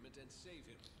our agreement and save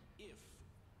him if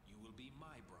you will be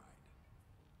my bride.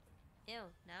 Ew,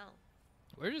 no.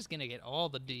 We're just gonna get all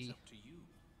the D. It's up to you,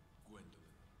 Gwendolyn.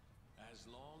 As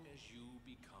long as you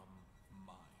become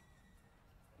mine.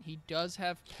 He does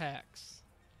have pecs.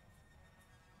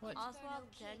 What? Oswald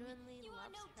King, genuinely you are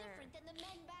loves no her. different than the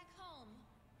men back home.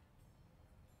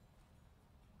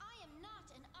 I am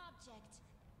not an object.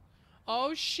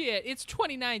 Oh shit, it's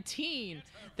 2019.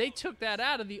 They took that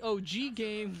out of the OG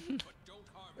game. But don't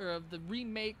harm Or of the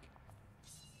remake.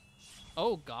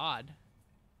 Oh god.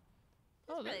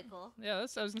 That's Oh, pretty cool. Yeah, I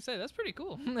was gonna say, that's pretty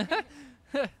cool.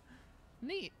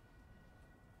 Neat.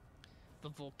 The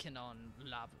Volcanon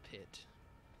lava pit.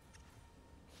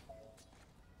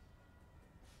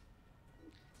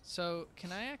 So,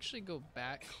 can I actually go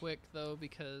back quick though,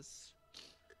 because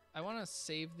I want to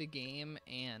save the game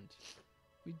and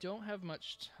we don't have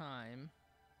much time.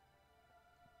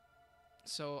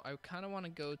 So I kind of want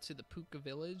to go to the Puka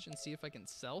village and see if I can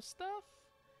sell stuff.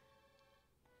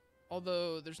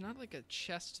 Although there's not like a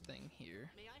chest thing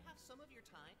here. May I have some of your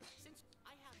time? Since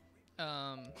I have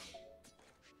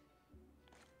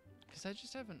Because I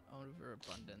just have an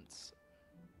overabundance.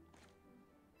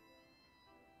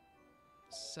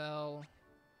 Sell.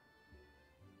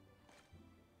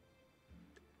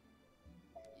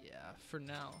 Yeah, for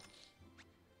now.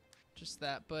 Just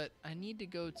that, but I need to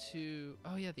go to,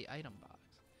 oh yeah, the item box.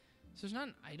 So there's not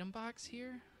an item box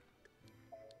here?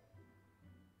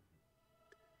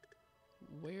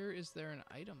 Where is there an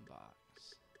item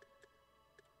box?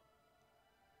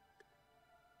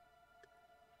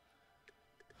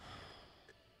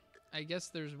 I guess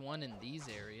there's one in these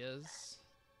areas.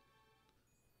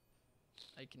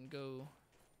 I can go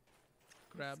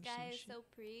grab This guy some is shit. so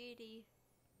pretty.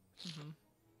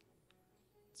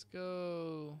 Let's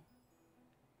go.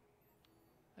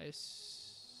 I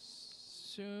assume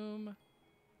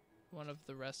one of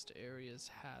the rest areas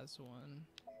has one.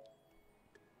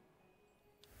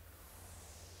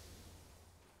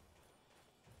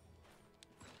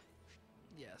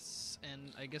 Yes,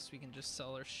 and I guess we can just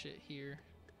sell our shit here.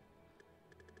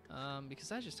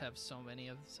 Because I just have so many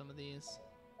of some of these.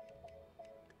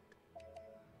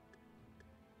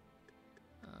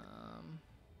 I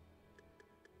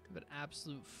have an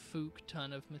absolute fook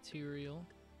ton of material.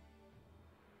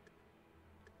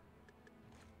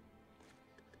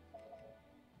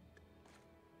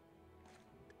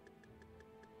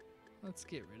 Let's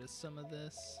get rid of some of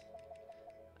this.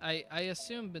 I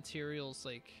assume material's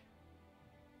like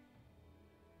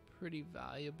pretty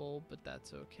valuable, but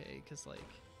that's okay, cause like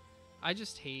I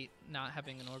just hate not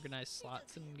having an organized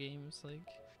slots in games. Like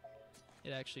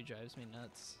it actually drives me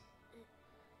nuts.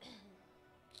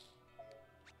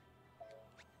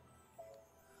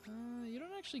 You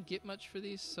don't actually get much for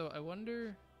these, so I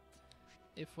wonder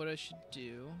if what I should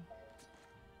do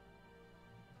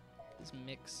is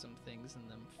mix some things in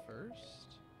them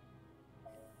first.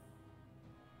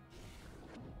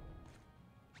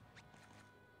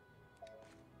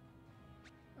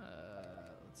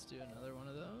 Let's do another one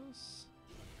of those.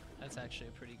 That's actually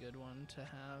a pretty good one to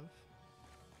have.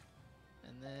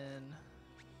 And then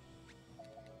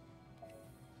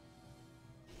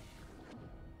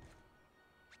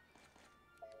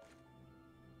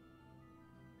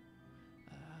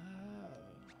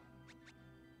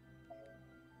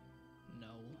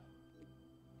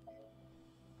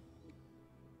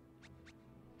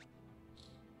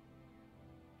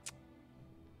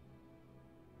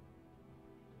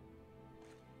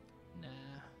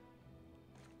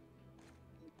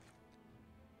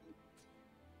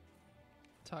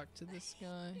talk to this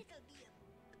guy.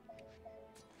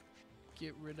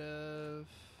 Get rid of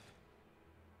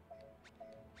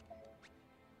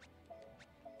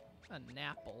a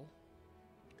Napple.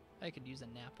 I could use a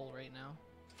Napple right now.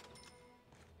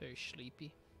 Very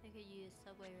sleepy. I could use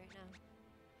Subway right now.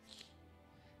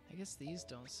 I guess these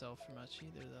don't sell for much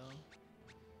either, though.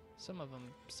 Some of them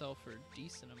sell for a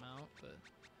decent amount, but...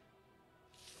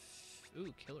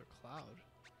 Ooh, Killer Cloud.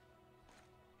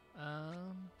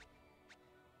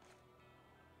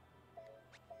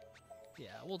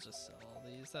 Yeah, we'll just sell all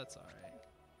these. That's alright.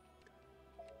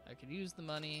 I could use the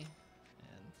money,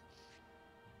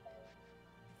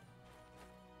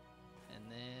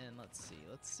 and then, let's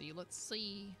see.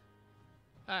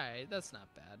 Alright, that's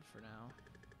not bad for now.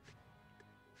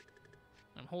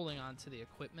 I'm holding on to the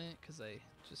equipment because I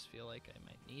just feel like I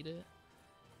might need it.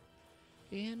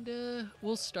 And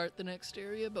we'll start the next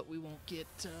area, but we won't get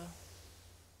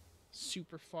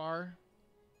super far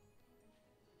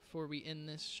before we end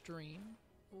this stream.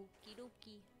 Okie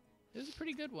dokie. It was a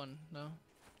pretty good one, though.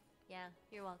 Yeah,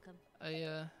 you're welcome.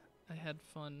 I had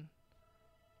fun.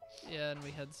 Yeah, and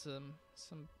we had some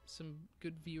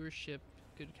good viewership,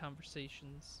 good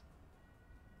conversations.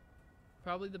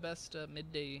 Probably the best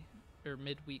midday or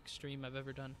midweek stream I've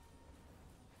ever done.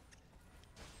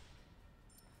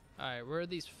 Alright, where are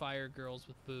these fire girls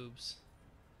with boobs?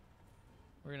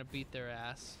 We're gonna beat their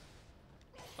ass.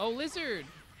 Oh, lizard!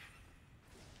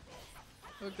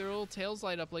 Look, their little tails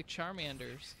light up like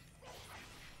Charmanders.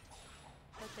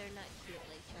 But they're not cute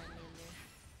like Charmander.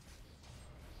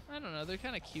 I don't know, they're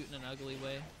kind of cute in an ugly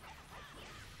way.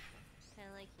 Kind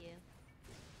of like you.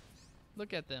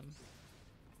 Look at them.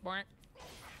 Bark.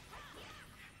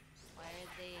 Why are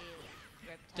they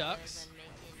reptiles Ducks? and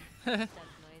making duck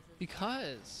noises?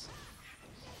 Because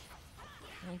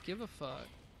I don't give a fuck.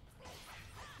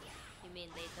 You mean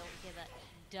they don't give a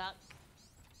duck?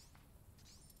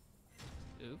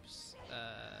 Oops.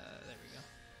 There we go.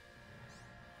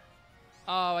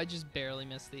 Oh, I just barely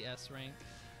missed the S rank.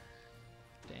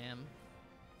 Damn.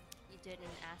 You did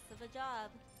an ass of a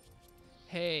job.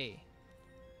 Hey.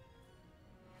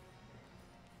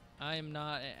 I am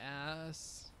not an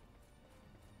ass.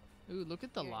 Ooh, look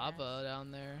at the You're an lava ass.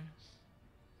 down there.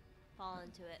 Fall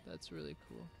into it. That's really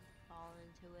cool. Fall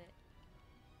into it.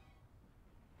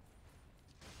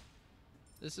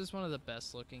 This is one of the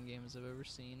best looking games I've ever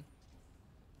seen.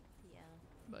 Yeah.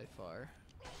 By far.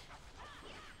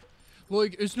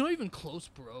 Like, it's not even close,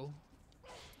 bro.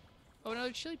 Oh,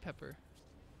 another chili pepper.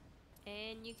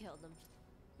 And you killed him.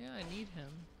 Yeah, I need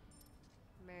him.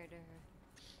 Murder her.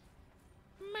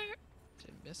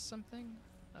 Did I miss something?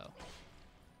 Oh.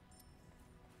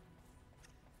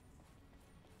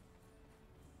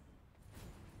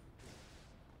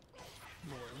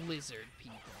 More lizard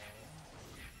people.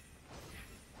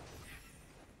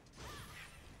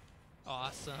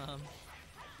 Awesome.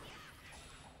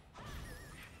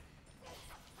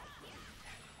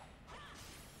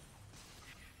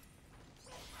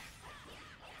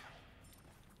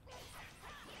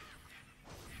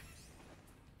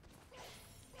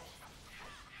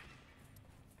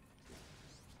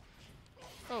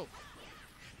 Oh.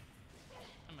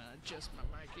 I'm gonna adjust my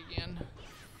mic again.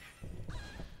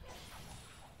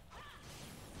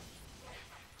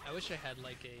 I wish I had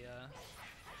like a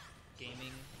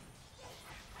gaming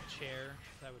chair.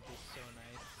 That would be so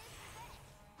nice.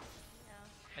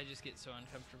 Yeah. I just get so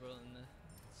uncomfortable in the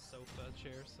sofa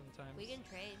chair sometimes. We can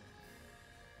trade.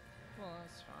 Well,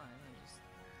 that's fine.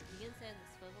 You can sit in the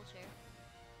swivel chair.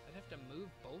 I'd have to move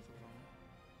both of them.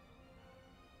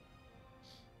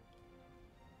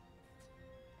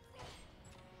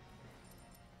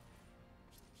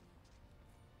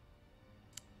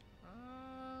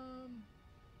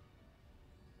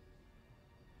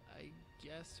 I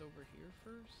guess over here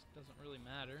first. Doesn't really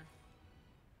matter.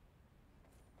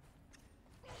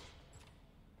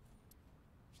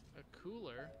 A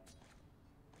cooler?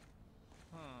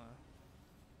 Huh.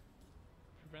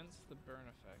 Prevents the burn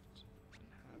effect and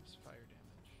halves fire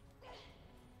damage.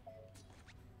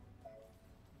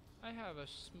 I have a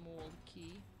small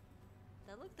key.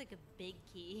 That looked like a big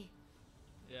key.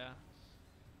 Yeah.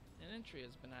 An entry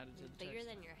has been added to the Bigger text.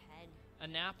 than your head.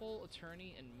 An apple,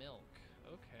 attorney, and milk.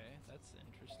 Okay, that's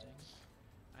interesting.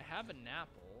 I have an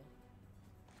apple.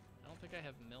 I don't think I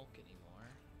have milk anymore.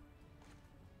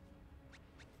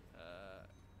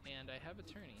 And I have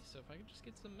attorney, so if I could just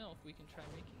get some milk, we can try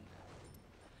making that.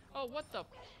 Oh, what the?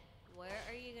 Where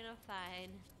are you gonna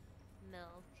find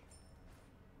milk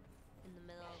in the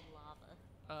middle of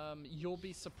lava? You'll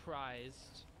be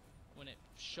surprised when it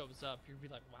shows up. You'll be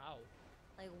like, wow.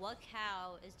 Like, what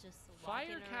cow is just Fire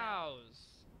walking around? cows.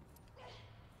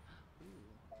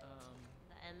 Ooh.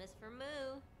 is for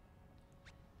Moo.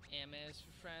 M is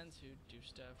for friends who do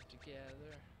stuff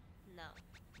together. No.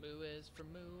 Moo is for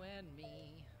Moo and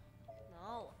me.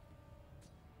 No.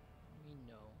 We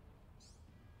know.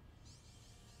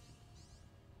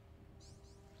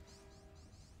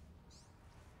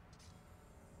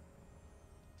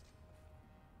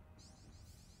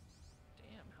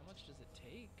 Damn, how much does it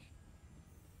take?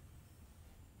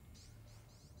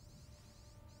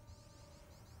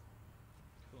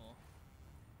 Cool.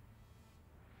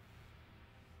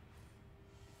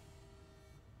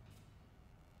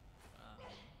 Oh,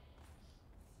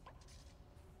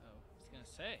 I was gonna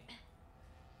say,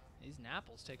 these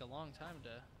Napples take a long time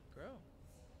to grow.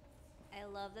 I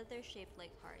love that they're shaped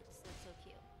like hearts. That's so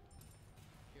cute.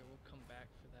 Here, we'll come back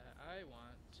for that. I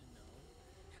want to know,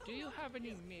 do you have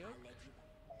any milk?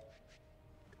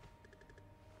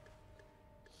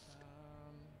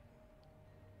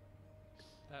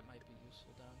 That might be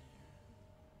useful down here.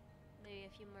 Maybe a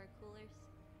few more coolers.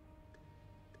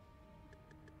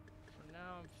 For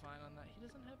now, I'm fine on that. He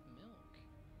doesn't have milk.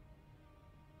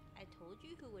 I told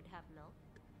you who would have milk.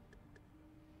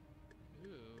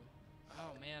 Ooh.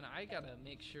 Oh man, I gotta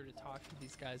make sure to talk to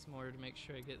these guys more to make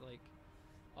sure I get like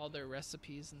all their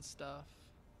recipes and stuff.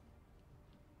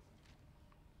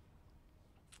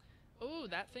 Oh,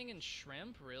 that thing in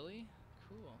shrimp, really?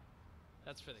 Cool.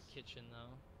 That's for the kitchen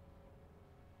though.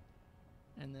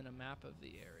 And then a map of the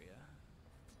area.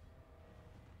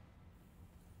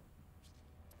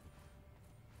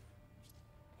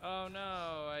 Oh no,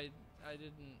 I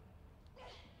didn't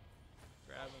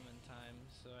grab them in time,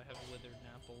 so I have withered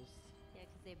apples. Yeah,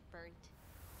 because they burnt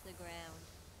to the ground.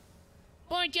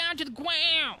 Burn down to the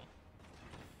ground!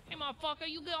 Hey motherfucker,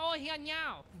 you get over here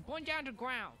now. Burn down to the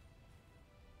ground.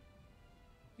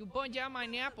 You burn down my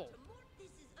apple.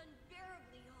 This is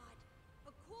unbearably hot.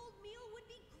 A cold meal would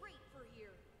be great for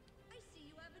here. I see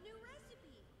you have a new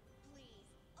recipe. Please,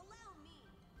 allow me.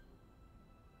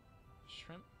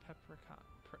 Shrimp pepperoncino?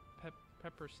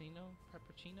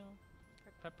 Pepperoncino?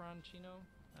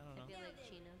 I don't know. I feel like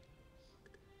Chino.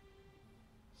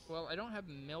 Well, I don't have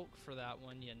milk for that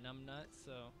one, you numbnut,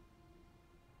 so...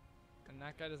 And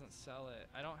that guy doesn't sell it.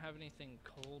 I don't have anything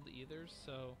cold either,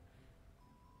 so...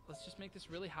 Let's just make this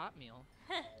really hot meal.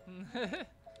 The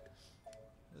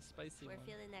spicy We're one.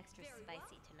 feeling extra Very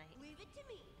spicy well. tonight. Leave it to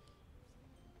me.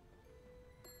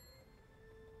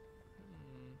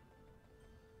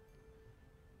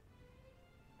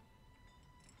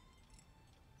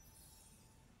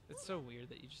 It's so weird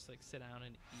that you just like sit down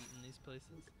and eat in these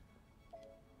places.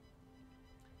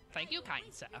 Thank you,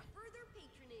 kind sir. Further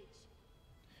patronage.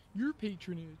 Your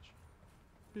patronage,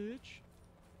 bitch.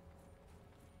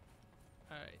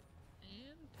 Alright,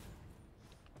 and...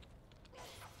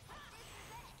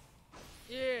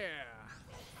 Yeah!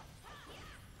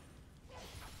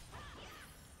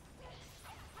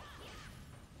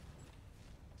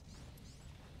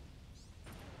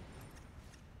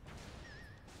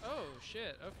 Oh,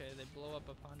 shit. Okay, they blow up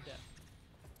upon death.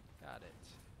 Got it.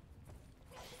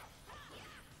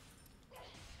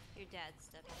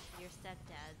 Your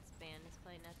stepdad's band is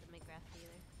playing at the McGrath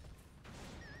Theater.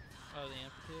 Oh, the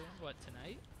amphitheater? What,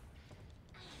 tonight?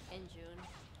 In June.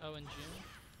 Oh, in June?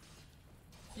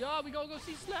 Yeah, we gotta go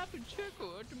see Slap and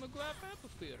Chickle at the McGrath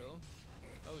Amphitheater.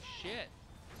 Oh, shit.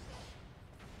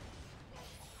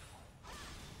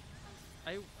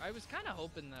 I was kind of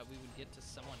hoping that we would get to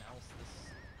someone else this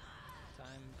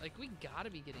time. Like, we gotta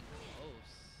be getting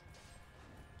close.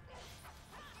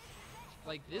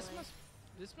 Like, this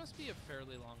must be a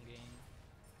fairly long game.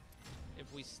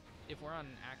 If we're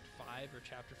on Act 5 or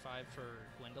Chapter 5 for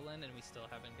Gwendolyn and we still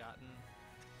haven't gotten...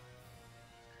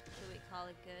 Should we call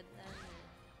it good then?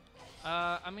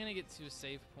 I'm gonna get to a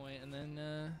save point and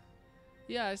then,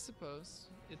 yeah, I suppose.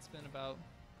 It's been about...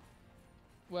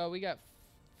 Well, we got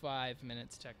 5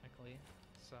 minutes technically,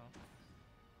 so...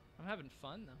 I'm having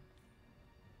fun though.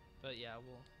 But yeah,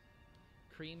 we'll...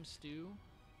 Cream stew,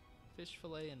 fish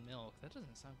fillet, and milk. That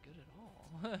doesn't sound good at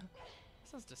all. That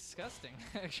sounds disgusting,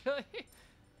 actually.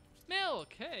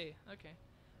 Milk! Hey! Okay.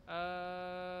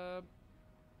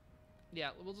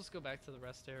 Yeah, we'll just go back to the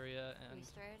rest area and... We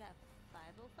started at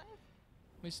 5:05?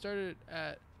 We started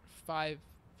at 5:55.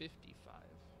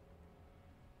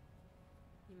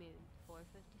 You mean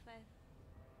 4:55?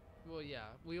 Well,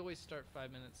 yeah. We always start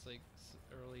 5 minutes, like,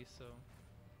 early, so...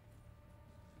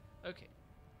 Okay.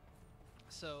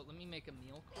 So, let me make a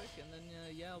meal quick, and then,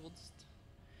 yeah, we'll just...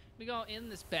 We gonna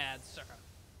end this bad sucker.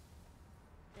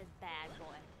 This bad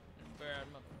boy. Bad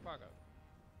motherfucker.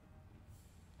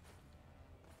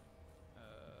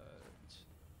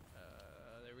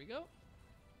 There we go.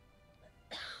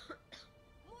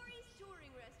 Maury's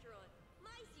touring restaurant.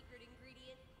 My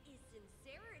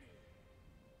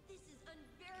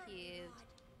cute.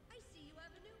 I see you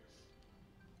have a new.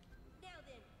 Now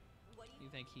then, what do You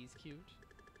think he's cute?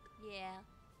 Yeah.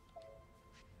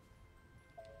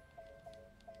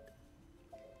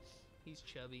 He's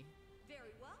chubby.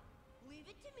 Very well. Leave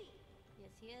it to me. Yes,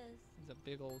 he is. He's a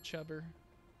big old chubber.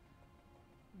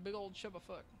 Big old chubba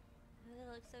fuck. Oh,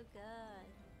 they look so good.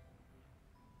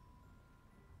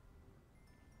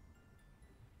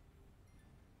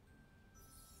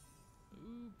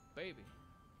 Ooh, baby.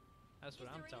 That's what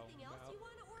I'm talking Is there anything else about. you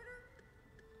want to order?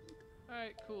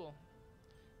 Alright, cool.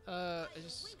 I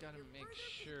just gotta make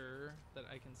sure that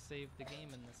I can save the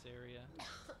game in this area.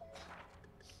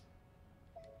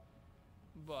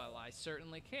 Well, I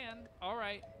certainly can.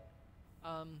 Alright.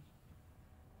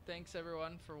 Thanks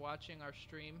everyone for watching our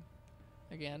stream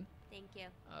again. Thank you.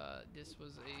 This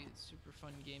was a super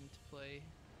fun game to play.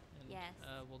 And, Yes.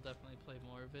 We'll definitely play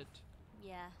more of it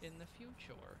Yeah. in the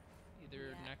future. Either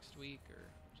Yeah. next week or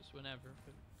just whenever.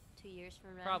 But 2 years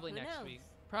from now. probably Who next knows? week.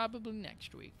 Probably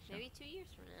next week. So. Maybe 2 years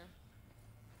from now.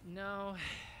 No,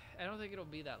 I don't think it'll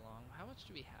be that long. How much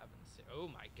do we have in this? Oh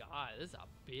my god, this is a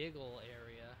big ol'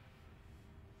 area.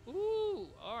 Ooh,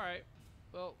 alright.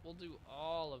 Well, we'll do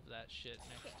all of that shit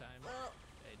next time. Well,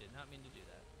 I did not mean to do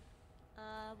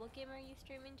that. what game are you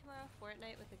streaming tomorrow?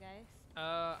 Fortnite with the guys?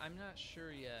 I'm not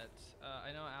sure yet.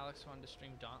 I know Alex wanted to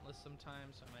stream Dauntless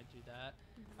sometime, so I might do that.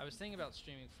 I was thinking about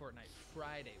streaming Fortnite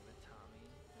Friday with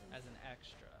Tommy as an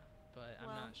extra, but I'm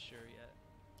Well, not sure yet.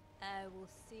 I will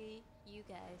see you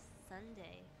guys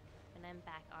Sunday when I'm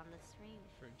back on the stream.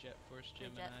 For Jet Force For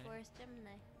Gemini. Jet Force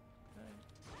Gemini.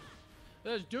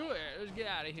 Let's do it. Let's get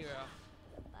out of here.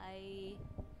 Bye.